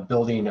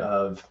building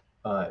of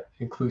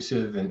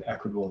inclusive and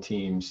equitable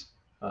teams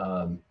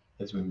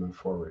as we move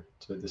forward.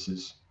 So this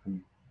is,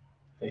 I'm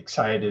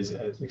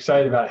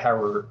excited about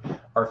how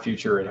our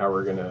future and how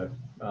we're going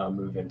to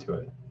move into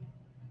it.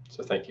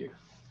 So thank you.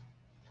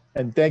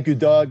 And thank you,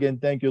 Doug,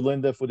 and thank you,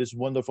 Linda, for this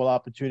wonderful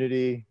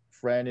opportunity.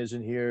 Fran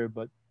isn't here,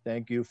 but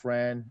thank you,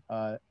 Fran.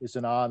 It's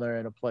an honor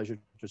and a pleasure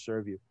to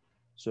serve you.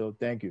 So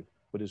thank you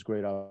for this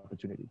great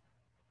opportunity.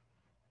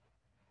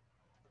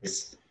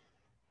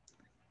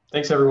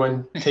 Thanks,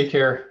 everyone. Take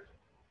care.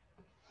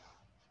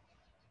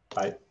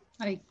 Bye.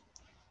 Bye.